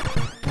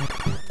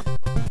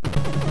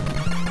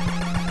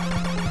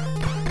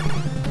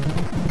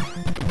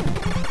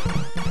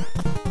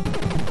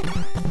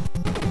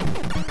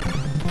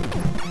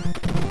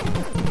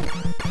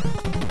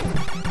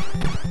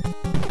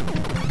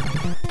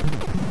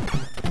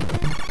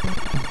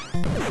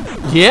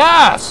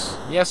 Yes!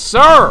 Yes,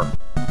 sir!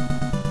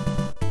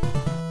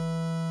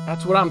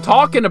 That's what I'm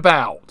talking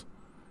about.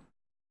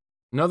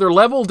 Another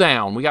level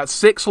down. We got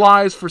 6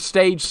 lives for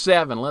stage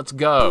 7. Let's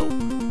go.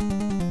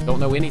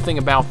 Don't know anything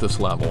about this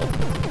level.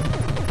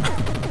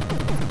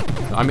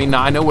 I mean,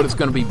 I know what it's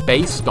going to be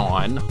based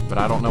on, but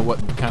I don't know what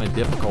kind of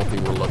difficulty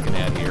we're looking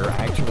at here.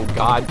 Actual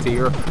God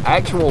tier.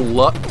 Actual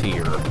luck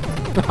tier.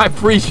 I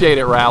appreciate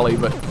it, Rally,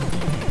 but...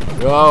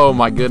 oh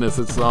my goodness,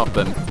 it's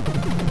something.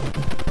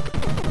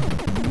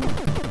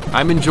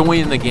 I'm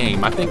enjoying the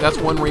game. I think that's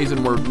one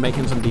reason we're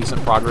making some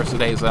decent progress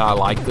today is that I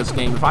like this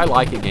game. If I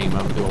like a game, I'm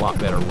going to do a lot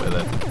better with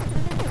it.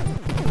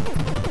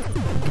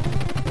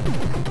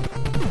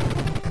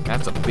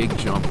 That's a big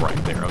jump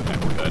right there. Okay,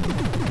 we're good.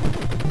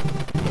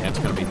 Yeah, it's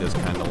going to be this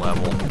kind of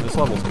level. This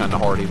level's kind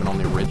of hard even on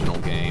the original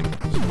game.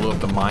 Just blew up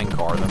the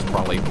minecart. That's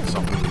probably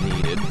something we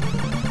needed.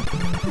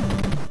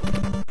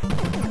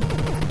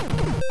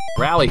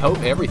 Rally,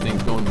 hope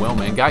everything's going well,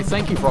 man. Guys,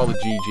 thank you for all the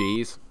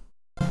GGs.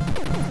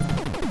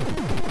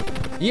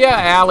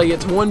 Yeah, Allie,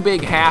 it's one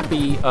big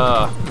happy,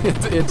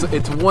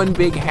 it's one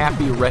big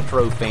happy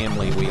retro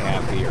family we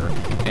have here,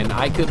 and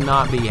I could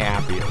not be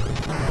happier.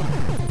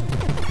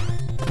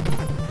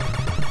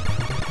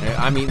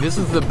 I mean, this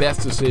is the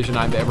best decision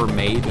I've ever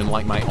made in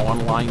like my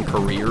online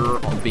career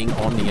on being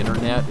on the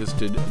internet is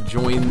to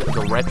join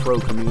the retro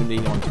community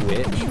on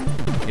Twitch.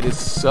 It is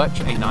such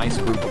a nice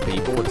group of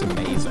people, it's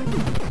amazing.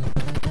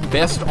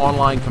 Best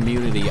online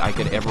community I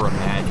could ever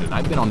imagine.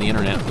 I've been on the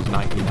internet since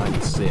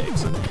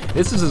 1996, and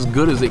this is as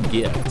good as it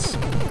gets.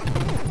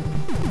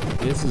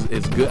 This is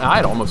as good.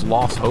 I'd almost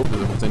lost hope that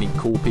there was any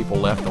cool people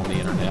left on the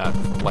internet,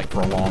 like,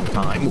 for a long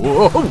time.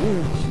 Whoa,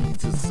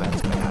 Jesus,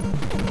 that's bad.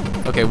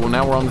 Okay, well,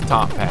 now we're on the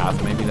top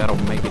path. Maybe that'll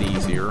make it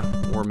easier,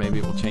 or maybe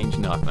it will change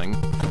nothing.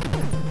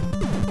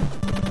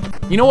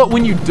 You know what?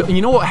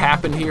 You know what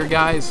happened here,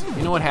 guys?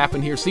 You know what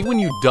happened here? See, when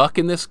you duck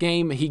in this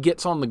game, he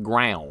gets on the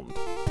ground.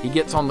 He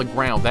gets on the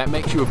ground. That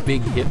makes you a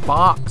big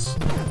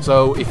hitbox.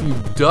 So if you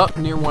duck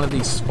near one of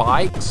these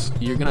spikes,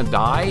 you're gonna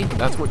die.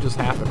 That's what just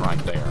happened right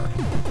there.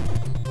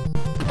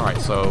 Alright,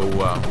 so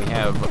we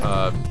have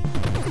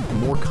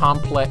more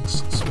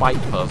complex spike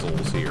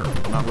puzzles here.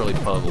 Not really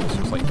puzzles,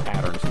 just like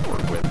patterns to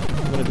work with.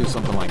 I'm going to do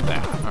something like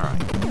that.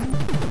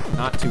 Alright.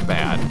 Not too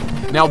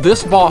bad. Now,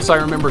 this boss I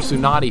remember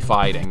Tsunade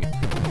fighting.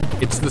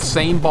 It's the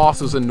same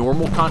boss as a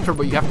normal Contra,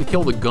 but you have to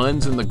kill the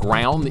guns in the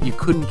ground that you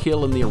couldn't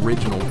kill in the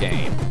original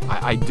game.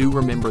 I do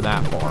remember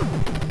that part.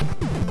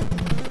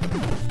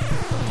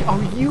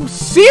 Are you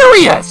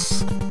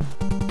serious?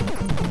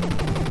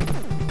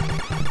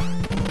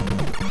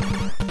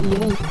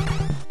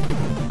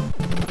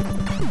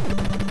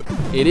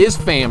 It is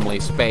family,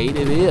 Spade.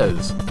 It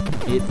is.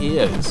 It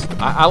is.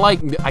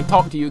 I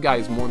talk to you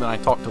guys more than I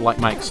talk to like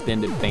my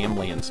extended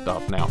family and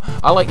stuff now.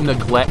 I like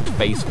neglect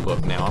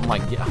Facebook now. I'm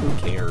like, yeah,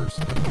 who cares?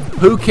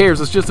 Who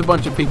cares? It's just a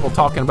bunch of people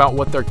talking about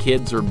what their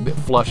kids are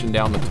flushing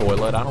down the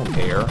toilet. I don't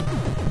care.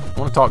 I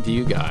want to talk to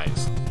you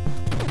guys.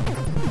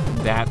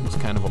 That was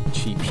kind of a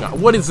cheap shot.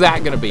 What is that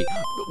going to be?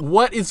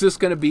 What is this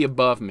going to be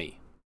above me?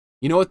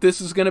 You know what this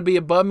is going to be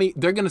above me?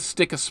 They're going to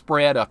stick a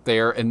spread up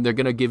there, and they're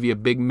going to give you a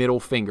big middle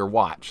finger.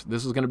 Watch.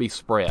 This is going to be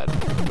spread.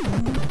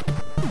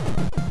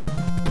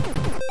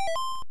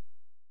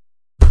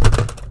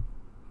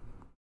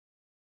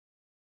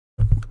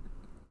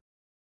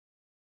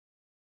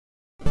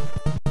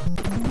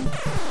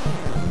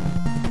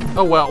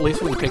 Oh, well, at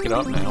least we can pick it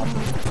up now.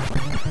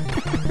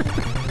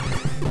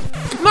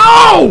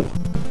 No!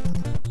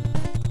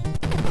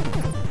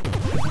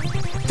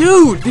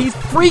 Dude, these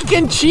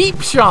freaking cheap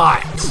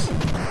shots!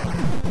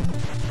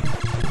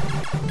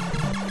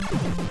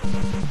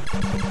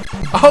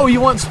 Oh,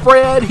 you want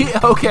spread?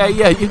 Okay,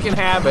 yeah, you can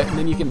have it, and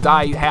then you can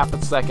die half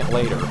a second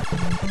later.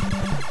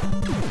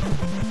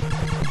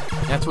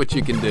 That's what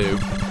you can do.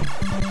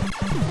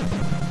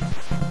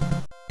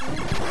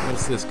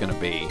 What's this gonna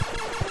be?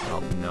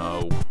 Oh,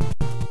 no.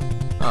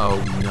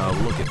 Oh, no,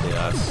 look at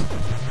this.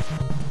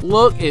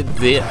 Look at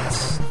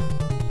this.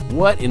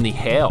 What in the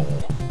hell?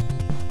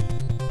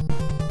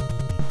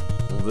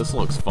 Well, this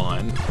looks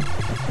fun.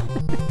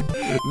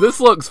 This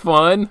looks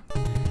fun.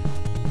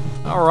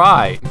 All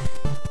right.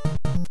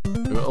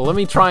 Let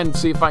me try and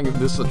see if I can...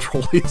 This is the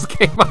trolliest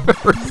game I've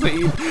ever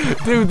seen.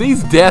 Dude,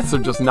 these deaths are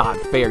just not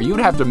fair. You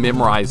would have to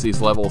memorize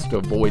these levels to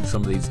avoid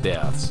some of these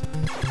deaths.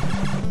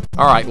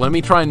 Alright, let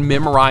me try and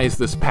memorize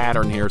this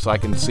pattern here so I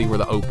can see where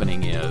the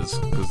opening is.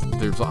 Because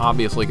there's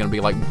obviously going to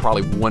be like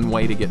probably one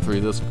way to get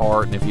through this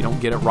part, and if you don't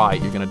get it right,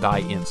 you're going to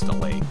die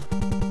instantly.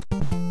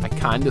 I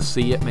kind of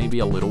see it maybe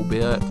a little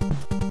bit.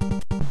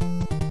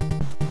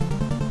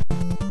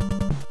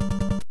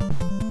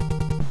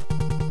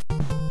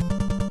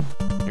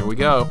 Here we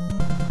go.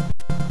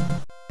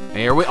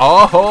 Here we...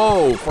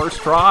 Oh!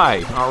 First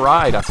try!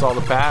 Alright, I saw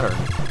the pattern.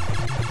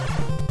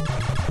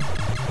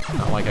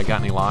 Not like I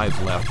got any lives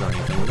left or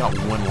anything. We got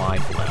one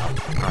life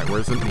left. Alright,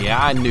 where's it?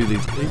 Yeah, I knew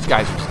these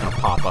guys are just going to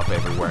pop up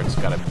everywhere. I just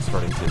got to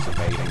start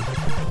anticipating.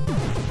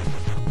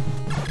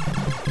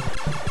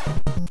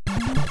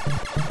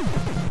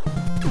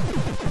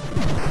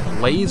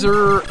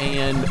 Laser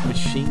and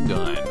machine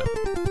gun.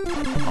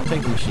 I'll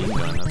take the machine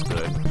gun, that's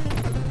good.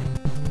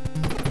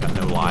 Got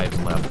no lives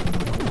left,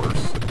 of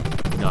course.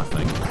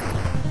 Nothing.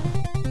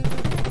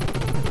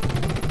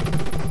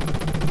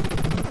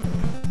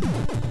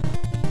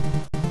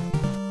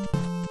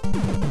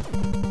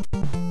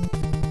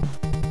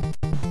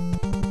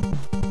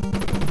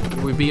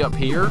 Be up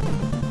here?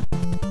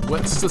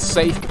 What's the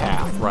safe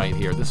path right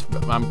here? This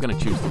I'm gonna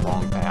choose the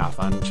wrong path.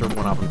 I'm sure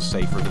one of them's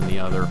safer than the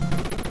other.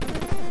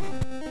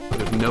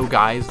 There's no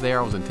guys there.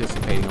 I was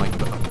anticipating like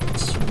a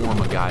swarm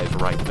of guys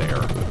right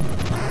there.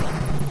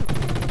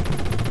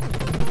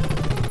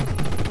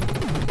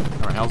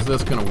 Alright, how's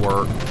this gonna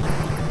work?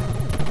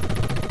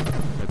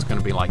 It's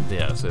gonna be like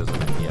this, isn't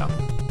it? Yeah.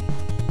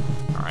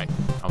 Alright,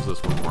 how's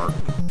this one work?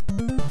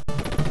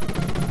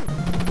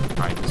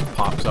 Alright, this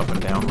pops up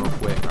and down real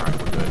quick. Alright,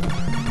 we're good.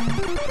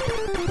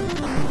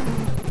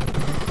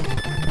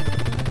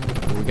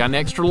 We got an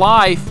extra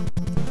life.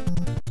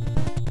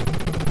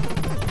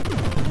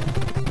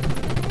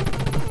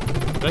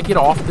 Did I get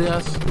off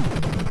this?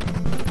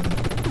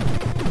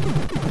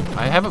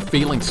 I have a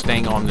feeling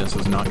staying on this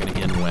is not going to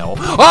end well.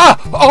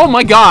 Ah! Oh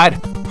my god!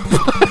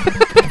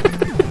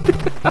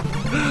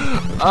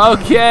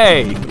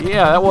 Okay.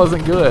 Yeah, that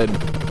wasn't good.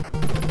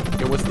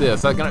 Okay, what's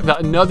this?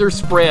 Another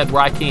spread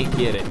where I can't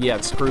get it. Yeah,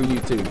 screw you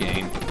too,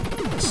 game.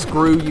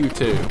 Screw you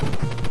too.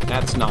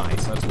 That's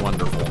nice. That's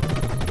wonderful.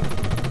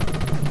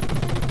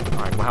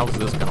 Alright, well, how's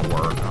this gonna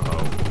work?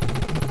 Uh-oh.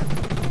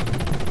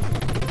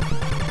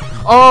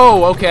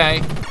 Oh,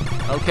 okay.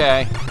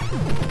 Okay.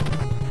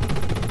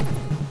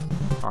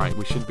 Alright,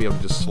 we should be able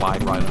to just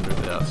slide right under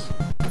this.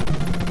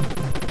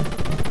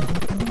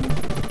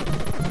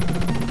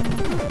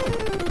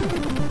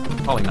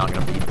 Probably not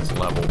gonna beat this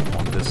level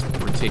on this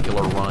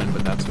particular run,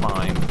 but that's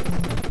fine.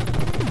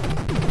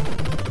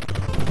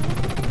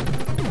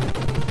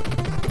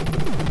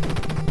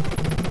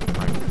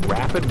 Alright,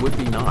 rapid would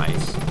be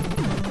nice.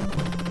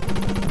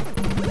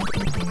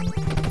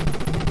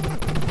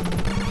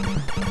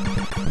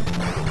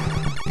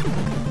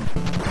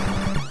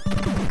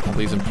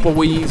 these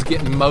employees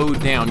getting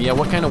mowed down. Yeah,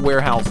 what kind of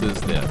warehouse is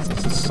this?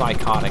 This is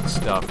psychotic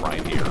stuff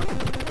right here.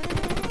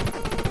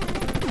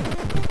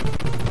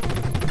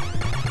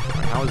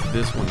 Alright, how is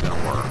this one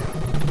gonna work?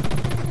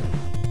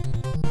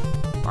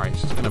 Alright,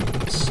 it's just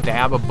gonna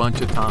stab a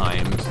bunch of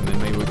times, and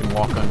then maybe we can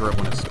walk under it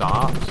when it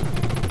stops.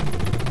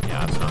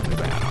 Yeah, it's not too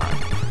bad,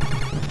 alright.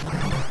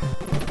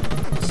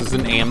 This is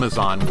an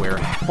Amazon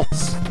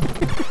warehouse.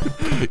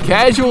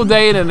 Casual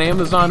day at an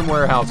Amazon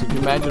warehouse. Can you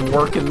imagine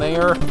working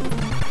there?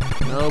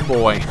 Oh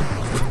boy.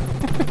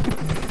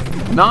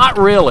 Not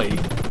really.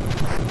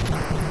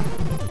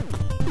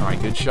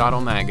 Alright, good shot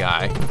on that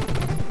guy.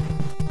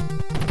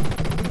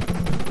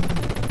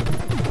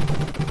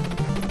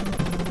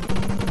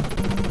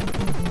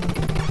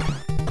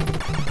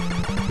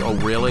 Oh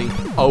really?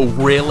 Oh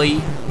really?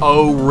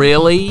 Oh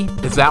really?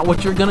 Is that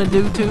what you're gonna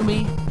do to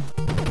me?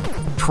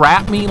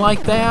 Trap me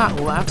like that?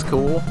 Well, that's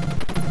cool.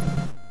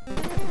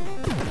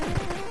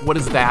 What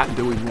is that?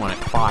 Do we want it?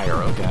 Fire,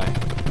 okay.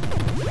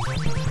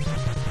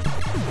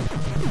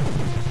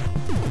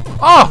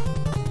 Oh!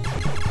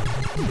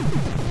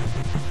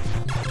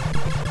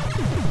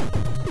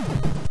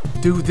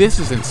 Dude, this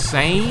is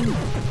insane.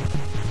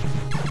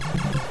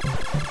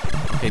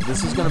 Okay,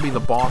 this is gonna be the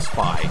boss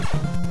fight.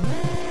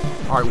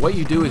 Alright, what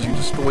you do is you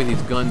destroy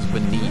these guns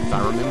beneath.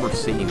 I remember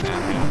seeing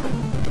that happen.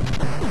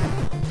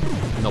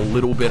 In the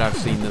little bit I've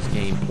seen this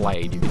game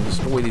played. You can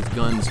destroy these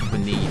guns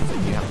beneath,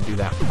 and you have to do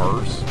that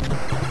first.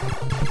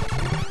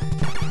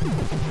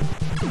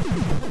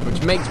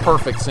 Which makes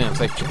perfect sense.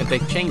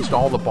 They've changed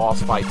all the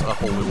boss fights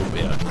up a little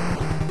bit.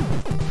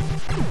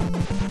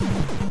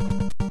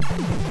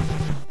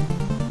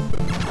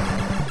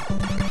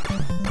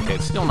 Okay,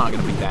 it's still not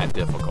going to be that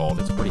difficult.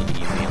 It's pretty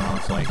easy,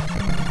 honestly.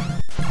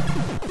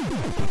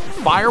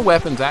 Fire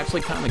weapon's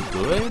actually kind of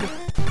good.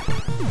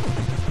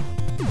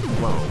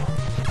 Whoa.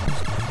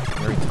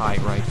 Very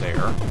tight right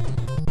there.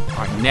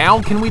 Alright,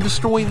 now can we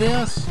destroy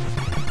this?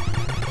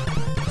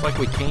 Looks like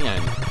we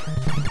can.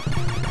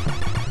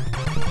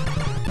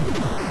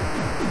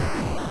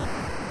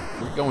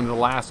 We're going to the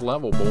last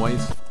level,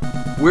 boys.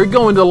 We're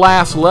going to the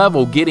last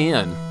level. Get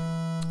in.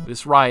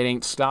 This ride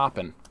ain't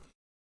stopping.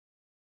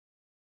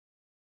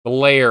 The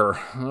lair.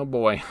 Oh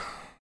boy.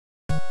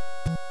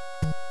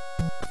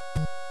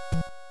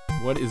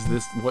 What is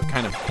this? What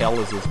kind of hell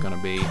is this going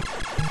to be?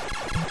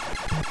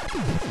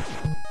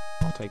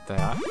 I'll take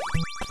that.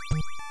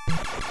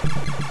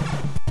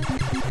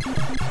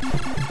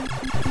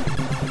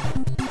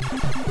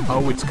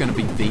 Oh, it's going to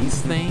be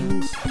these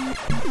things?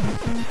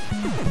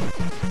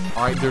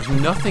 Alright, there's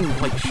nothing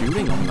like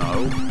shooting them,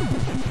 though.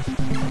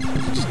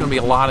 There's just going to be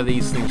a lot of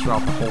these things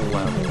throughout the whole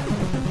level.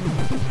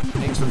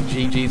 Thanks for the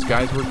GGs,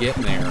 guys. We're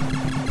getting there.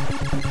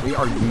 We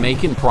are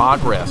making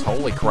progress.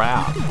 Holy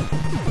crap.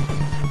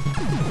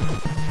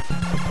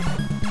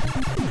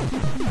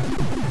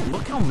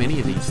 Look how many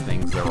of these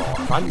things there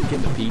are. If I didn't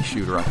get the pea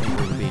shooter, I think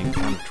we're going to be in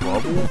kind of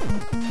trouble.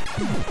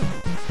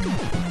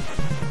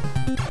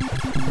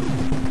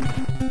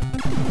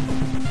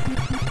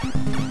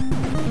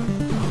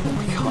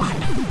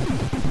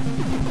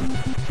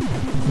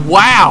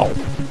 Wow!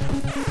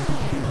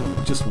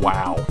 Just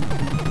wow.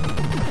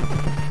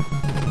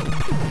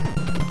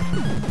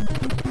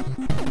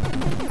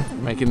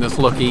 Making this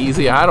look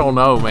easy? I don't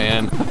know,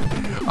 man.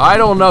 I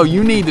don't know.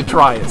 You need to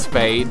try it,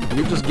 Spade.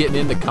 You're just getting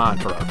into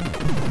Contra.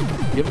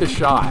 Give it a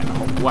shot.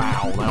 Oh,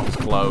 wow, that was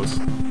close.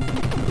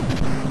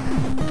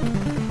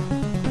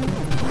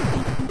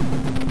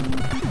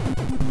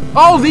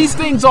 Oh, these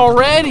things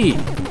already!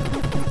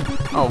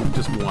 Oh,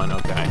 just one,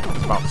 okay. I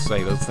was about to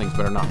say, those things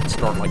better not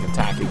start, like,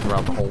 attacking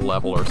throughout the whole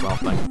level or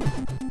something.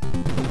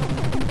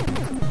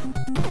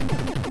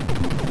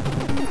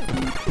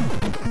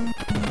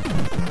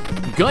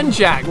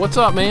 Gunjack, what's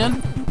up,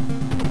 man?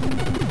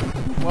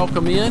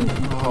 Welcome in.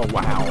 Oh,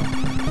 wow.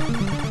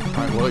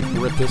 Alright, well,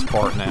 we're at this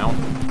part now.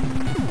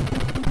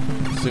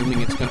 Assuming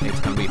it's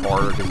gonna be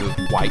harder because those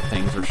white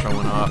things are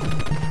showing up.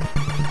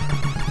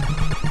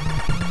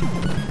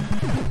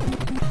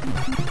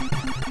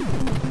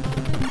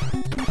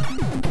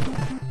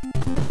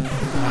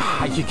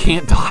 You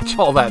can't dodge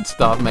all that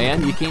stuff,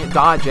 man. You can't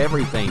dodge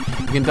everything.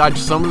 You can dodge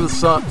some of the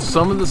stuff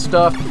some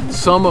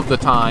of the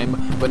time,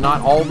 but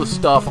not all the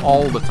stuff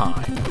all the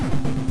time.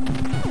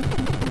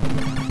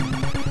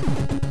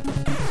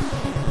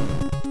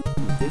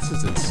 This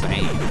is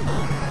insane.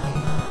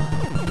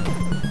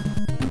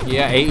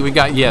 Yeah,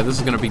 this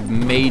is going to be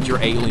major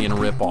alien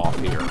ripoff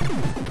here.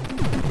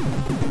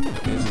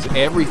 This is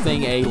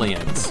everything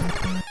aliens.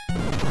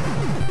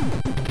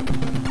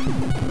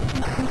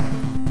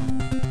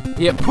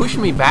 Yeah, it pushed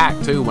me back,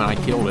 too, when I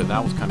killed it.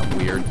 That was kind of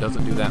weird.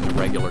 Doesn't do that in the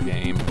regular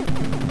game.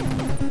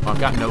 Well, I've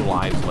got no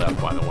lives left,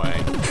 by the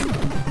way.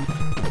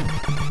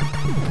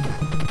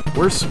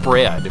 Where's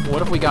spread?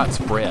 What if we got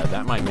spread?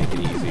 That might make it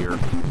easier.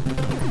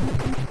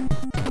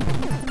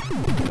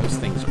 Those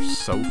things are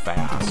so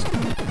fast.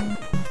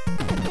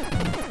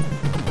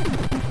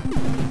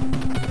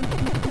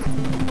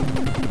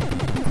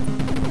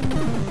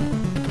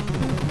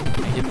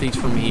 Can I hit these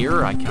from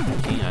here? I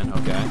can,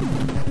 okay.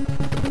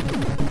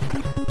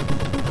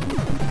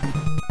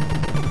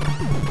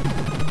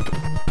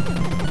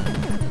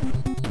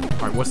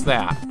 Alright, what's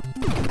that?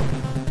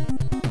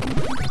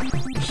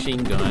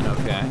 Machine gun,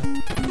 okay.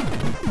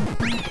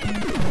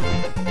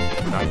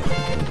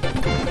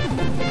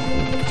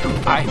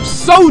 I am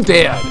so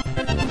dead!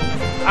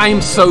 I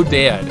am so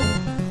dead.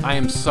 I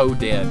am so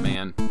dead,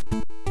 man.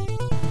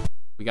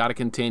 We gotta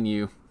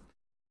continue.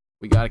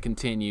 We gotta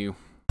continue.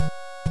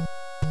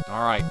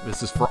 Alright,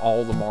 this is for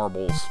all the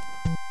marbles.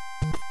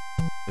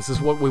 This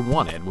is what we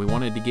wanted. We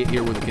wanted to get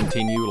here with the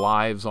continue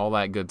lives, all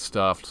that good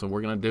stuff, so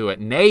we're gonna do it.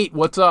 Nate,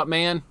 what's up,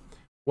 man?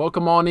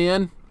 Welcome on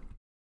in.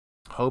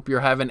 Hope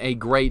you're having a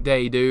great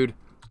day, dude.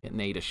 Get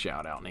Nate a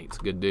shout out. Nate's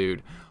a good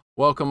dude.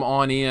 Welcome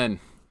on in.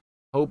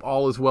 Hope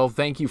all is well.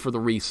 Thank you for the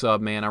resub,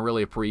 man. I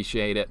really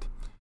appreciate it.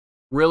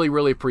 Really,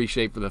 really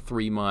appreciate for the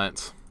 3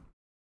 months.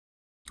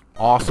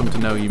 Awesome to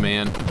know you,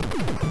 man.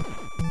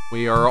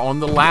 We are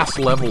on the last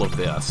level of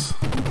this.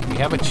 We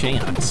have a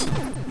chance.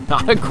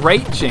 Not a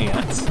great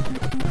chance,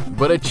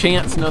 but a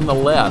chance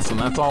nonetheless, and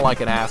that's all I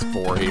could ask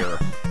for here.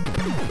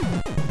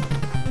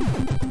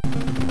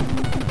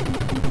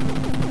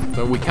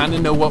 So we kind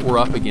of know what we're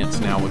up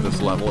against now with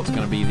this level. It's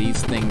going to be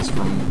these things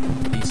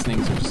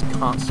are just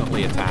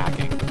constantly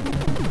attacking.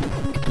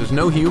 There's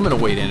no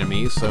humanoid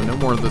enemies, so no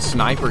more of the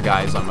sniper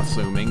guys, I'm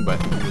assuming, but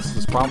this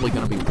is probably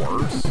going to be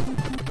worse.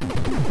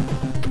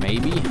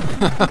 Maybe?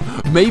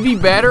 Maybe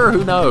better?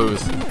 Who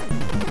knows?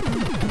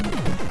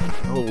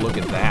 Oh, look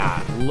at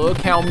that. Look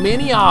how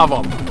many of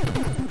them!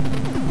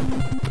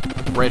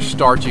 Fresh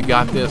start, you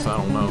got this? I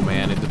don't know,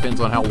 man. It depends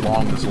on how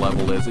long this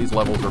level is. These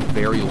levels are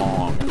very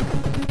long.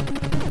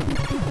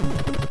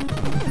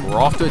 We're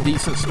off to a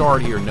decent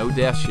start here. No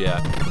deaths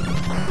yet.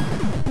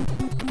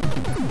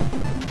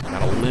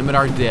 Gotta limit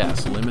our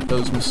deaths. Limit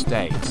those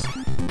mistakes.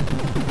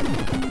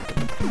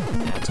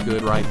 That's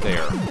good right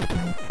there.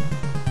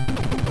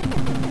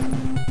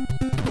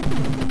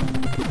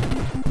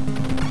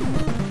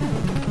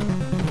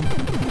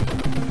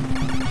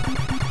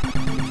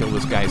 Kill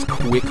this guy as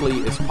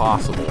quickly as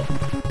possible.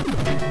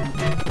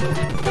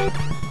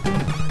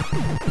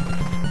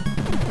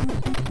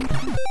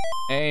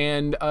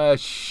 And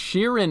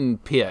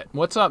Sheeran Pit,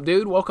 what's up,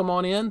 dude? Welcome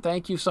on in.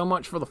 Thank you so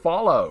much for the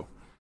follow.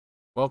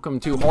 Welcome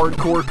to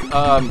hardcore,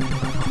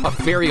 a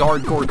very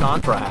hardcore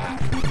Contra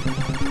hack.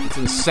 It's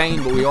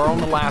insane, but we are on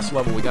the last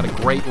level. We got a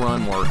great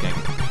run working.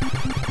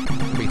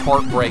 It'll be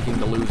heartbreaking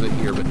to lose it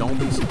here, but don't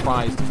be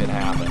surprised if it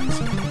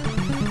happens.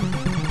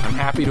 I'm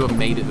happy to have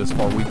made it this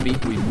far.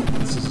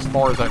 This is as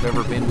far as I've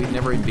ever been. We've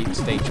never even beaten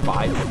stage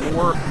 5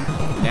 before.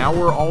 Now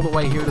we're all the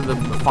way here to the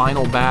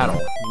final battle.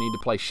 You need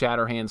to play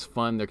Shatterhand's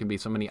fun. There can be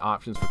so many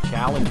options for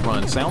challenge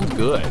runs. Sounds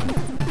good.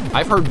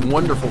 I've heard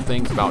wonderful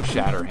things about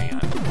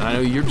Shatterhand, and I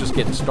know you're just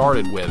getting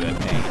started with it,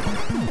 man.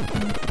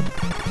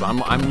 So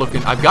I'm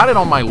looking. I've got it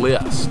on my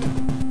list.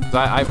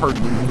 I've heard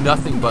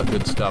nothing but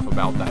good stuff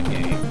about that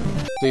game.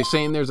 So you're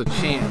saying there's a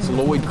chance.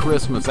 Lloyd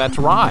Christmas, that's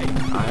right.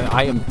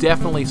 I am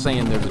definitely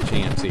saying there's a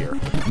chance here.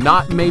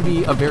 Not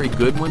maybe a very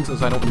good one,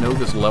 since I don't know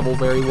this level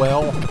very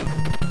well,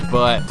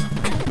 but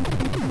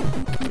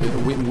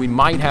we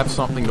might have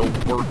something to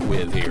work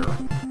with here.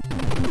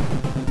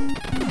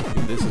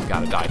 This has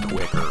got to die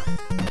quicker.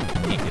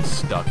 Can't get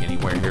stuck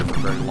anywhere here for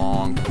very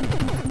long.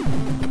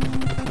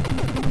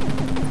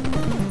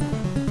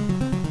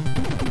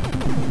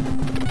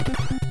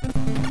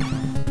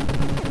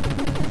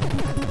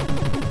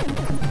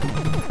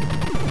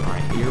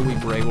 Alright, here we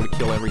were able to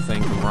kill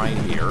everything from right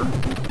here.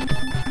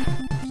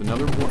 There's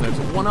another one. There's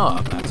one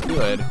up. That's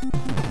good.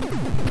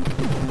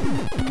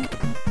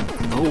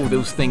 Oh,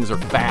 those things are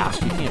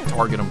fast. You can't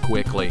target them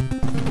quickly.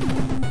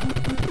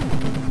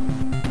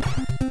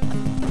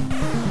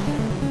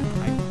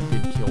 I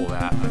did kill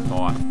that, I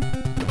thought. I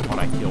thought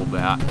I killed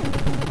that.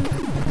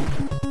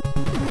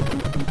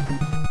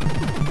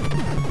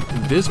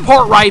 This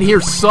part right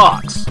here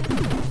sucks.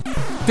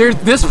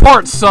 This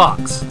part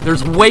sucks.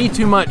 There's way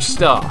too much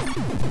stuff.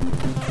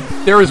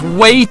 There is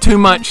way too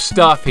much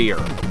stuff here.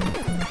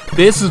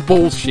 This is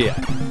bullshit.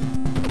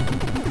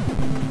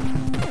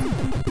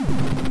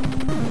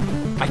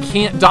 I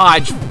can't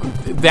dodge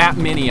that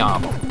many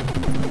of them.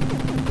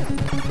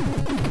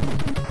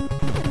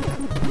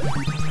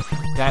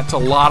 That's a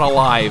lot of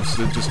lives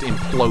that just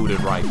imploded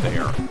right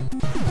there.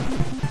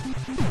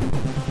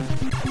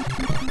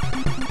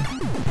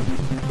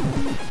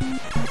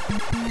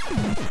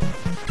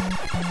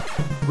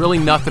 Really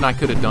nothing I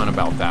could have done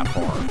about that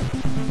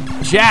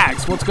part.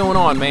 Jax, what's going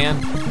on, man?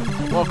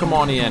 Welcome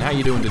on in. How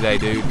you doing today,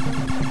 dude?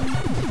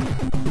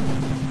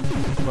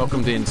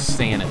 Welcome to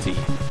Insanity.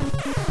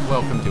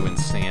 Welcome to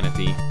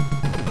Insanity.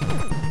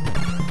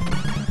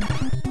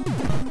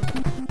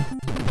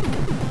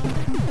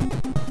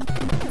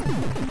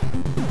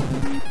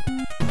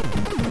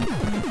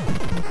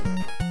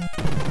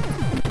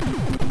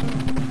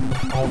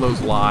 All those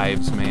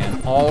lives,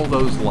 man. All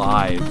those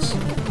lives.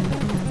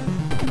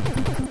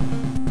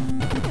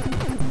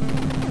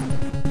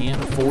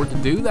 Can't afford to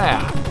do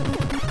that.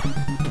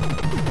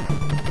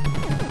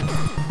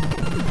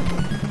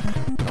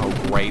 Oh,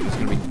 great. There's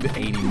going to be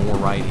 80 more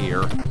right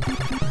here.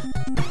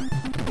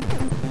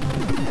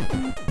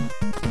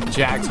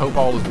 Jax, hope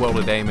all is well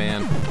today,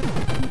 man.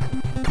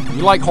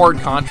 you like hard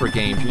Contra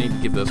games, you need to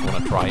give this one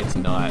a try. It's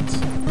nuts.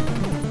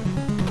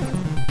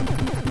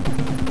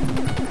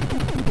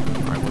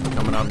 Alright, what's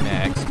coming up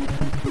next?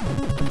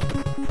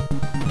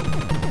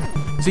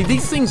 See,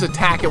 these things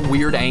attack at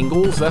weird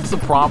angles. That's the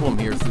problem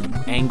here, is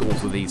the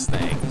angles of these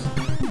things.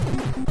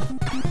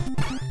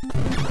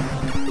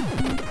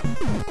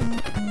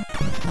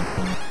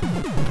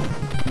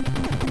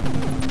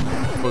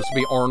 Supposed to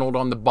be Arnold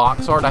on the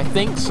box art? I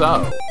think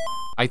so.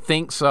 I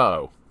think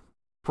so.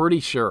 Pretty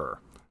sure.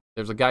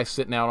 There's a guy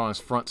sitting out on his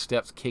front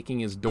steps kicking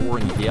his door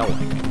and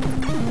yelling.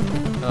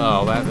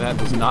 Oh, that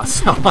does not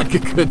sound like a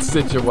good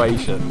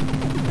situation.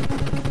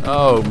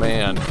 Oh,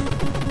 man.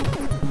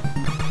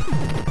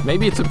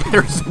 Maybe it's a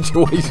better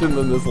situation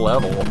than this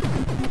level.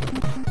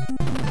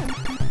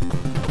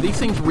 These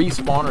things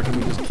respawn, or can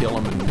we just kill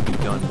them and be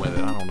done with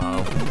it? I don't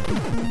know.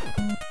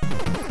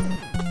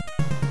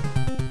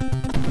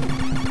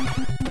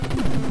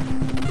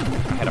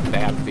 I had a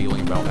bad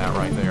feeling about that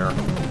right there.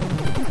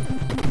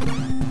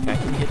 Okay, I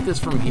can hit this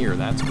from here.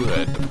 That's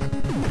good.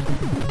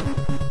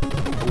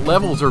 The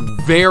levels are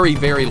very,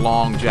 very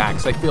long,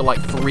 Jacks. They feel like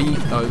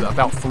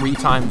about 3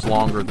 times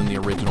longer than the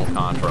original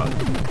Contra.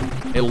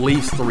 At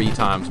least 3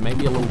 times,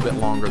 maybe a little bit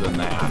longer than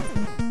that.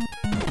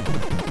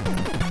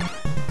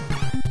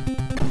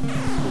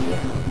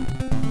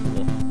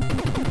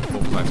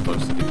 What was I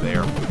supposed to do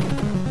there?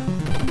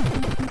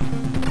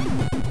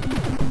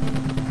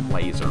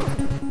 Laser. Do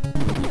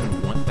you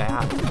even want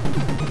that?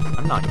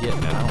 I'm not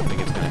getting it. I don't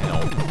think it's gonna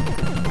help.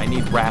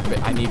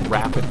 I need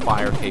rapid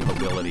fire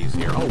capabilities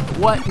here. Oh,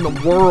 what in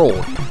the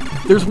world?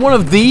 There's one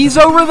of these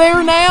over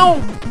there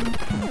now?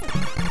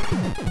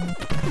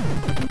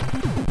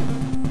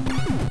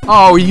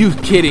 Oh, are you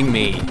kidding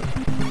me?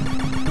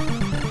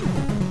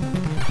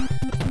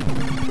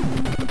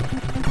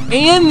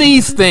 And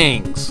these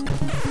things!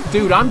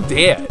 Dude, I'm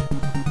dead.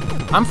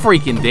 I'm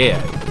freaking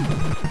dead.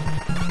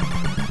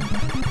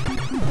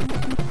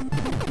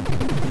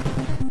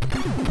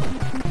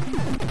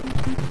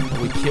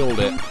 We killed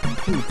it.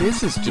 Dude,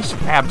 this is just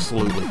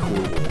absolutely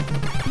cool.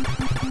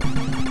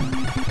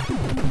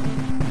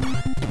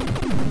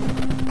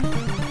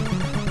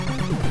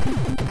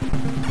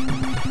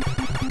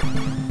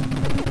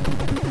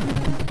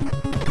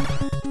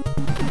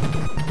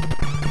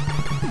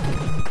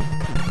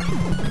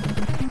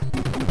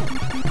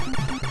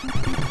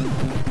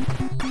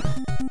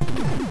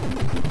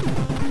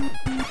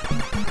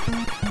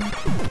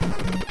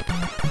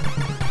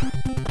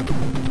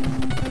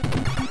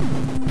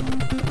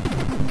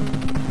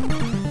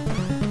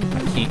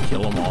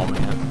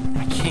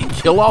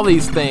 Kill all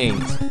these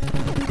things.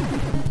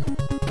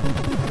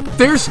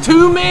 There's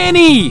too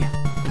many!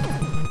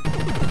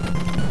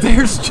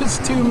 There's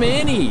just too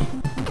many!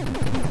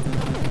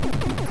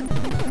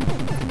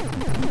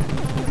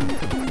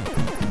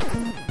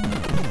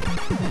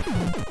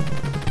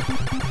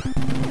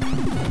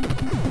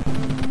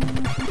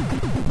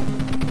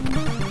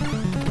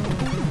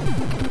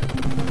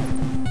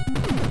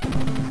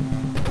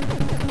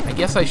 I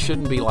guess I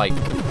shouldn't be, like,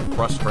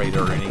 frustrated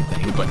or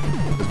anything, but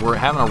we're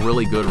having a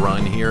really good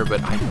run here, but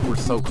we're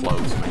so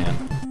close, man.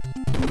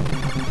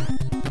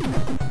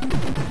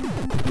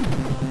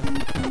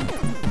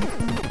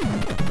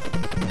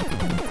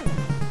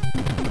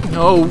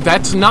 No,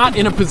 that's not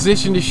in a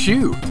position to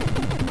shoot.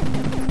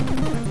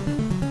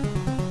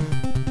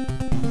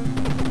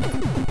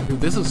 Dude,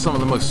 this is some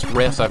of the most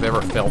stress I've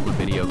ever felt in a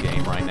video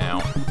game right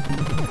now.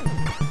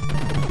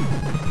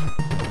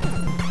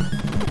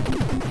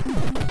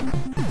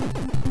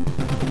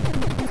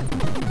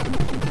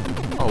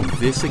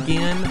 This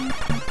again?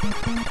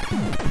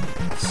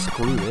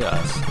 Screw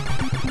this.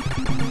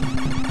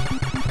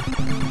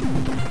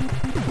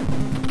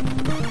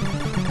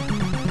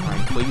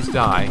 Alright, please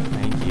die.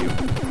 Thank you.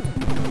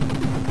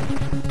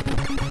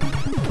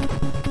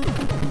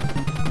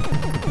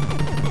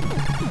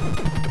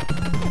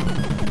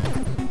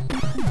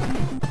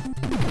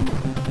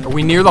 Are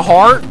we near the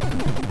heart?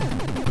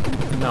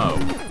 No.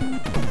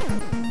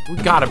 We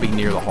gotta be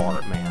near the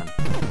heart, man.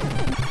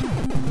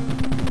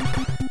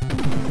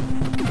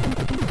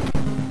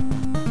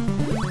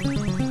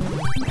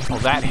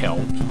 That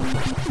helped.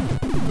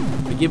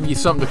 They give you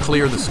something to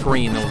clear the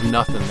screen. There was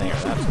nothing there.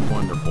 That's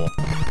wonderful.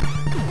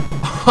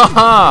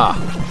 Haha!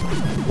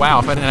 Wow,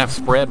 if I didn't have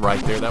spread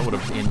right there, that would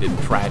have ended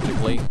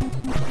tragically.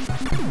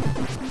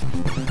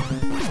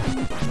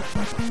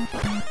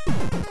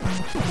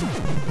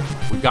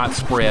 We got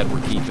spread.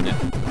 We're keeping it.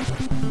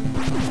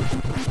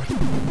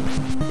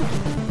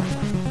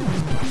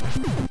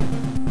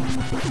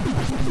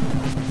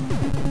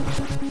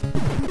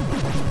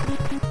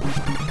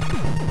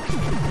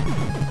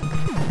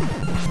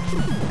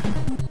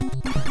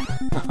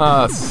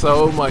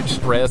 So much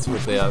stress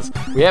with this.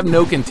 We have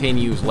no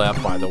continues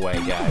left, by the way,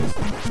 guys.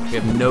 We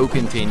have no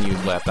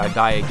continues left. I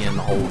die again,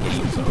 the whole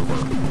game's over.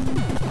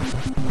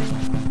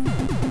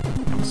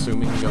 I'm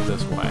assuming we go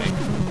this way.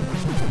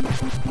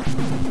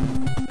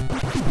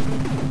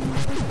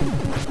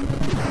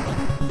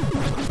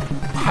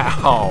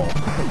 Wow.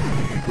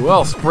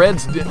 Well,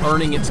 spread's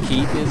earning its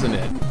keep, isn't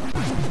it?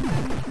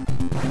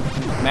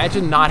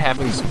 Imagine not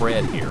having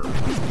spread here.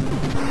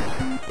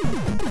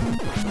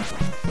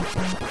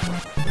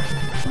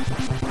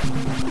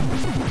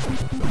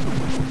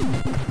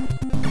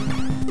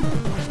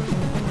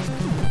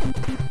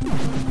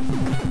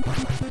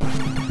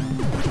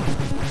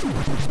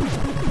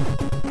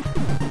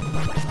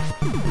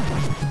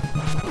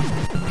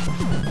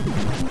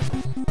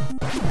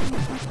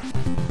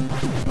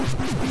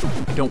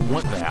 I don't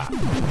want that.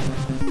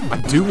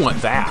 I do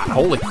want that.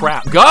 Holy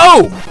crap.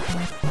 Go!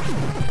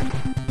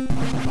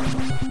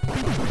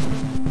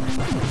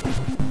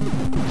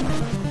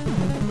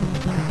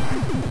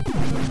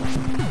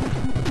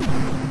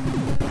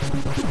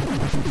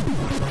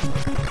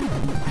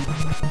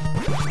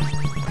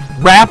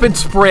 Rapid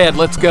spread.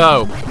 Let's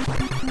go.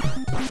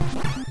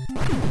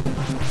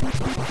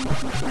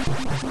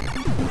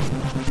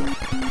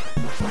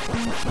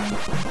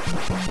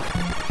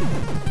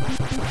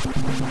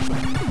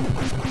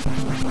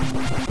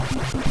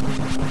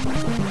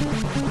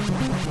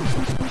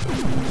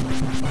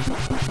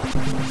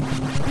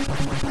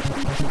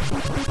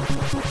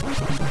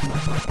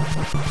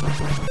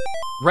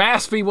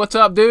 Raspy, what's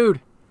up, dude?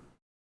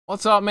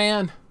 What's up,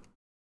 man?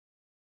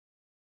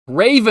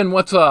 Raven,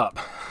 what's up?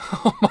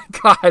 Oh my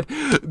god.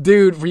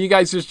 Dude, for you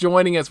guys just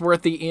joining us, we're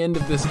at the end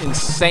of this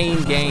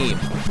insane game.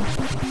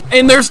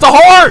 And there's the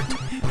heart!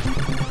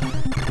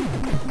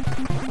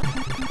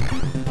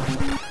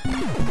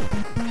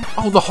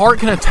 Oh, the heart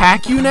can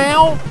attack you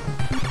now?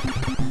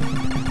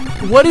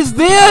 What is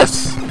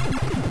this?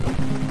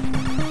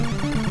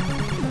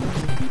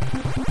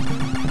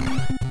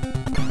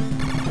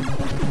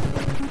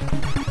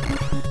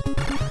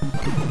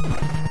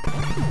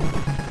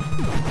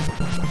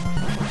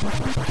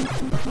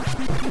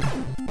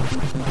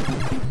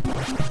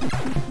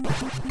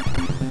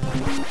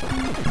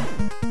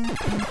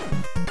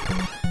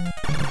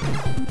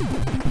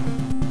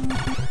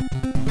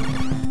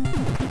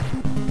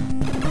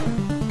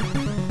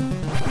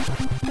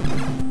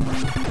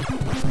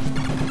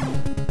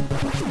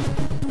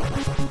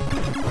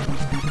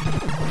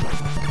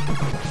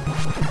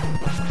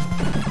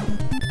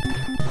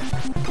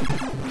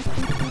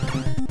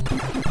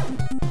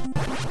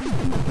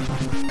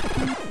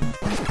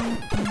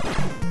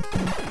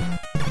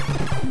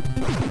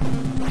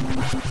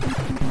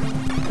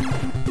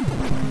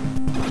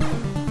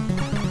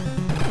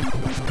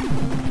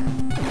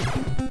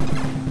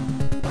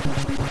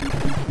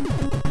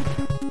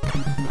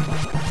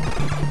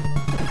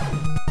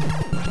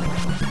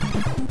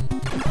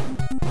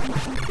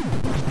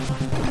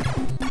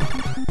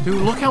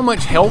 Dude, look how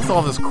much health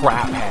all this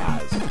crap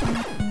has.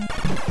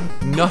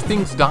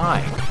 Nothing's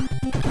dying.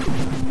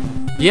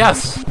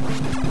 Yes!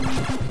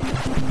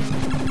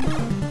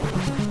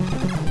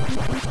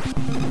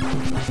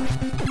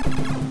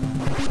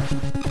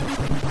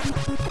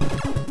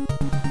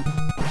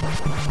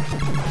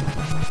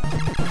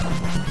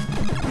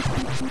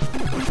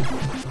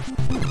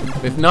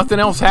 If nothing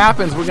else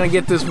happens, we're gonna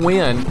get this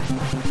win.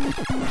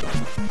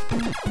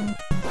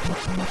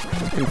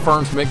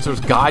 Confirms Mixer's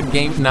God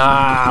game. Nah,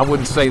 I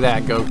wouldn't say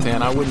that,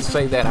 Go10. I wouldn't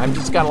say that. I've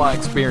just got a lot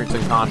of experience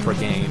in Contra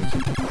games.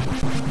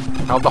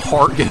 How'd the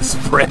heart get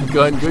spread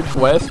gun? Good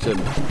question.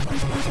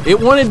 It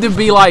wanted to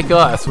be like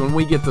us when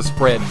we get the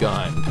spread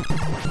gun.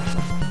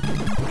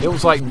 It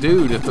was like,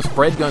 dude, if the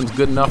spread gun's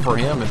good enough for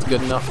him, it's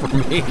good enough for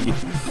me.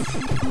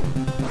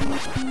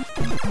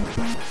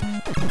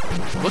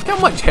 Look how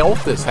much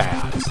health this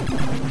has.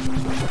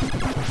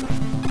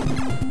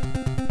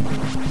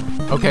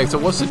 Okay, so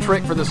what's the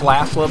trick for this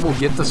last level?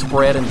 Get the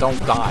spread and don't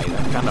die.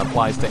 That kind of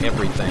applies to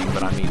everything,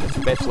 but I mean,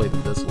 especially to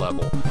this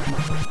level.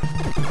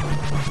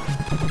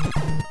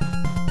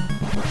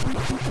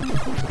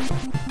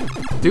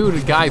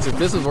 Dude, guys, if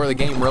this is where the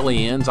game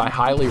really ends, I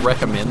highly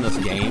recommend this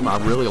game. I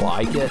really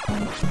like it.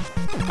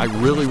 I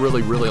really,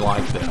 really, really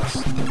like this.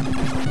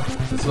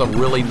 This is a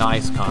really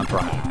nice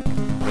Contra hack.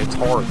 It's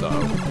hard,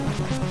 though.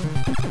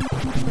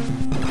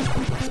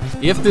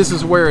 If this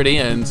is where it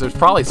ends, there's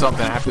probably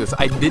something after this.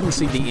 I didn't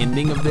see the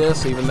ending of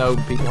this, even though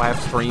people have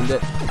streamed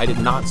it. I did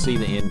not see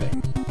the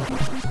ending.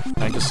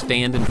 Can I just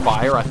stand and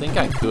fire? I think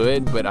I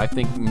could, but I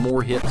think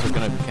more hits are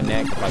going to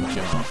connect if I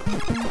jump.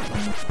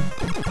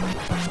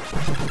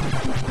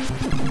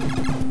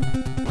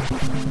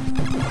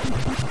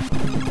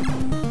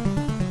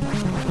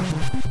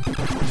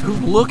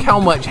 Dude, look how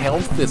much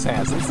health this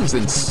has. This is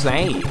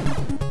insane.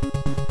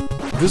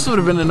 This would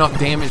have been enough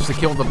damage to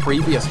kill the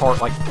previous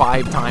heart like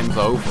 5 times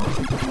over.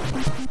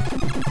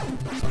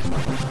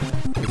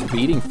 It's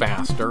beating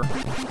faster.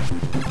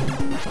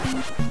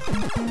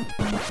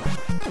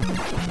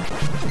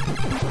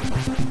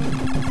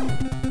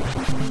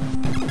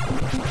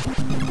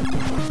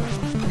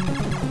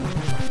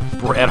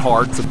 Bread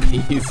hearts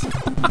apiece.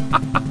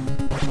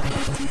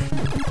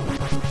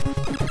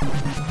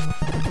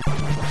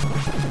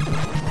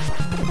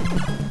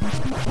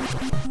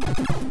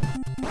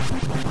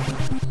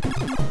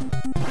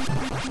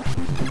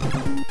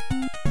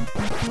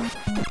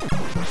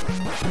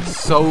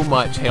 So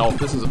much health.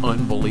 This is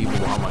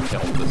unbelievable how much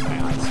health this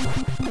has.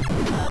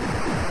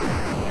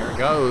 There it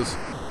goes.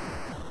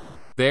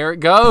 There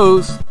it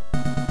goes.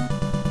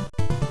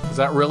 Is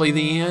that really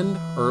the end?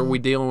 Or are we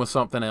dealing with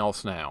something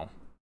else now?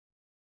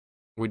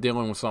 We're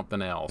dealing with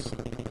something else.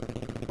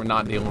 We're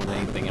not dealing with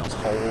anything else.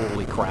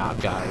 Holy crap,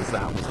 guys.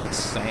 That was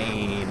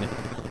insane.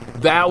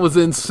 That was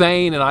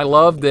insane, and I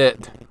loved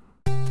it.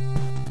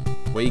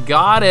 We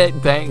got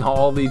it. Dang,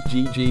 all these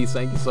GGs.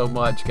 Thank you so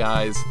much,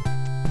 guys.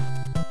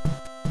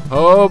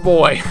 Oh,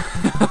 boy.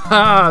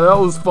 That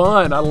was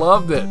fun. I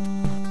loved it.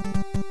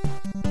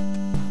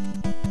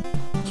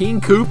 King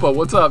Koopa,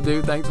 what's up,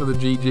 dude? Thanks for the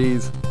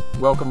GGs.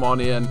 Welcome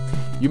on in.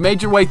 You made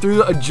your way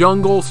through a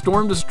jungle,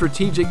 stormed a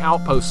strategic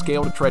outpost,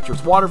 scaled a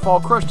treacherous waterfall,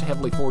 crushed a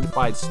heavily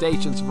fortified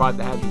station, survived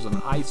the hazards of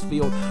an ice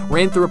field,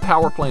 ran through a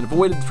power plant,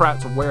 avoided the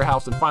traps of a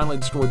warehouse, and finally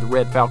destroyed the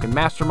Red Falcon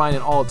mastermind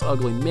and all its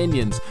ugly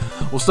minions.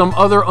 Will some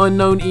other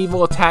unknown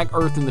evil attack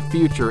Earth in the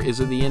future? Is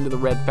it the end of the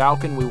Red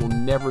Falcon? We will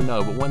never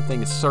know, but one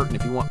thing is certain: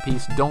 if you want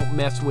peace, don't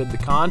mess with the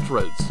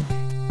Contras.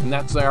 And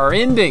that's our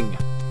ending.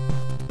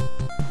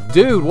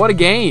 Dude, what a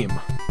game.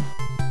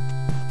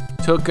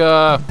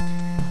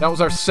 That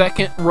was our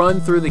second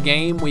run through the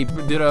game. We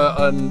did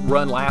a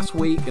run last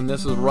week, and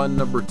this is run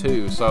number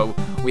 2. So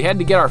we had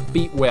to get our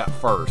feet wet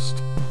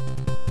first,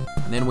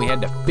 and then we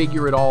had to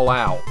figure it all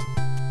out.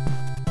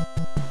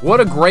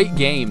 What a great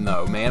game,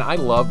 though, man. I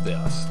love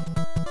this.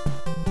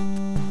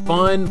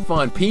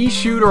 Fun. Pea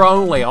shooter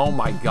only. Oh,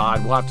 my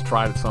God. We'll have to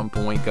try it at some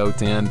point,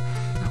 Go10.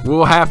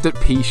 We'll have to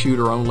pea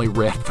shooter only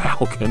Red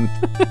Falcon.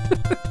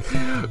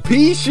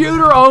 Pea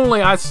shooter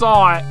only. I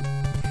saw it.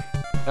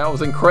 That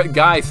was incredible.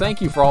 Guys, thank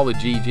you for all the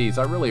GGs.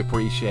 I really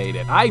appreciate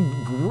it. I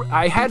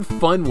had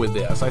fun with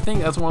this. I think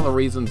that's one of the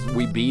reasons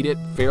we beat it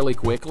fairly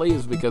quickly,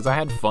 is because I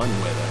had fun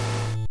with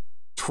it.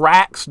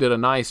 Trax did a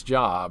nice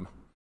job.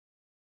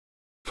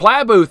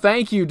 Plabu,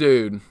 thank you,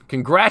 dude.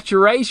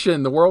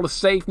 Congratulations. The world is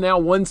safe now.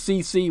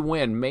 1cc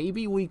win.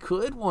 Maybe we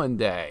could one day.